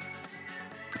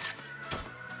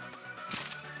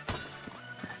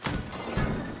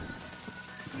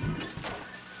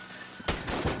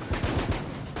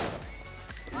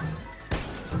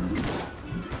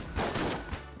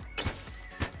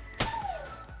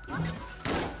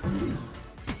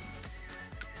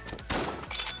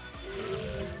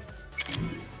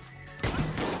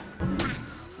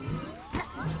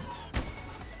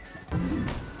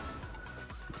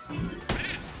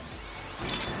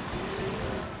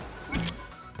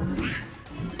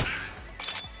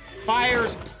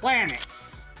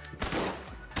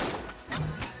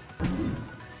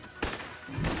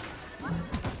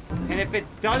 if it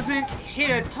doesn't hit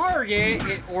a target,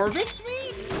 it orbits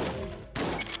me?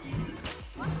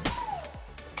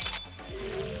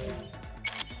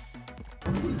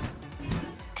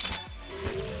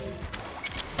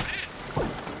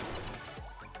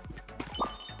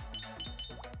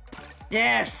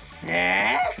 The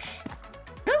heck?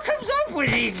 Who comes up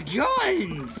with these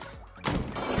guns?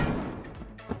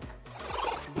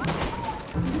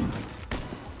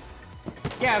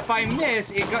 Yeah, if I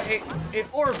miss, it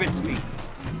orbits me.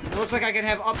 It looks like I can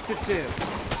have up to 2.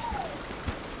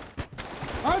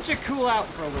 Why don't you cool out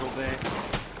for a little bit?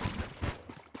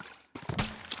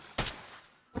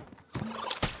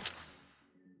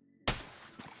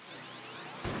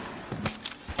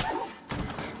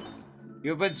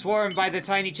 You've been swarmed by the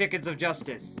tiny chickens of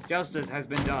justice. Justice has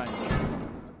been done.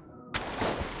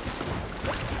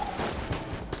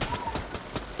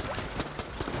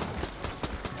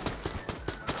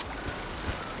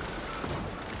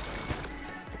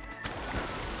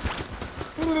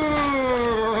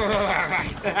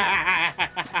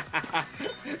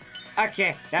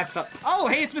 Okay, that felt... Oh,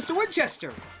 hey, it's Mr.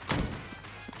 Winchester!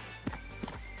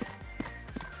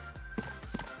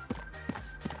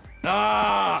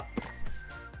 Ah!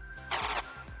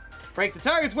 Break the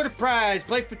targets, win a prize!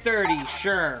 Play for 30,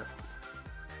 sure.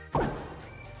 For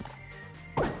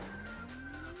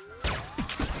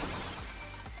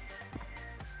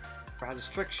how this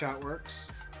trick shot works.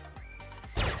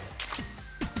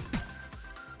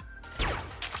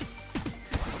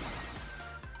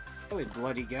 Oh, we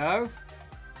bloody go.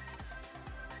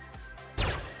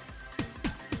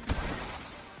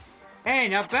 Hey,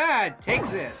 not bad. Take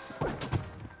this.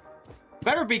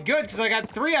 Better be good, because I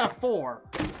got 3 out of 4.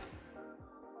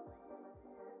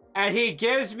 And he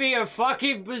gives me a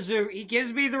fucking bazooka. He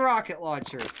gives me the rocket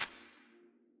launcher.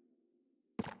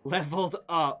 Leveled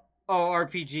up. Oh,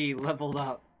 RPG, leveled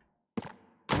up.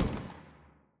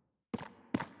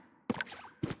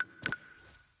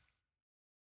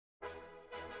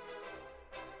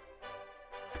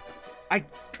 I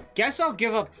guess I'll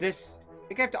give up this. I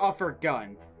think I have to offer a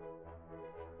gun.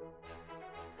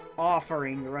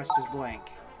 Offering, the rest is blank.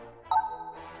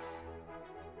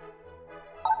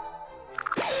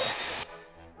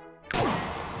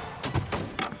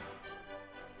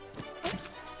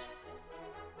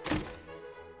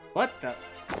 What the?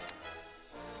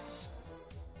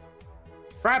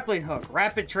 Grappling hook,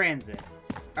 rapid transit.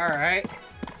 Alright.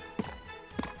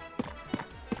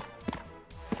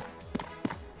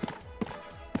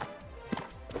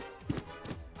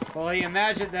 Well, I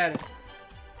imagine that...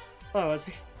 Oh, is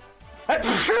he...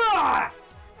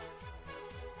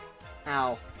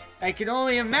 Ow. I can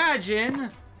only imagine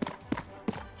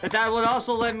that that would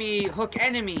also let me hook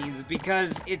enemies,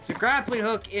 because it's a grappling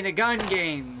hook in a gun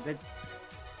game. That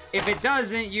if it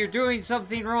doesn't, you're doing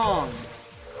something wrong.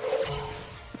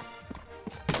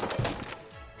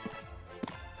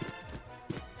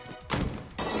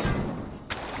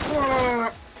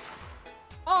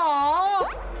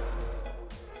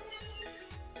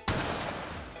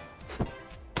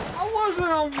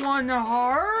 One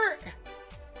heart?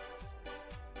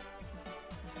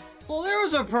 Well, there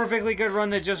was a perfectly good run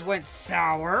that just went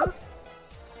sour.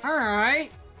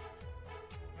 Alright.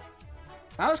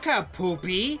 That was kind of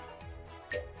poopy.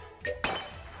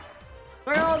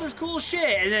 Look at all this cool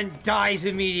shit, and then dies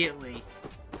immediately.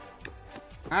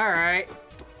 Alright.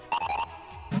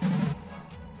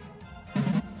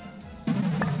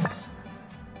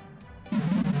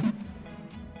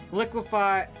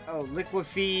 Liquefy, oh,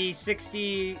 Liquefy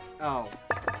 60, oh.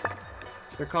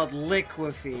 They're called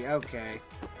Liquefy, okay.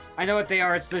 I know what they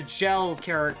are, it's the gel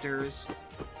characters.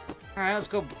 Alright, let's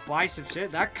go buy some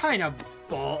shit. That kind of,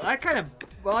 well,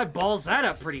 I balls that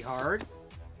up pretty hard.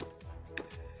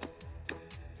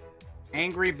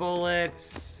 Angry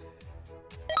bullets.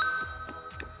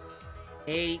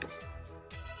 8.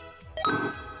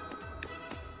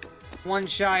 One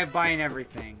shy of buying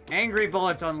everything. Angry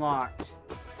bullets unlocked.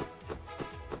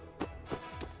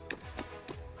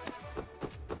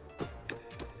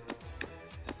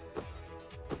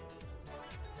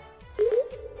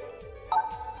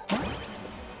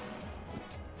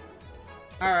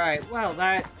 Alright, well,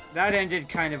 that ended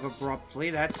kind of abruptly.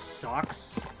 That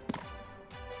sucks.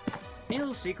 Any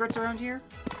little secrets around here?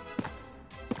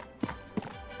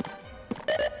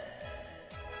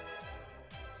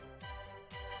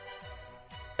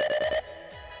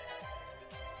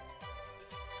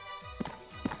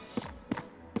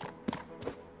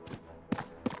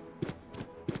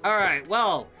 Alright,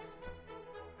 well,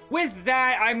 with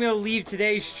that, I'm gonna leave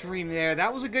today's stream there.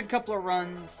 That was a good couple of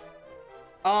runs.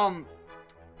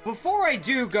 Before I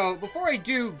do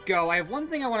go, I have one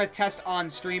thing I want to test on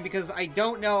stream because I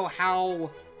don't know how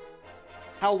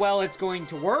well it's going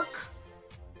to work.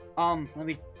 Let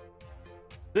me...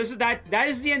 That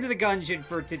is the end of the Gungeon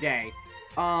for today.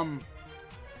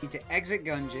 Need to exit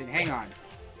Gungeon. Hang on.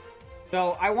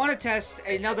 So, I want to test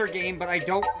another game, but I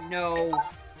don't know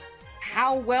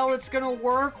how well it's gonna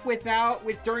work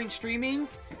during streaming,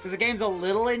 because the game's a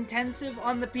little intensive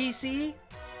on the PC.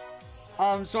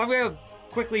 So I'm gonna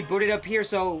quickly boot it up here.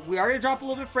 So we are gonna drop a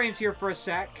little bit of frames here for a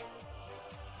sec.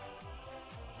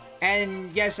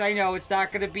 And yes, I know it's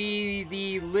not gonna be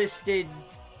the listed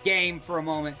game for a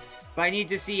moment, but I need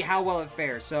to see how well it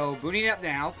fares. So booting it up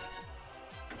now.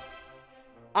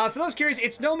 For those curious,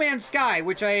 it's No Man's Sky,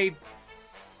 which I've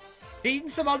seen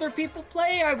some other people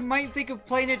play. I might think of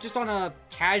playing it just on a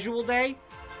casual day.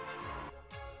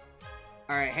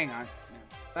 Alright, hang on.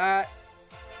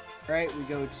 Alright, we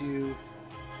go to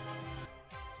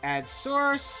add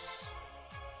source.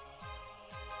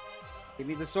 Give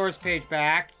me the source page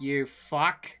back, you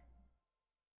fuck.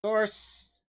 Source.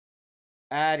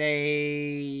 Add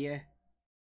a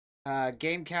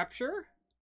game capture.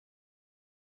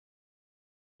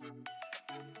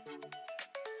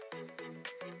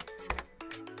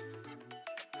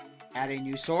 Add a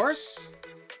new source.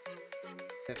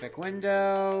 Specific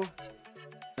window.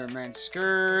 Therman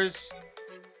Skurs.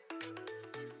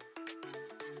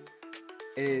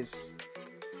 It is...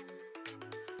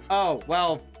 Oh,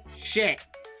 well, shit.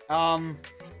 Hang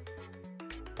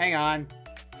on.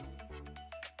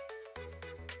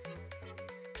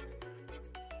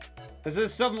 This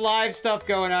is some live stuff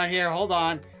going on here. Hold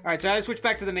on. Alright, so I gotta switch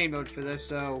back to the main mode for this,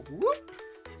 so... Whoop!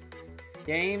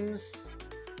 Games...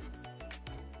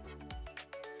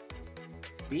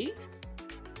 B?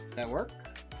 Does that work?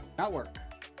 Not work.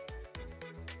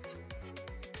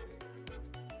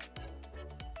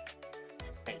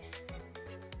 Paste.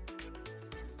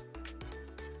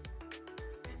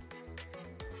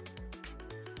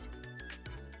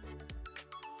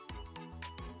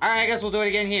 Alright, I guess we'll do it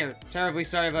again here. Terribly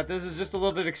sorry about this. This is just a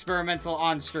little bit experimental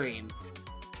on stream.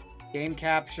 Game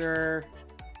capture.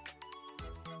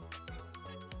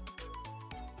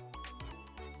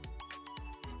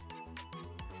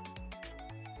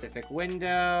 Specific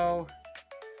window.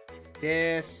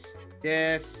 This.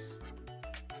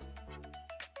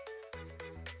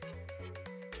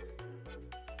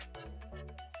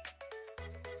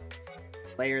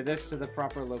 Layer this to the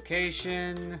proper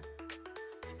location.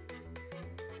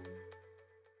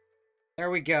 There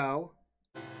we go.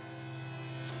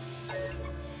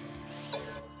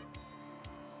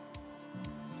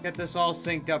 Get this all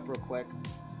synced up real quick.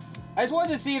 I just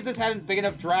wanted to see if this had a big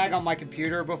enough drag on my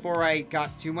computer before I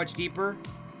got too much deeper.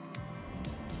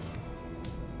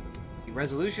 The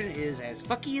resolution is as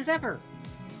fucky as ever.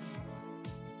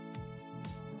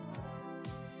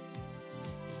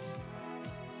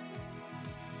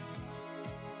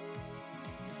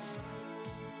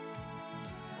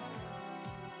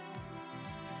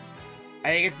 I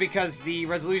think it's because the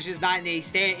resolution is not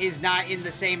in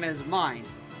the same as mine.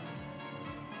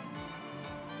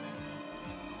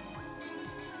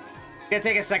 It's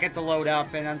gonna take a second to load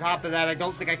up, and on top of that, I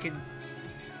don't think I can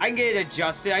get it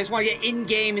adjusted. I just want to get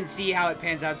in-game and see how it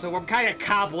pans out, so I'm kind of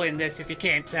cobbling this, if you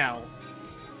can't tell.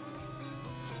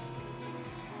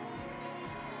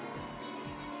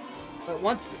 But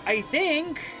once, I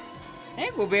think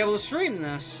we'll be able to stream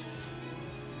this.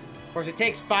 Of course, it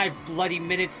takes 5 bloody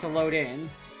minutes to load in.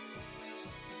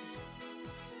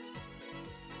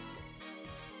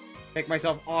 Take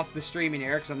myself off the streaming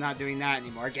area, because I'm not doing that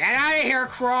anymore. Get out of here,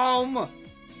 Chrome!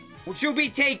 Won't you be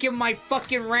taking my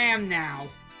fucking RAM now?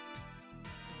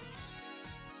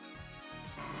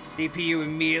 CPU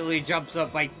immediately jumps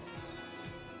up by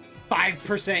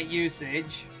 5%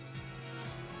 usage.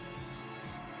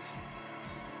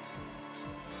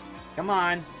 Come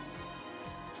on.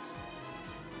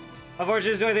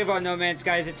 Unfortunately, the only thing about No Man's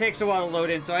Sky is it takes a while to load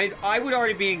in, so I would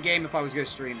already be in game if I was going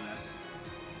to stream this.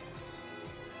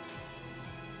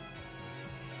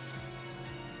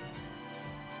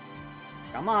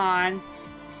 Come on.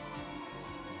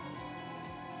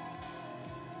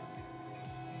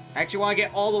 I actually want to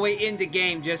get all the way into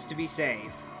game just to be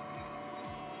safe.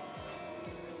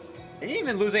 They didn't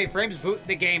even lose 8 frames booting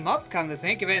the game up, come to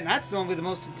think of it, and that's normally the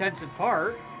most intensive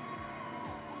part.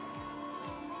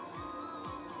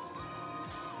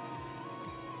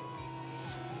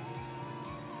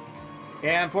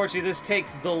 Yeah, unfortunately this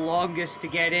takes the longest to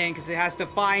get in, because it has to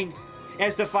find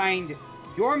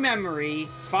your memory,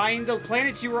 find the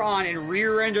planets you were on, and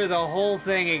re-render the whole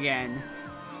thing again.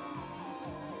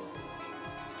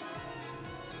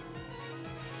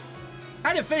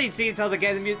 kind of fitting seeing how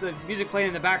the music playing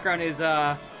in the background is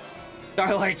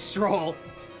Starlight Stroll.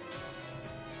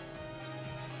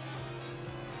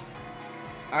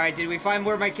 Alright, did we find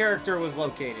where my character was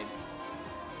located?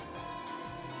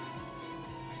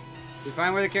 Did we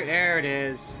find where the character... There it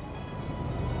is.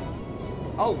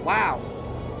 Oh, wow.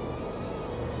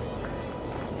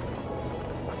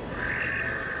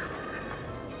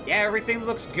 Yeah, everything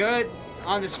looks good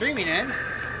on the streaming end.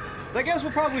 I guess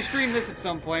we'll probably stream this at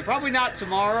some point. Probably not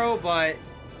tomorrow, but...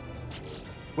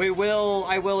 I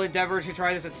will endeavor to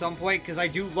try this at some point, because I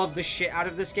do love the shit out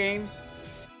of this game.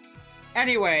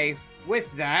 Anyway...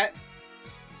 With that,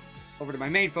 over to my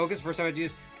main focus. First time I do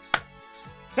this.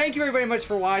 Thank you very much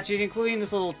for watching, including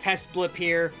this little test blip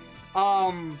here.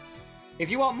 If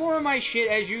you want more of my shit,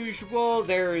 as usual,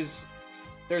 there's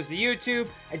the YouTube.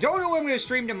 I don't know when I'm going to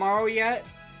stream tomorrow yet.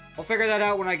 I'll figure that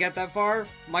out when I get that far.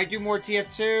 Might do more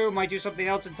TF2, might do something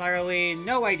else entirely.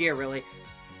 No idea, really.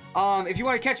 If you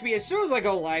want to catch me as soon as I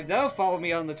go live, though, follow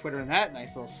me on the Twitter and that.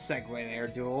 Nice little segue there,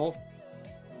 Duel.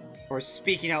 Or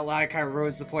speaking out loud kind of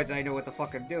ruins the point that I know what the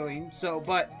fuck I'm doing. So,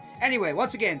 but anyway,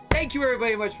 once again, thank you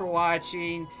everybody much for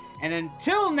watching. And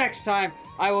until next time,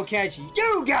 I will catch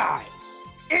you guys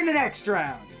in the next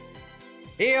round.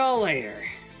 See y'all later.